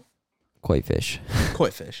on. Koi fish. Koi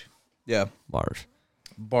fish. Yeah.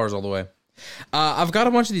 Bars all the way. I've got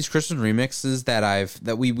a bunch of these Christian remixes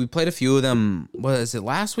that we played a few of them. What is it,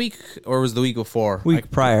 last week or was it the week before? Week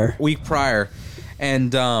prior.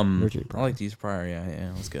 And I like these prior. Yeah,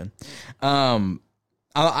 it was good. I'm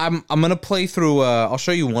gonna play through. I'll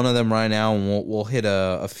show you one of them right now, and we'll hit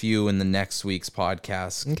a few in the next week's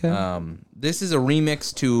podcast. Okay. This is a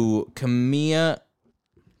remix to Camila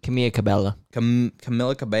Cabello.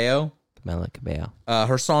 Camila Cabello. Camila Cabello.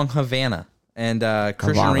 Her song Havana, and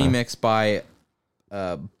Christian remix by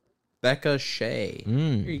Becca Shea.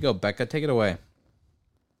 Here you go, Becca. Take it away.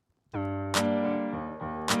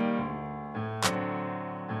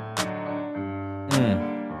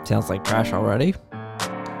 Sounds like trash already.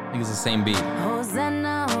 I think it's the same beat.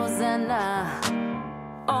 Hosanna,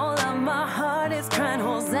 Hosanna. All of my heart is crying,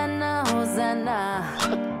 Hosanna,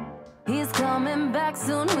 Hosanna. He's coming back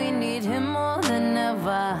soon, we need him more than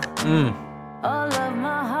ever. All of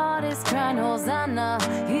my heart is crying, Hosanna.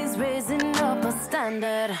 He's raising up a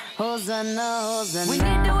standard. Hosanna, Hosanna. We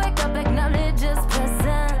need to wake up, acknowledge his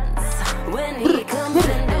presence. When he comes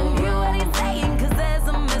in, don't hear what he's saying, cause there's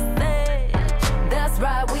a message. That's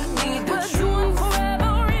right, we need the truth.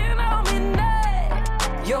 Forever in our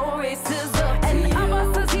midnight. Your race is up to you. And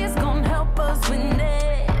Abba says he's gonna help us win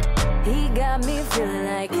it. He got me feeling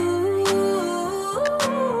like, ooh,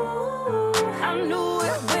 I knew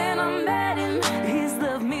it when I met him. He's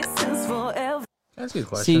loved me since forever. That's a good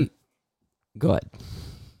question. See, go ahead.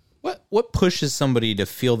 What pushes somebody to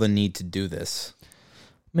feel the need to do this?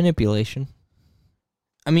 Manipulation.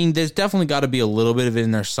 I mean, there's definitely got to be a little bit of it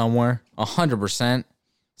in there somewhere. 100%.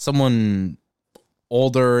 Someone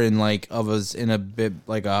older and like of us in a bit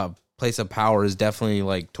like a place of power is definitely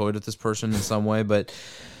like toyed with this person in some way. But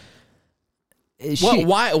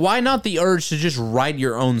why not the urge to just write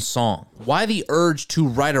your own song? Why the urge to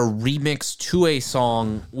write a remix to a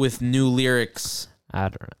song with new lyrics? I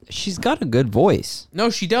don't know. She's got a good voice. No,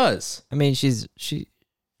 she does. I mean, she's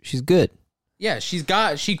good. Yeah, she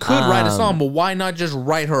could write a song, but why not just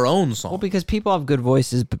write her own song? Well, because people have good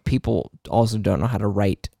voices, but people also don't know how to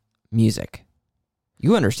write music.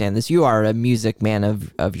 You understand this. You are a music man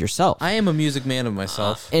of yourself. I am a music man of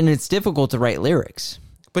myself. And it's difficult to write lyrics.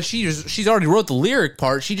 But she's already wrote the lyric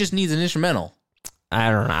part. She just needs an instrumental. I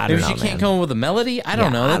don't know. Maybe she can't come up with a melody. I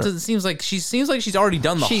don't know. That doesn't seems like she's already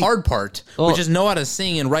done the hard part, which is know how to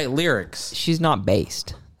sing and write lyrics. She's not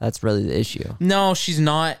based. That's really the issue. No, she's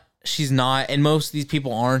not. She's not, and most of these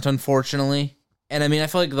people aren't, unfortunately. And I mean, I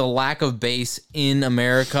feel like the lack of bass in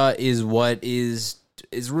America is what is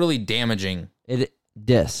really damaging.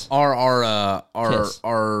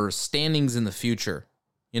 Our standings in the future.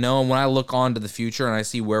 You know, and when I look on to the future and I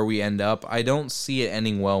see where we end up, I don't see it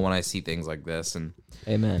ending well when I see things like this. And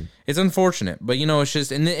amen. It's unfortunate, but you know, it's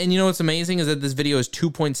just and you know what's amazing is that this video has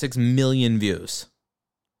 2.6 million views.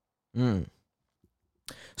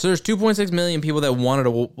 So there's 2.6 million people that wanted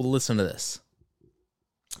to listen to this.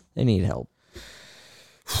 They need help.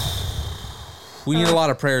 We need a lot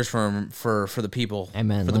of prayers for the people.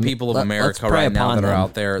 Amen. For the people of America right now that are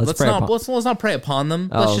out there. Let's not pray upon them.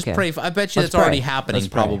 Let's just pray. I bet you that's already happening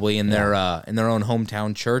probably in their own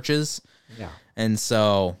hometown churches. Yeah. And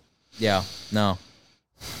so, yeah, no.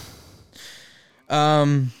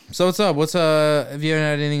 So what's up? Have you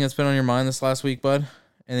had anything that's been on your mind this last week, bud?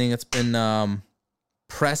 Anything that's been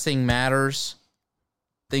pressing matters?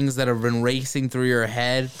 Things that have been racing through your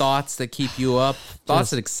head, thoughts that keep you up, thoughts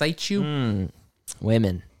that excite you?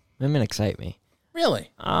 Women excite me.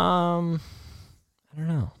 Really? I don't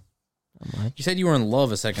know. Not much. You said you were in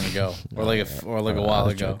love a second ago, or a while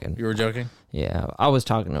ago. Joking. You were joking? Yeah, I was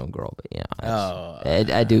talking to a girl, but yeah,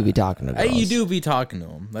 I do be talking to girls. You do be talking to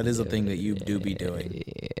them. That is a thing that you do be doing.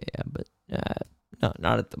 Yeah, but no,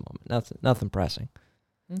 not at the moment. Nothing pressing.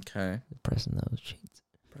 Okay. Pressing those sheets.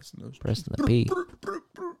 Pressing the P.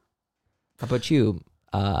 How about you,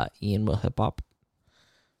 Ian Will Hip Hop?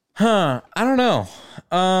 I don't know.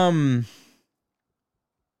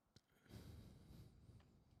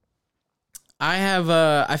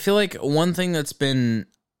 I feel like one thing that's been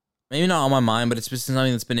maybe not on my mind, but it's just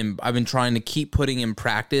something that's been I've been trying to keep putting in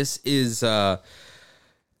practice is like,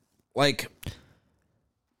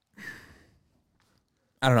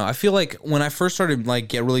 I don't know. I feel like when I first started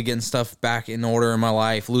really getting stuff back in order in my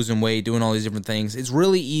life, losing weight, doing all these different things, it's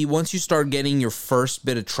really once you start getting your first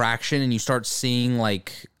bit of traction and you start seeing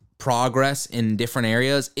like progress in different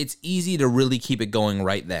areas, it's easy to really keep it going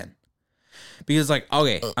right then. Because like,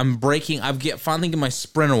 okay, finally get my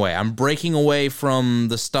sprint away. I'm breaking away from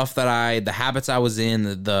the stuff the habits I was in,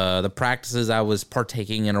 the practices I was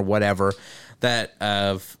partaking in or whatever that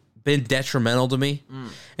have been detrimental to me.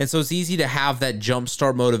 And so it's easy to have that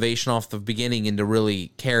jumpstart motivation off the beginning and to really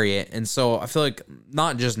carry it. And so I feel like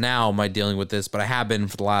not just now am I dealing with this, but I have been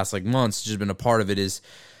for the last months, just been a part of it is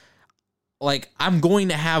like, I'm going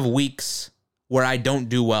to have weeks where I don't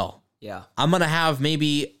do well. Yeah. I'm going to have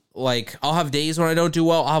maybe I'll have days when I don't do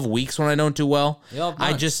well. I'll have weeks when I don't do well.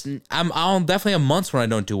 I'll definitely have months when I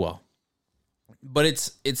don't do well. But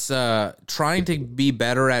it's trying to be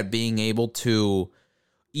better at being able to,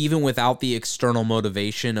 even without the external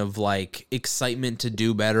motivation of like excitement to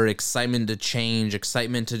do better, excitement to change,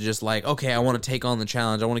 excitement to just like, okay, I want to take on the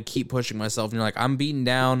challenge. I want to keep pushing myself. And you're like, I'm beaten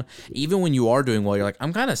down. Even when you are doing well, you're like,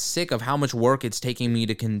 I'm kind of sick of how much work it's taking me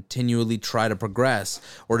to continually try to progress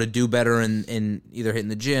or to do better in either hitting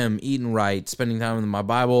the gym, eating right, spending time with my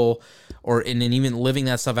Bible, and then even living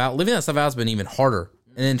that stuff out. Living that stuff out has been even harder.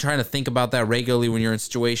 And then trying to think about that regularly when you're in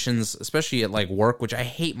situations, especially at like work, which I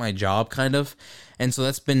hate my job kind of. And so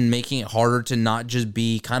that's been making it harder to not just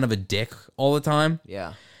be kind of a dick all the time.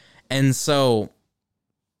 Yeah. And so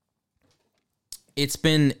it's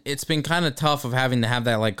been kind of tough of having to have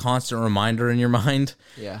that like constant reminder in your mind.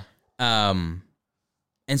 Yeah. And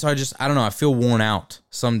so I don't know, I feel worn out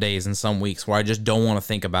some days and some weeks where I just don't want to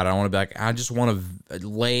think about it. I want to be like, I just want to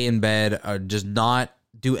lay in bed or just not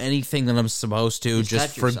do anything that I'm supposed to,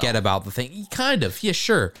 just forget about the thing. Kind of, yeah,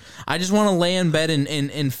 sure. I just want to lay in bed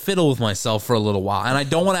and fiddle with myself for a little while, and I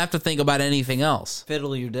don't want to have to think about anything else.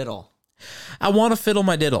 Fiddle your diddle. I want to fiddle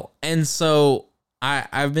my diddle, and so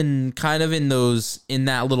I've been kind of in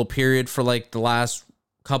that little period for like the last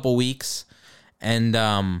couple weeks, and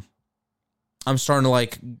I'm starting to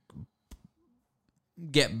like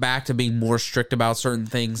get back to being more strict about certain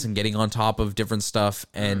things and getting on top of different stuff,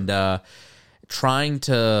 and trying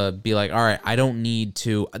to be like, all right, I don't need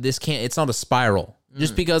to, it's not a spiral.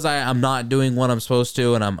 Just because I'm not doing what I'm supposed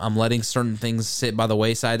to and I'm letting certain things sit by the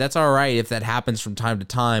wayside, that's all right if that happens from time to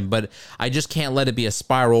time, but I just can't let it be a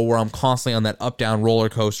spiral where I'm constantly on that up-down roller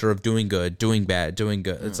coaster of doing good, doing bad, doing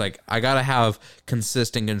good. It's like I got to have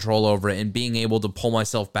consistent control over it and being able to pull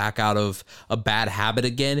myself back out of a bad habit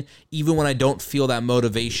again, even when I don't feel that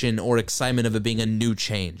motivation or excitement of it being a new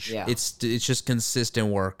change. Yeah. It's just consistent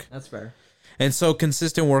work. That's fair. And so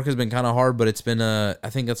consistent work has been kind of hard, but it's been I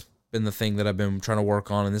think that's been the thing that I've been trying to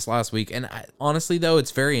work on in this last week. And honestly, though,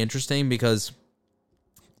 it's very interesting because,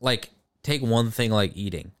 like, take one thing like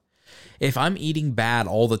eating. If I'm eating bad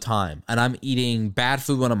all the time and I'm eating bad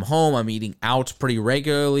food when I'm home, I'm eating out pretty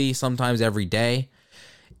regularly, sometimes every day,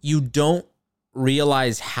 you don't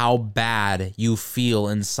realize how bad you feel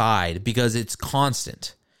inside because it's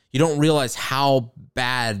constant. You don't realize how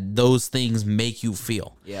bad those things make you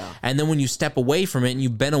feel. Yeah. And then when you step away from it and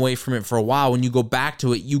you've been away from it for a while, when you go back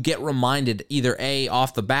to it, you get reminded either A,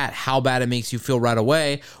 off the bat, how bad it makes you feel right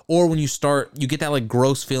away, or when you start, you get that like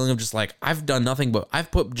gross feeling of just like, I've done nothing but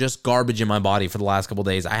I've put just garbage in my body for the last couple of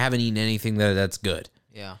days. I haven't eaten anything that's good.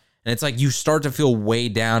 Yeah. And it's like you start to feel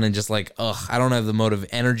weighed down and just like, ugh, I don't have the motive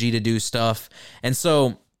energy to do stuff. And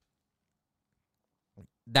so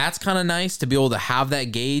that's kind of nice to be able to have that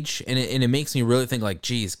gauge. And it makes me really think like,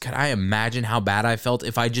 geez, could I imagine how bad I felt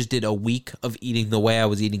if I just did a week of eating the way I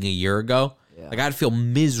was eating a year ago? Yeah. Like I'd feel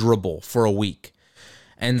miserable for a week.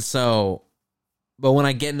 And so, but when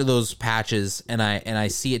I get into those patches and I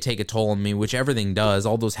see it take a toll on me, which everything does,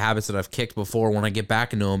 all those habits that I've kicked before, when I get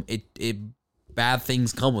back into them, it bad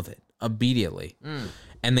things come with it immediately.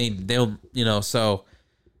 And they'll, you know, so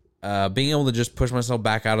being able to just push myself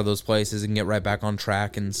back out of those places and get right back on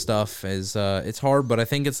track and stuff is it's hard, but I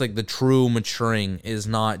think it's like the true maturing is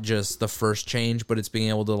not just the first change, but it's being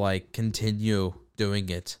able to like continue doing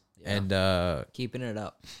it and keeping it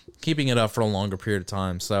up for a longer period of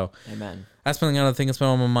time. So amen. That's been another thing that's been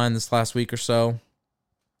on my mind this last week or so.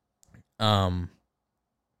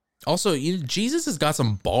 Also, Jesus has got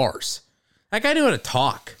some bars. That guy knew how to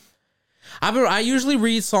talk. I usually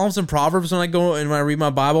read Psalms and Proverbs when I read my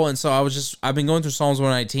Bible, and so I've been going through Psalms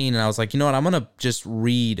 119, and I was like, you know what, I'm gonna just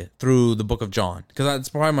read through the book of John because that's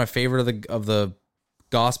probably my favorite of the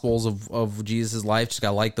Gospels of Jesus' life. Just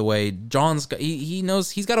got like the way John's he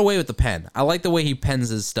knows he's got a way with the pen. I like the way he pens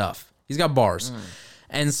his stuff. He's got bars,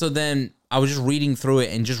 and so then I was just reading through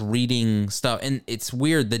it and just reading stuff, and it's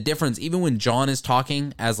weird the difference even when John is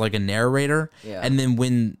talking as like a narrator, and then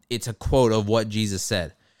when it's a quote of what Jesus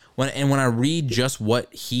said. When I read just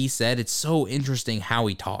what he said, it's so interesting how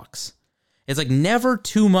he talks. It's like never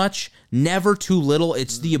too much, never too little.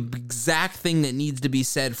 It's the exact thing that needs to be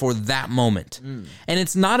said for that moment. And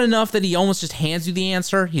it's not enough that he almost just hands you the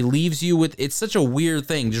answer. He leaves you with, it's such a weird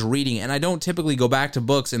thing just reading. And I don't typically go back to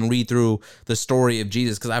books and read through the story of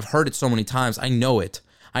Jesus because I've heard it so many times. I know it.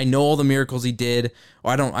 I know all the miracles he did.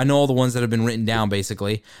 Or I know all the ones that have been written down,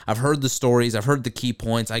 basically. I've heard the stories. I've heard the key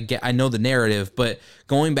points. I know the narrative, but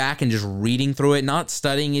going back and just reading through it, not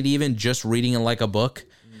studying it even, just reading it like a book,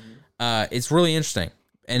 it's really interesting.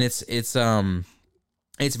 And it's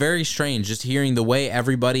very strange just hearing the way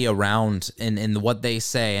everybody around and what they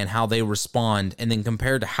say and how they respond, and then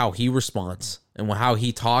compared to how he responds and how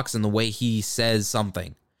he talks and the way he says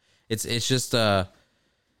something. It's just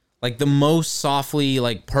like the most softly,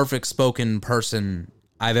 like perfect spoken person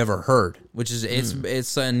I've ever heard, which is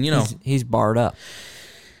it's and you know he's barred up.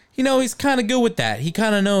 You know, he's kind of good with that. He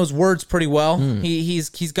kind of knows words pretty well.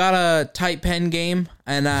 He's got a tight pen game,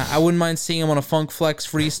 and I wouldn't mind seeing him on a Funk Flex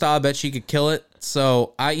freestyle. I bet you could kill it.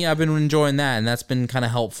 So I've been enjoying that, and that's been kind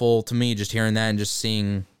of helpful to me, just hearing that and just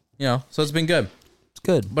seeing, you know. So it's been good.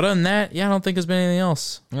 Good. But other than that, I don't think there's been anything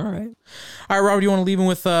else. All right, Robert, you want to leave them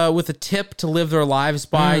with a tip to live their lives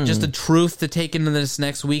by, just a truth to take into this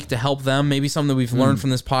next week to help them, maybe something that we've learned from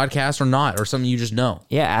this podcast or not, or something you just know.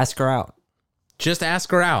 Yeah, ask her out. Just ask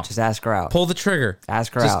her out. Just ask her out. Pull the trigger.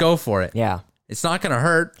 Ask her out. Just go for it. Yeah. It's not going to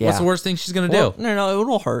hurt. Yeah. What's the worst thing she's going to do? No,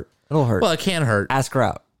 it'll hurt. It'll hurt. Well, it can hurt. Ask her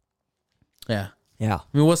out. Yeah. Yeah.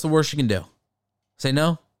 I mean, what's the worst you can do? Say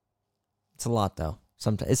no? It's a lot, though.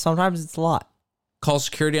 Sometimes it's a lot. Call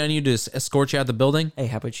security on you to escort you out the building? Hey,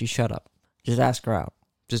 how about you shut up? Just ask her out.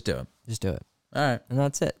 Just do it. Just do it. All right. And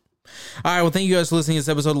that's it. All right. Well, thank you guys for listening to this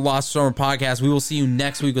episode of the Lost Stormer Podcast. We will see you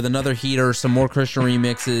next week with another heater, some more Christian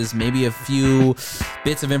remixes, maybe a few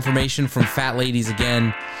bits of information from Fat Ladies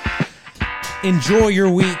again. Enjoy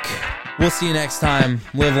your week. We'll see you next time.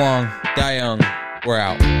 Live long, die young. We're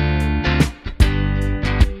out.